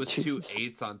 if it was Jesus. 2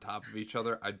 8s on top of each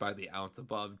other, I'd buy the ounce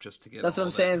above just to get. That's what all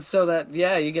I'm that. saying. So that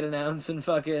you get an ounce and a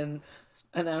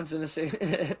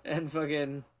 6 and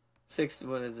fucking 6.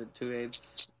 What is it?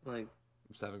 2/8, like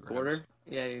 7 grams. quarter.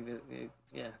 Yeah,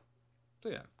 yeah, So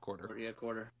yeah, quarter.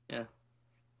 quarter. Yeah.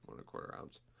 1 1/4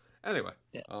 ounce. Anyway.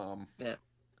 Yeah. So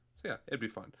yeah, it'd be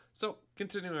fun. So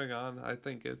continuing on, I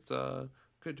think it's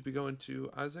good to be going to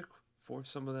Isaac for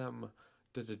some of them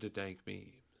dank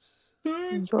memes. Yeah.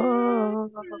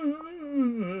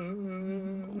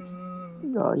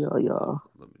 Yeah.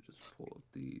 Let me just pull up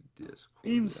the Discord.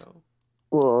 Memes. now.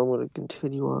 Well, I'm going to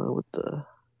continue on with the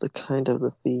kind of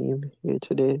the theme here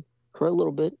today for a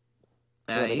little bit.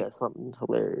 And then I got something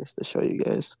hilarious to show you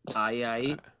guys.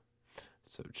 Aye.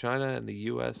 So China and the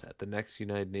U.S. at the next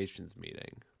United Nations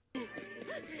meeting.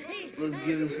 Let's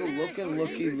give this a look at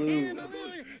Looky Loo.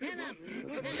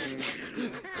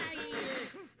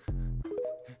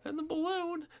 And the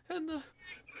balloon and the.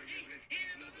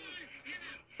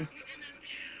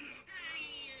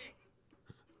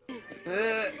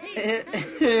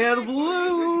 And a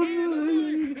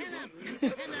balloon.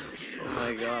 Oh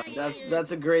my god,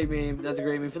 that's a great meme. That's a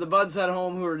great meme. For the buds at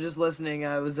home who are just listening,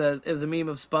 it was a meme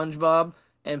of SpongeBob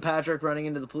and Patrick running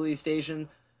into the police station.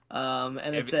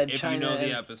 And it said if China. you know the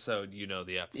and, episode, you know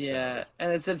the episode. yeah,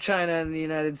 and it said China and the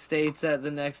United States at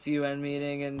the next UN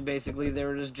meeting, and basically they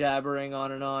were just jabbering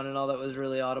on, and all that was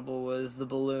really audible was the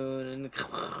balloon and.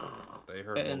 They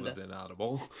heard what was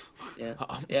inaudible. Yeah,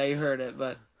 yeah, you heard it,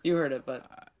 but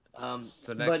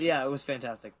but yeah, it was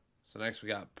fantastic. So next we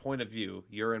got Point of View.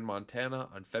 You're in Montana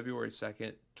on February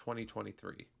 2nd,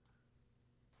 2023.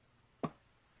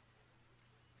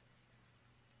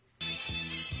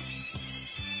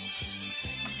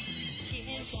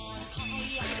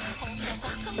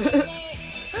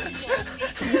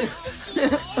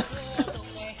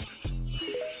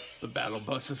 The battle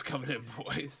bus is coming in,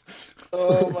 boys.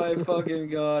 Oh my fucking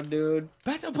god, dude.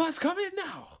 Battle bus coming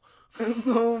now.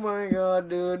 Oh my god,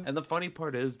 dude. And the funny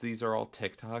part is these are all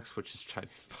TikToks, which is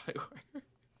Chinese spyware.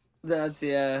 That's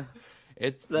yeah.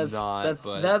 That's not,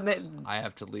 but that I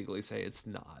have to legally say it's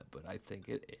not, but I think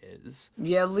it is.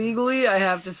 yeah, legally I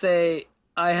have to say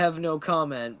I have no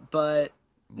comment, but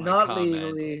My not comment,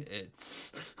 legally.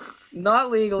 It's Not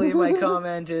legally, my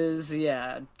comment is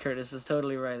yeah, Curtis is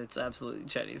totally right. It's absolutely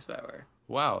Chinese spyware.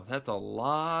 wow, that's a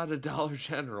lot of Dollar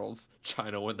Generals.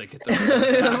 China when they get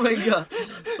their Oh my god.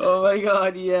 Oh my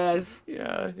god, yes.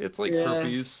 Yeah, it's like Yes.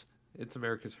 herpes. It's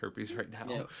America's herpes right now.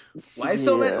 Yeah. Why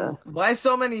so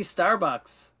many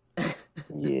Starbucks?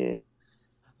 Yeah.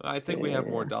 I think we have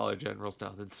more Dollar Generals now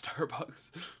than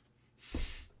Starbucks.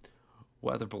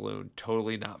 Weather balloon,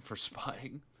 totally not for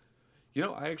spying. You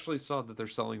know, I actually saw that they're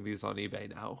selling these on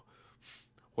eBay now.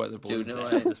 Weather balloons no that way.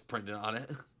 have this printed on it.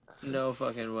 No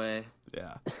fucking way.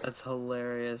 Yeah. That's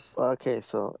hilarious. Okay,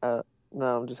 so no,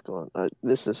 I'm just going.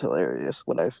 This is hilarious.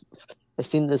 I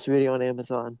seen this video on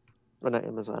Amazon, or not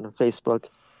Amazon, on Facebook,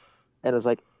 and it was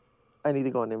like, I need to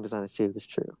go on Amazon and see if this is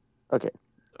true. Okay,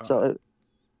 so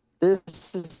there's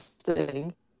this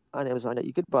thing on Amazon that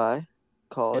you could buy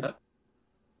called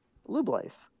Lube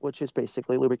Life, which is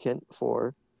basically lubricant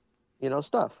for,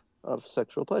 stuff of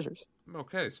sexual pleasures.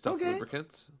 Okay, stuff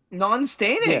lubricants.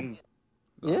 Non-staining.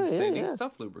 Non-staining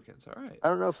stuff lubricants. All right. I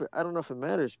don't know if it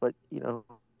matters, but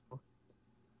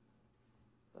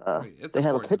It's they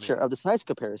have a important to picture me. of the size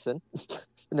comparison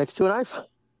next to an iPhone,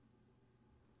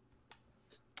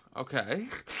 Okay.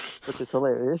 which is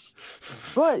hilarious.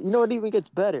 But you know what even gets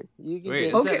better? You can Wait, get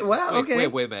is Okay, that- wow, wait, okay.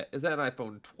 Wait a minute. Is that an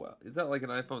iPhone 12? Is that like an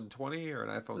iPhone 20 or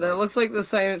an iPhone? That looks like the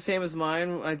same as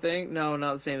mine, I think. No,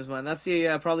 not the same as mine. That's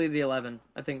the probably the 11.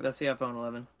 I think that's the iPhone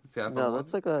 11. It's the iPhone no, 1?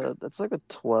 that's like a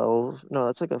 12. No,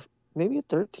 that's like maybe a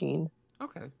 13.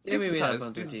 Okay. Yeah, maybe an Decent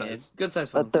iPhone decent 13. Yeah. size. Good size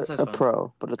A, phone. Good size a phone.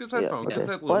 Pro, but Good size yeah, phone. okay. Good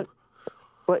size lube.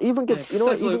 But even gets Yeah, you know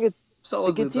what size even lube. gets Solid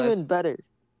it gets lube even size. better.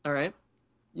 All right.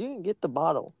 You can get the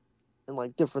bottle in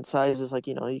like different sizes. Like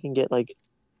you can get 4 ounces.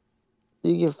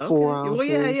 Well,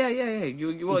 yeah.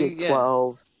 You get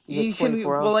 12. You get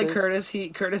 24 well, like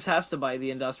ounces. Curtis has to buy the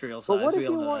industrial size. But what if we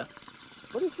all you know want?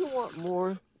 that. What if you want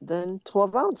more than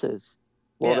 12 ounces?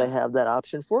 Well, Yeah. they have that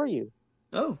option for you.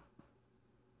 Oh.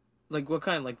 Like what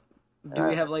kind? Like, do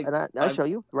we have like? And I'll five- show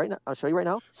you right now. I'll show you right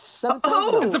now. 7,000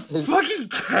 Oh, It's a ounces. fucking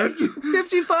keg.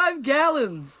 55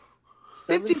 gallons.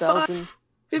 55. 7,000.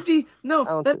 50. No,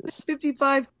 that's ounces.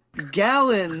 55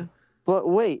 gallon. But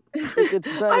wait, it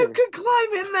gets I better. could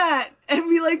climb in that and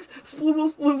be like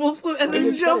sploobble, and It then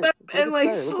gets jump better. out and It like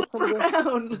gets better. slip Look at some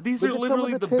around. These Look are at some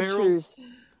literally of the the barrels.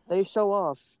 pictures they show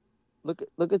off. Look at.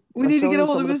 We I'm need to showing get you a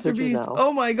hold some of the Mr. pictures Beast. now.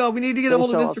 Oh my god, we need to get They a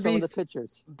hold show of off Mr. some of the Beast.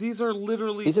 pictures. These are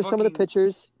literally These are some of the fucking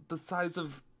pictures. the size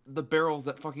of the barrels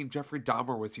that fucking Jeffrey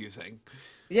Dahmer was using.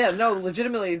 Yeah, no,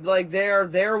 legitimately, like they're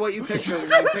what you picture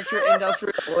when you picture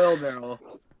industrial oil barrel.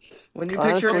 When you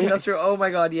picture Honestly- industrial, oh my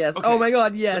god, yes. Okay. Oh my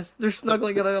god, yes. They're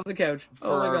snuggling on the couch.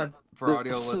 Oh my god. For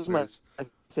audio This is my listeners,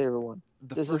 favorite one.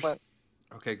 the This first. is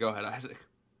my Okay, go ahead, Isaac.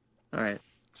 All right.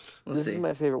 Let's this see. is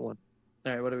my favorite one.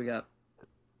 All right, what do we got?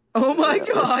 Oh my Yeah,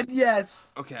 god, yes.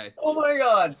 Okay, Oh my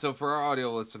god. so for our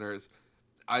audio listeners,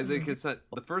 Isaac has sent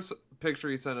the first picture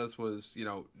he sent us was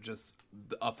just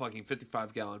a fucking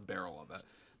 55-gallon barrel of it.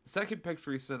 The second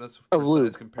picture he sent us Of for lube,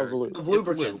 size comparison- of lube. Of It's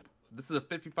lubricant. lube. This is a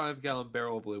 55-gallon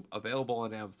barrel of lube available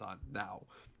on Amazon now.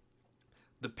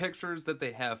 The pictures that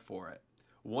they have for it.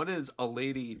 One is a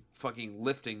lady fucking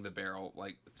lifting the barrel,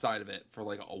 like, side of it for,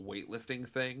 like, a weightlifting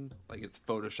thing. Like, it's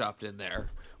photoshopped in there,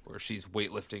 where she's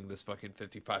weightlifting this fucking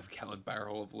 55-gallon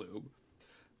barrel of lube.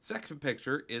 Second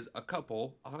picture is a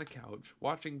couple on a couch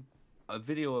watching a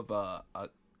video of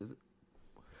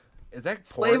is that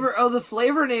porn? Flavor. Oh, the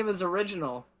flavor name is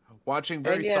original. Watching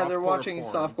very And yeah, they're softcore watching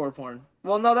porn. softcore porn.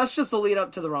 Well, no, that's just the lead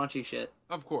up to the raunchy shit.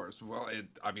 Of course. Well,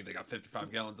 they got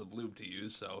 55 gallons of lube to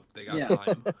use, so they got Yeah.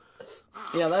 time.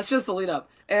 Yeah, that's just the lead up.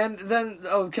 And then,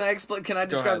 oh, can I explain? Can I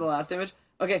describe ahead. the last image?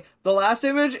 Okay, the last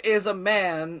image is a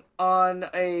man on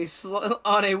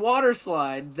on a water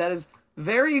slide that is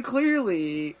very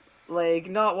clearly like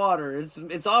not water.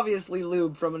 It's obviously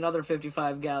lube from another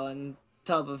 55-gallon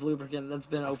tub of lubricant that's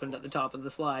been opened at the top of the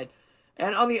slide.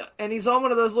 And he's on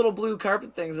one of those little blue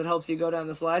carpet things that helps you go down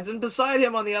the slides. And beside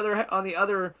him on the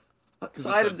other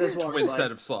side of this water twin slide,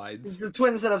 set of slides. it's a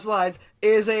twin set of slides,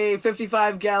 is a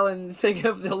 55-gallon thing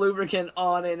of the lubricant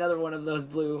on another one of those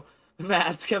blue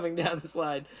mats coming down the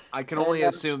slide. I can only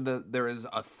assume that there is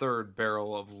a third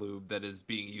barrel of lube that is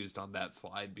being used on that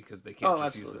slide because they can't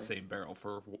just absolutely. use the same barrel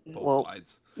for both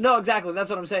slides. No, exactly. That's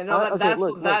what I'm saying. No,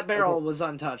 that barrel okay. was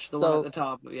untouched. The So, one at the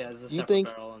top, yeah, is a separate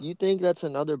barrel. You think that's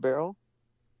another barrel?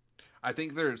 I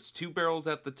think there's 2 barrels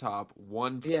at the top,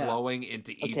 one Yeah. flowing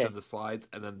into each Okay. of the slides,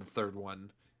 and then the third one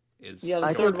is. Yeah, the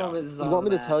I third think- one is You on want me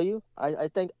to that. tell you? I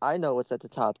think I know what's at the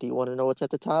top. Do you want to know what's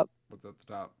at the top? What's at the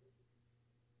top?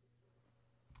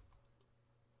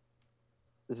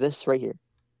 This right here.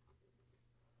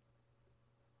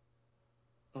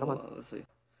 Come Hold on. on, let's see.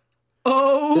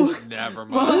 Oh, This- Never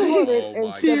My mind. Oh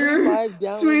my god. dear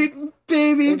 75-gallon sweet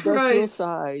baby industrial Christ!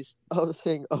 size of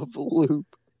thing of lube.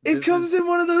 It This comes is- in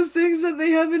one of those things that they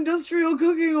have industrial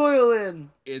cooking oil in.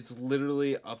 It's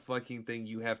literally a fucking thing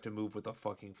you have to move with a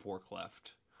fucking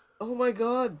forklift. Oh my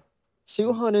god!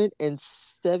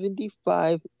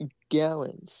 275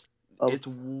 gallons of It's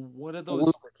one of those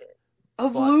lubricant.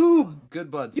 Of But- lube.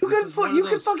 good buds. You this can is one of you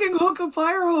can those- fucking hook a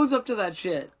fire hose up to that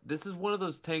shit. This is one of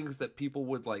those things that people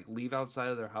would like leave outside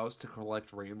of their house to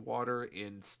collect rainwater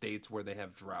in states where they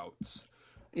have droughts.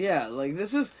 Yeah, like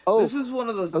this is Oh, one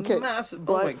of those okay, massive.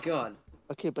 but- Oh my god!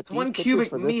 Okay, but It's these 1 pictures cubic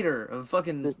for this, meter of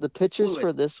fucking. the pictures fluid.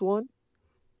 for this one,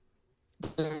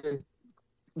 they're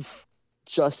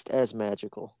just as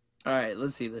magical. All right,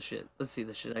 let's see this shit. Let's see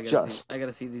this shit. I Just.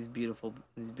 gotta see these beautiful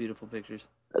pictures.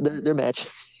 They're magic.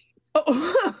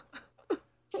 Oh,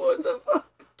 what the fuck?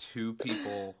 2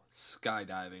 people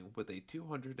skydiving with a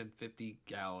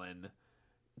 250-gallon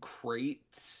crate,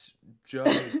 jug,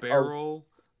 barrel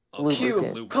of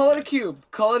Lubricant. Cube. Call it a cube.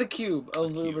 Call it a cube of A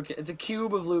cube. lubricant. It's a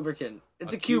cube of lubricant.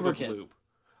 It's a, cube of cubricant. lube.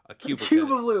 A A cube cube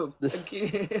of lube. This-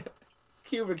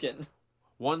 Cubricant.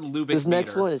 One lubic This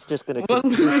next meter. one is just gonna. One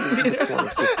This next one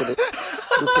is just gonna.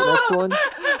 This next one.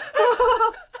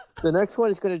 The next one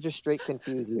is gonna just straight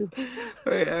confuse you.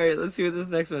 All right. Let's see what this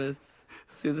next one is.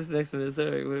 All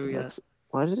right, what do we got? Next-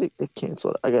 Why did it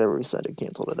cancel? I gotta reset it.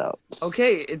 Canceled it out.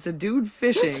 Okay, it's a dude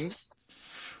fishing,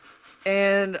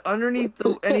 and and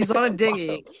he's on a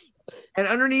dinghy, and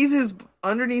underneath his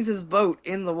boat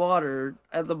in the water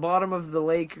at the bottom of the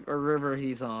lake or river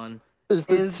he's on It's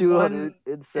the is one-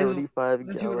 275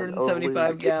 the gallon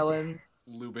 275 gallon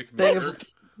Lubic thing meter. of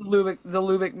the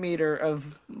lubic meter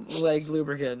of like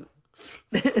lubricant.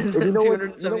 The You know what-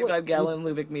 275 gallon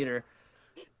lubic meter.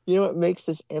 You know what makes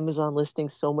this Amazon listing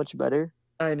so much better?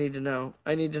 I need to know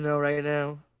right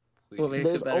now. What makes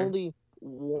There's it better? only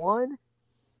one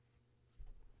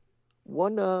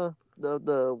the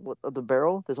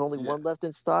barrel. There's only Yeah. one left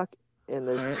in stock, and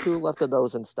there's Alright. 2 left of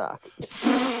those in stock.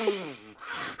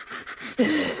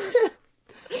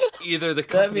 Either the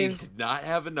company means- did not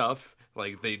have enough,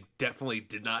 like they definitely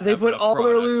did not They have put enough all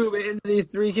their product. lube into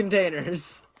these 3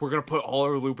 containers. We're gonna put all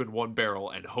our lube in one barrel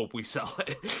and hope we sell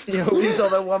it. We sell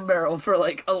that 1 barrel for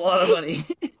like a lot of money.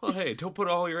 Well, hey, don't put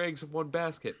all your eggs in one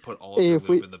basket. Put all of your If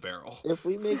we- lube in the barrel. If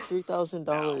we make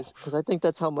 $3,000, because I think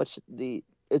that's how much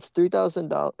it's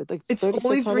 $3,000. It's like It's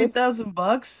only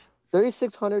 $3,000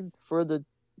 $3,600 for the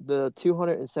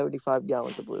 275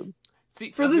 gallons of lube.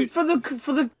 See, for now the here-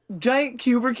 for the giant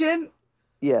cubricant,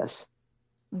 Yes.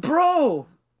 bro.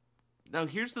 now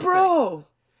here's the thing. Bro,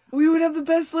 we would have the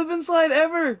best slip and slide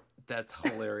ever. That's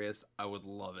hilarious. I would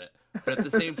love it. But at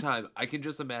the same time, I can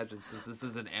just imagine, since this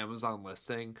is an Amazon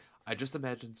listing, I just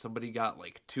imagine somebody got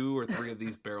like 2 or 3 of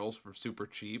these barrels for super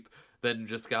cheap, then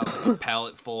just got like a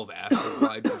pallet full of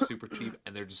Astroglide for super cheap,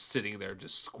 and they're just sitting there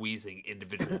just squeezing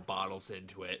individual bottles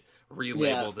into it,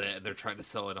 relabeled it, and they're trying to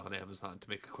sell it on Amazon to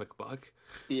make a quick buck.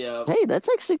 Yeah. Hey, that's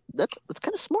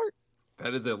kind of smart.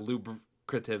 That is a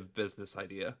lucrative business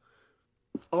idea.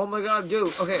 Oh my god, dude.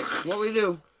 Okay, what we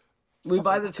do? We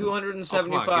buy the Oh, come on,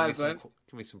 275, right?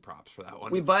 give me some props for that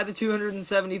one. We buy the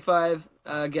 275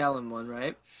 gallon one,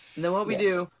 right? And then what we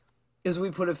do Yes. is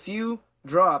we put a few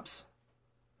drops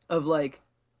of like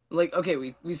okay,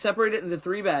 we separate it into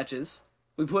 3 batches.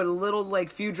 We put a little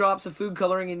few drops of food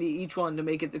coloring into each one to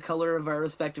make it the color of our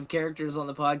respective characters on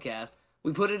the podcast.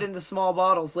 We put it into small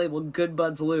bottles labeled Good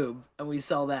Buds Lube, and we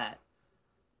sell that.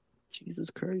 Jesus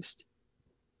Christ.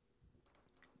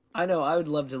 I know, I would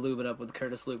love to lube it up with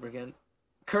Curtis lubricant.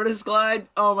 Curtis Glide,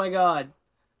 oh my god.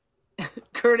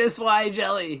 Curtis Y.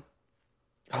 Jelly.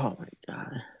 Oh my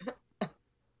god.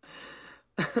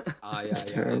 It's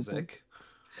terrible. Isaac.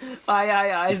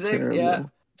 Isaac. terrible. Yeah.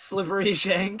 Slippery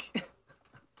Shank.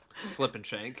 Slip and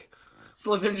Shank.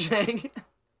 Slip and Shank.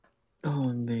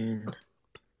 Oh man.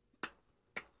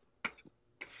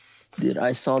 Dude,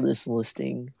 I saw this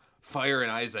listing. Fire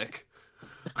and Isaac.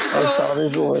 I saw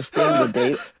this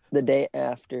listing the day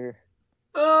after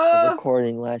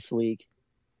recording last week,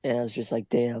 and I was just like,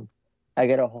 damn, I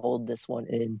gotta hold this one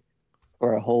in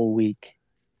for a whole week.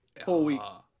 Whole week.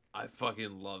 I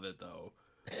fucking love it though.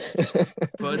 I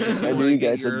But if you knew want to you get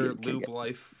guys would your get a kick Lube out.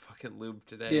 Life fucking lube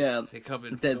today, Yeah, they come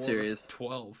in dead 4, serious.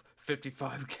 12,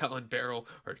 55-gallon barrel,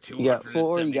 or You got 275.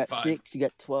 4, you got 6, you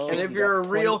got 12. And if you you're a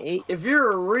got real 28. if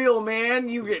you're a real man,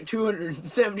 you get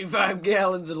 275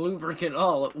 gallons of lubricant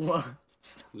all at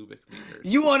once. Lubic meters.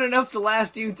 You want enough to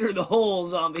last you through the whole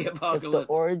zombie If the apocalypse.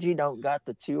 Orgy don't got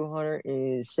the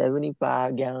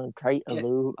 275-gallon crate of Yeah.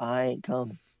 lube, I ain't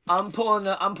coming. I'm pulling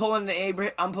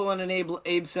an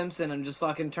Abe Simpson and just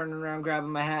fucking turning around,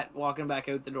 grabbing my hat, walking back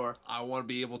out the door. I want to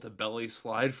be able to belly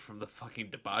slide from the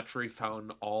fucking debauchery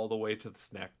fountain all the way to the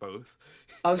snack booth.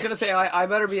 I was gonna say I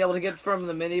better be able to get from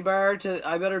the minibar to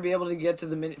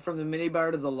from the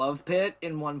minibar to the love pit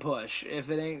in one push. If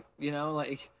it ain't,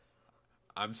 like.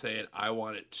 I'm saying I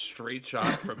want it straight shot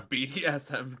from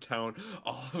BDSM town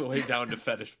all the way down to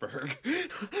Fetishburg.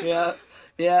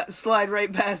 Yeah, slide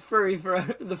right past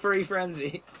the furry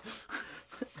frenzy.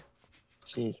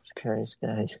 Jesus Christ,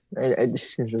 guys.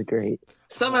 This is great.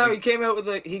 Somehow he came out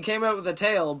with a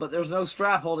tail, but there's no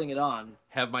strap holding it on.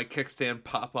 Have my kickstand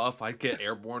pop off, I'd get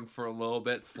airborne for a little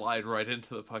bit, slide right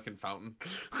into the fucking fountain.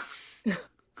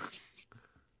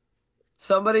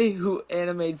 Somebody who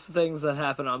animates things that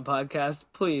happen on podcasts,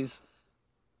 please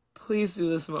do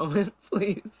this moment,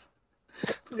 please.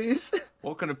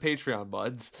 Welcome to Patreon,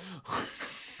 buds.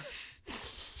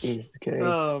 Jesus Christ.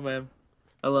 Oh man,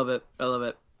 I love it.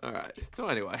 Alright, so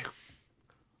anyway.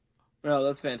 No,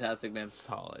 that's fantastic, man.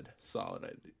 Solid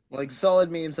idea. Like solid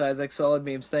memes, Isaac. Solid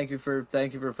memes. Thank you for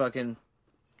bopping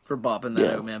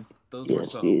that out, man. Those were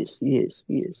Yes, some yes.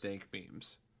 dank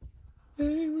memes. I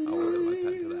will live my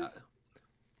time to that.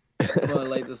 Well, I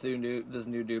like this new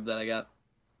doob that I got.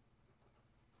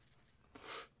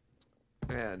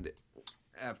 And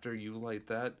after you light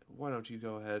that, why don't you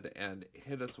go ahead and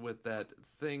hit us with that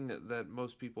thing that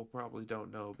most people probably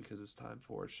don't know because it's time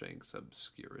for Shank's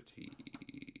Obscurity.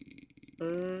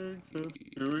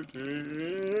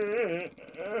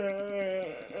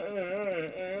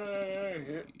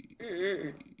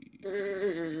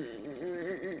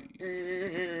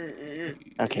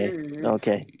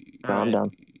 Okay. Calm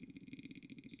down.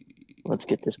 Let's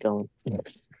get this going.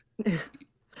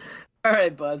 All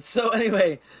right, bud. So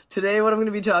anyway, today what I'm going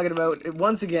to be talking about,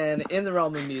 once again, in the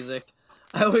realm of music.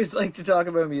 I always like to talk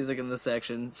about music in this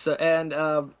section. So, and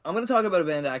I'm going to talk about a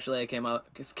band actually I came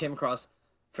across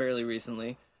fairly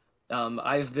recently.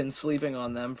 I've been sleeping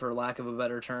on them, for lack of a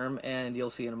better term, and you'll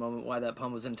see in a moment why that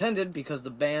pun was intended, because the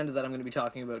band that I'm going to be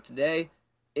talking about today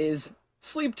is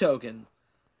Sleep Token.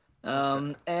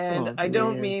 And I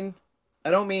don't mean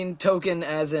token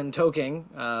as in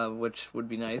toking, which would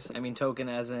be nice. I mean token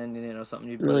as in, something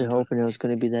you'd Really hoping it was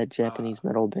going to be that Japanese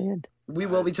metal band. We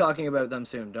will be talking about them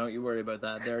soon. Don't you worry about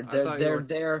that. They're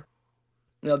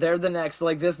the next.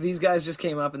 Like these guys just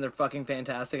came up and they're fucking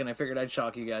fantastic. And I figured I'd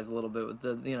shock you guys a little bit with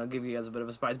give you guys a bit of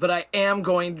a surprise. But I am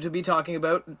going to be talking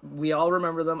about. We all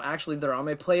remember them. Actually, they're on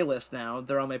my playlist now.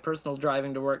 They're on my personal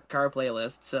driving to work car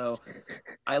playlist. So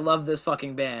I love this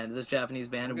fucking band, this Japanese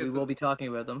band, and we will be talking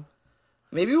about them.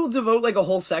 Maybe we'll devote like a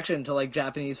whole section to like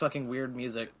Japanese fucking weird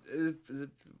music.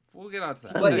 We'll get on to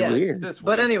that. But yeah, weird.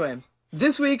 Anyway,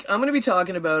 this week I'm going to be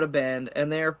talking about a band, and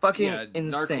they're fucking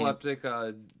insane.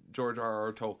 Narcoleptic George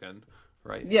R.R. Tolkien,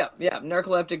 right? Yeah,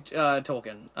 narcoleptic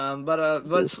Tolkien. But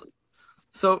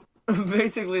so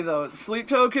basically though, Sleep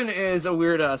Token is a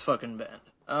weird ass fucking band.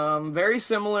 Very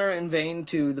similar in vein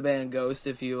to the band Ghost,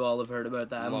 if you all have heard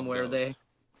about that, Love where Ghost.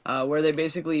 they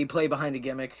basically play behind a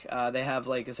gimmick. They have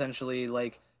like essentially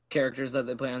like characters that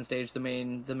they play on stage, the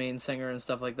main singer and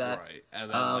stuff like that. Right, and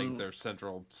then like their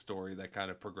central story that kind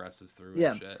of progresses through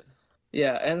Yeah. and shit.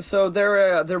 Yeah, and so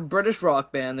they're a British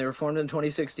rock band. They were formed in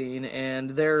 2016,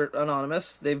 and they're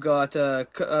anonymous. They've got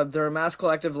they're a mass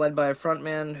collective led by a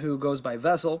frontman who goes by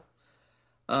Vessel.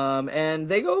 And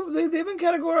they've been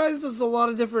categorized as a lot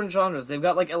of different genres. They've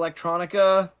got like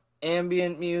electronica,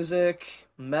 ambient music,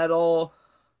 metal,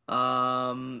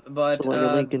 but So like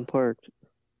a Linkin Park.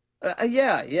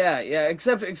 yeah.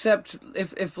 Except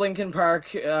if Linkin Park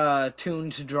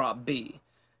tuned to drop B.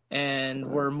 and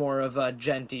were more of a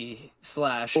genty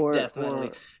slash Or- death metal.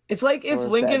 or- It's like if or if that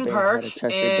Linkin band Park had a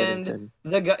Chester and Bennington.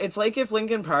 it's like if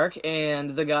Linkin Park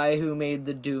and the guy who made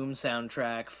the Doom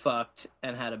soundtrack fucked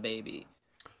and had a baby.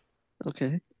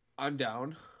 Okay. I'm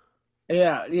down.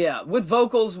 Yeah, with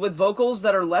vocals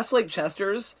that are less like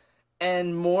Chester's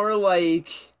and more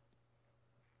like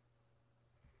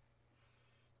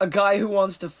a guy who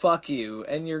wants to fuck you,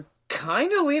 and you're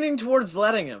kind of leaning towards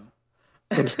letting him.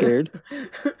 I'm scared.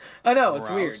 I know it's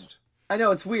weird. Aroused. I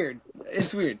know it's weird.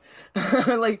 It's weird.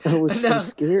 Like I'm no,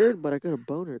 scared, but I got a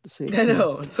boner at the same I time.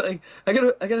 know. It's like I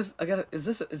gotta. Is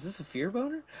this a fear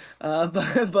boner?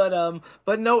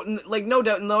 But no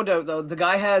doubt though. The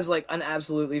guy has like an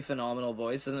absolutely phenomenal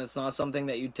voice, and it's not something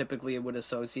that you typically would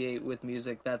associate with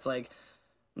music. That's like,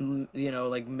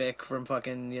 like Mick from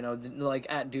fucking like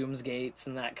at Doomsgates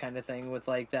and that kind of thing with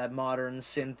like that modern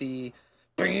synthy.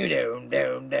 Like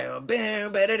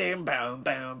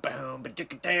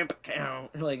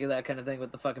that kind of thing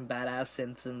with the fucking badass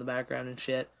synths in the background and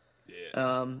shit.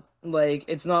 Yeah. Like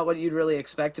it's not what you'd really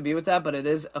expect to be with that, but it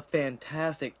is a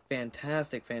fantastic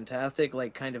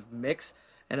like kind of mix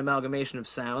and amalgamation of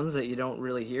sounds that you don't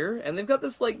really hear. And they've got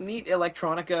this like neat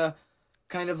electronica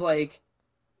kind of like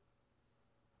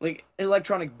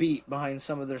electronic beat behind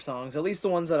some of their songs. At least the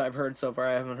ones that I've heard so far.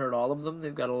 I haven't heard all of them.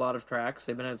 They've got a lot of tracks.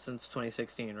 They've been out since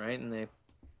 2016, right? And they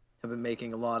have been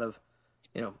making a lot of,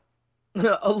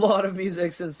 a lot of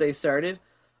music since they started.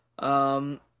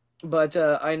 But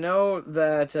I know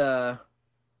that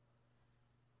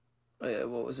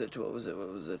what was it?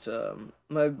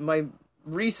 My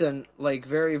recent, like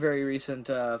very very recent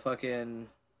fucking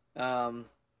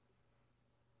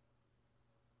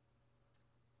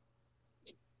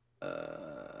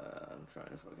I'm trying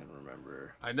to fucking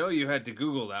remember. I know you had to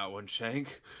Google that one,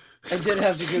 Shank. I did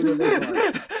have to Google this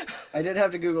one. I did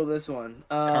have to Google this one.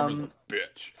 Karma's a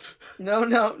bitch. No.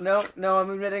 I'm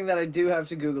admitting that I do have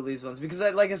to Google these ones because,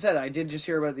 like I said, I did just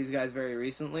hear about these guys very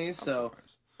recently. So,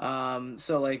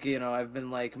 I've been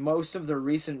like most of their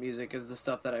recent music is the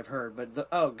stuff that I've heard. But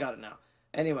got it now.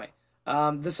 Anyway,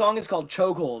 the song is called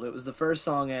Chokehold. It was the first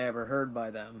song I ever heard by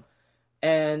them.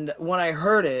 And when I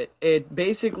heard it, it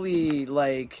basically,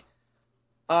 like,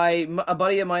 a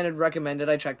buddy of mine had recommended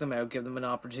I check them out, give them an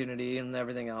opportunity and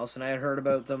everything else. And I had heard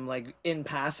about them, like, in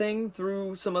passing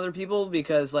through some other people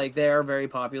because, like, they are very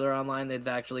popular online. They've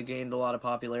actually gained a lot of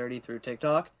popularity through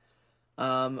TikTok,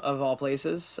 of all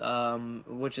places,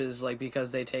 which is, like, because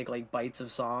they take, like, bites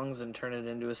of songs and turn it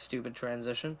into a stupid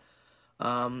transition.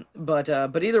 But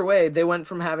either way, they went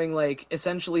from having, like,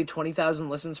 essentially 20,000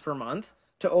 listens per month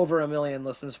to over 1 million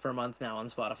listens per month now on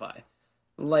Spotify,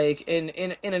 like in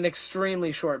an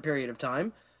extremely short period of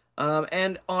time.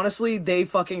 And honestly, they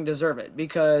fucking deserve it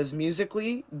because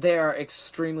musically they are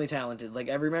extremely talented. Like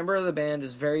every member of the band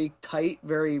is very tight,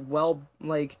 very well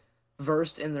like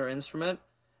versed in their instrument,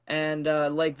 and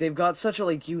like they've got such a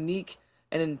like unique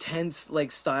and intense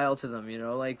like style to them.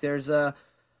 Like there's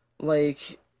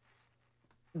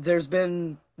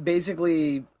been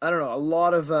basically I don't know a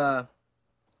lot of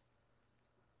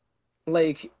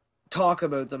like talk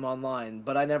about them online,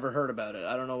 but I never heard about it.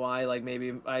 I don't know why. Like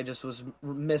maybe I just was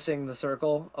missing the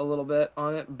circle a little bit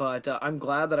on it, but I'm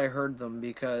glad that I heard them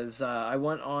because I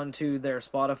went on to their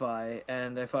Spotify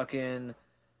and I fucking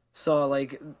saw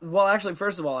like actually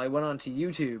first of all I went on to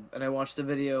YouTube and I watched a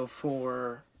video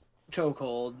for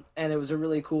Chokehold and it was a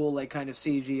really cool like kind of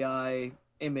CGI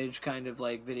image kind of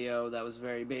like video that was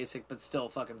very basic but still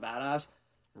fucking badass.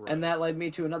 Right. And that led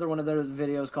me to another one of their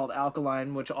videos called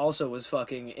Alkaline, which also was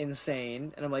fucking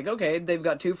insane. And I'm like, okay, they've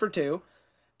got 2 for 2.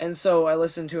 And so I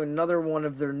listened to another one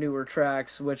of their newer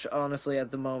tracks, which honestly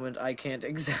at the moment I can't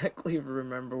exactly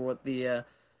remember what the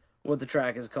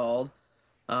track is called.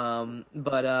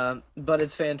 But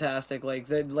it's fantastic.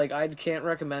 Like I can't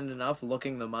recommend enough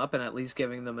looking them up and at least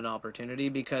giving them an opportunity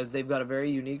because they've got a very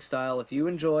unique style. If you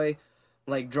enjoy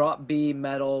like drop B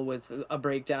metal with a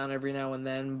breakdown every now and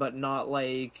then, but not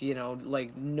like,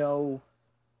 like no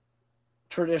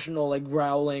traditional like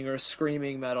growling or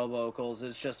screaming metal vocals.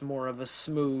 It's just more of a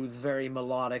smooth, very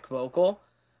melodic vocal,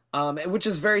 which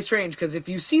is very strange because if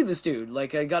you see this dude,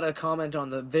 like I got a comment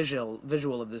on the visual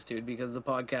of this dude because the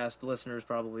podcast listeners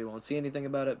probably won't see anything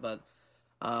about it, but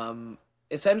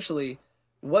essentially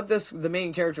what the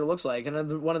main character looks like,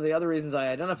 and one of the other reasons I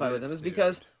identify with him is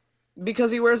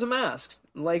because he wears a mask,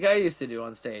 like I used to do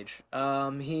on stage.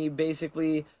 He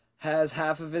basically has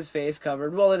half of his face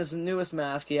covered. Well, in his newest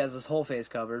mask, he has his whole face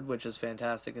covered, which is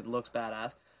fantastic. It looks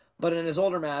badass. But in his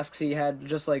older masks, he had,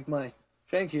 just like my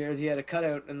Shank here, he had a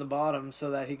cutout in the bottom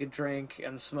so that he could drink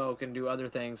and smoke and do other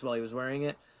things while he was wearing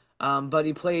it. But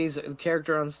he plays a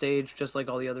character on stage just like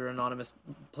all the other anonymous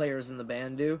players in the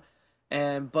band do.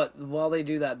 But while they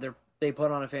do that, they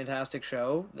put on a fantastic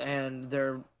show, and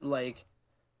they're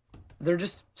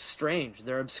just strange.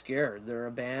 They're obscure. They're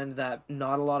a band that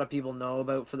not a lot of people know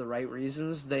about for the right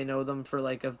reasons. They know them for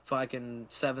like a fucking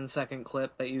 7-second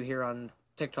clip that you hear on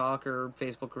TikTok or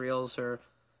Facebook Reels or,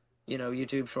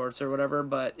 YouTube Shorts or whatever.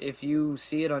 But if you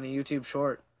see it on a YouTube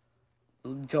Short,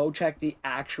 go check the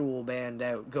actual band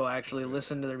out. Go actually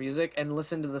listen to their music and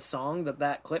listen to the song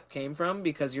that clip came from,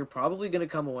 because you're probably going to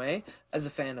come away as a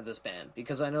fan of this band.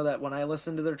 Because I know that when I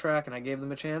listened to their track and I gave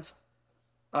them a chance,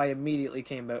 I immediately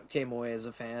came away as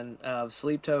a fan of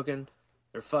Sleep Token.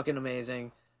 They're fucking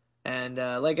amazing. And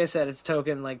like I said, it's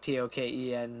Token like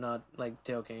Token, not like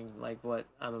toking like what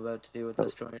I'm about to do with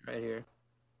this joint right here.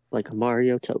 Like a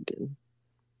Mario token.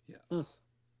 Yes.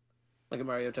 Like a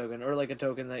Mario token, or like a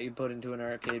token that you put into an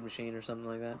arcade machine or something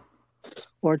like that.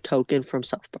 Or token from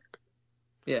South Park.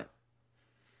 Yeah.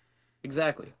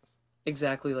 Exactly.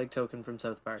 Exactly like Token from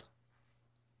South Park.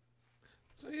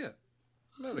 So yeah.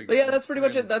 But yeah, that's pretty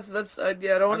much it. That's I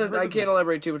can't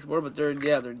elaborate too much more, but they're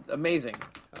amazing.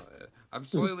 I've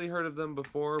slightly heard of them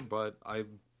before, but I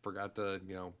forgot to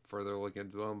further look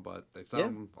into them. But they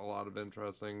sound a lot of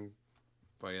interesting.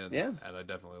 And I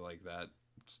definitely like that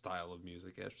style of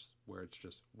music-ish, where it's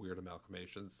just weird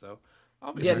amalgamations. So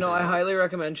I highly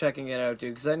recommend checking it out,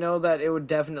 dude, because I know that it would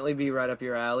definitely be right up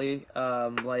your alley.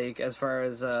 As far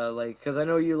as because I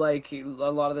know you like a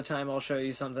lot of the time I'll show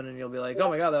you something and you'll be like, oh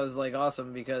my god, that was like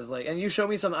awesome, because and you show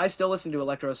me something. I still listen to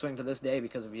electro swing to this day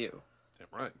because of you.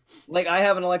 Right. Like, I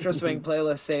have an electro swing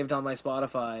playlist saved on my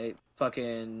Spotify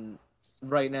fucking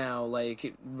right now,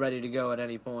 like ready to go at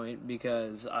any point,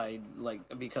 because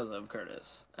of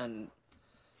Curtis. And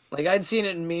like, I'd seen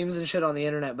it in memes and shit on the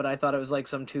internet, but I thought it was like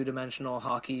some 2-dimensional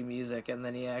hockey music, and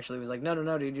then he actually was like, no,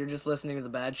 dude, you're just listening to the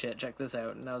bad shit, check this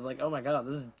out. And I was like, oh my god,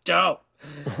 this is dope!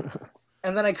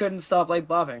 And then I couldn't stop, like,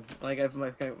 bopping. Like,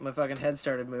 my fucking head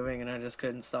started moving, and I just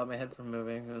couldn't stop my head from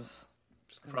moving. It was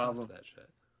a problem. That shit.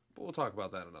 But we'll talk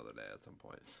about that another day at some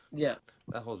point. Yeah.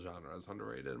 That whole genre is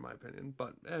underrated, in my opinion,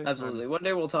 but... Absolutely. One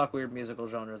day we'll talk weird musical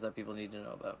genres that people need to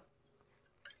know about.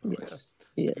 Yes.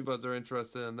 If you both are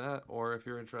interested in that, or if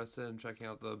you're interested in checking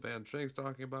out the band Shank's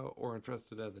talking about, or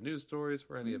interested in the news stories,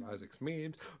 or any of Isaac's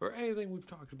memes, or anything we've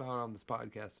talked about on this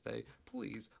podcast today,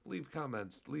 please leave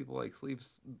comments, leave likes, leave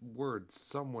words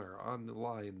somewhere on the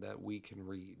line that we can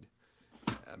read.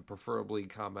 And preferably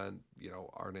comment,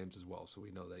 our names as well, so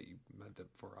we know that you meant it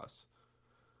for us.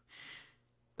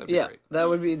 That'd be great. that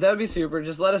would be super.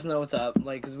 Just let us know what's up,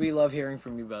 because we love hearing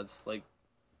from you buds. Like,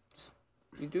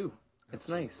 we do. It's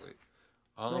Absolutely. nice.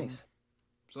 Nice.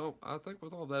 So I think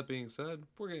with all that being said,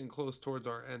 we're getting close towards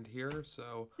our end here.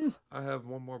 So I have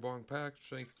one more bong packed.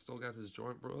 Shank still got his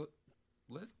joint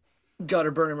lit. Got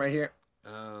her burning right here.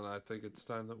 And I think it's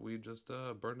time that we just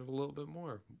burn it a little bit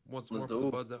more. Once Let's more do for the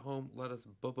it. buds at home, let us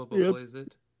blaze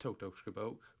it. Tok tok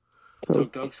shkaboke.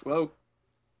 Tok tok.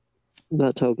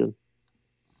 Not token.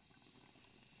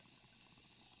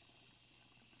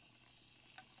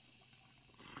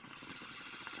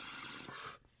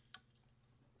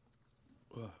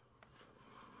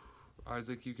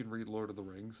 Isaac, you can read Lord of the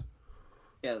Rings.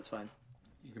 Yeah, that's fine.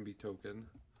 You can be Token.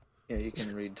 Yeah, you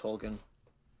can read Tolkien.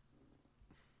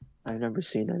 I've never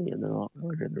seen any of the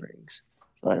Lord of the Rings,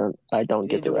 so I don't You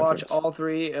get need to the watch reference. all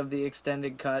 3 of the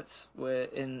extended cuts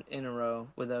in a row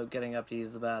without getting up to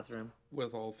use the bathroom.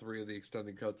 With all 3 of the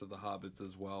extended cuts of the Hobbits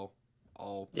as well.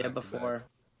 All Yeah, back to before. back.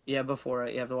 Yeah, before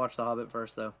it. You have to watch The Hobbit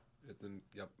first, though. It's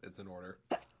in order.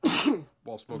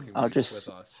 While smoking I'll weed just-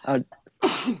 with us.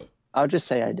 I'll just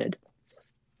say I did.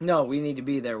 No, we need to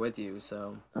be there with you,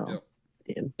 so... Oh, Yep.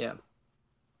 damn.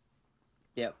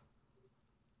 Yep.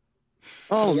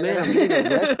 Oh Yeah. man, I'm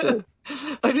getting arrested.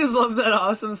 I just love that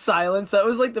awesome silence. That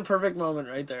was like the perfect moment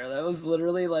right there. That was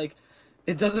literally like,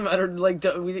 it doesn't matter. Like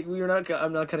we were not.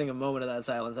 I'm not cutting a moment of that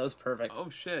silence. That was perfect. Oh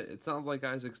shit! It sounds like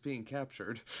Isaac's being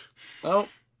captured. Oh,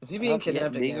 is he being Yeah,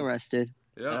 kidnapped being again? arrested.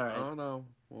 Yeah. All right. Oh no.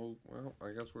 Well,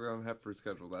 I guess we're gonna have to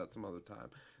reschedule that some other time.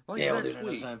 Like Yeah, we'll do next it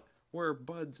another week, time. where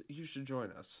Buds, you should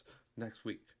join us next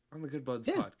week on the Good Buds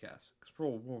Yeah. podcast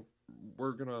because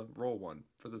we're gonna roll one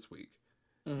for this week.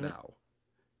 Mhm. Now,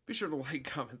 be sure to like,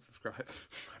 comment, subscribe.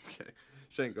 I'm kidding.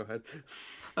 Shane, go ahead.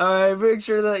 All right, make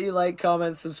sure that you like,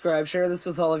 comment, subscribe, share this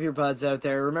with all of your buds out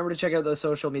there. Remember to check out those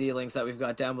social media links that we've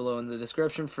got down below in the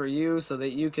description for you so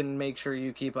that you can make sure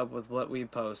you keep up with what we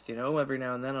post. Every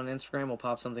now and then on Instagram, we'll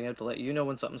pop something out to let you know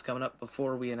when something's coming up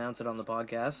before we announce it on the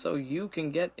podcast, so you can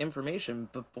get information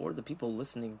before the people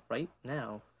listening right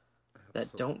now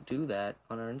that don't do that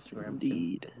on our Instagram.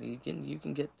 Indeed. You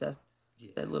can get that.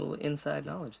 that little inside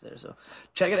knowledge there. So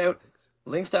check it out.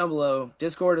 Links down below.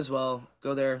 Discord as well.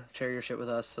 Go there, share your shit with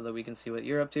us so that we can see what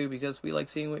you're up to, because we like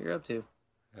seeing what you're up to.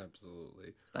 Absolutely.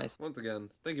 It's nice. Once again,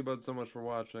 thank you, bud, so much for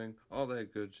watching. All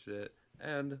that good shit.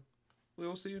 And we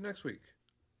will see you next week.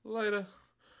 Later.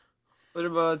 Later,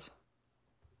 buds.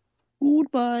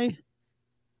 Goodbye.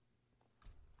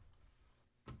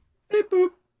 Beep boop.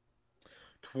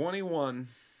 21.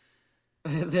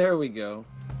 There we go.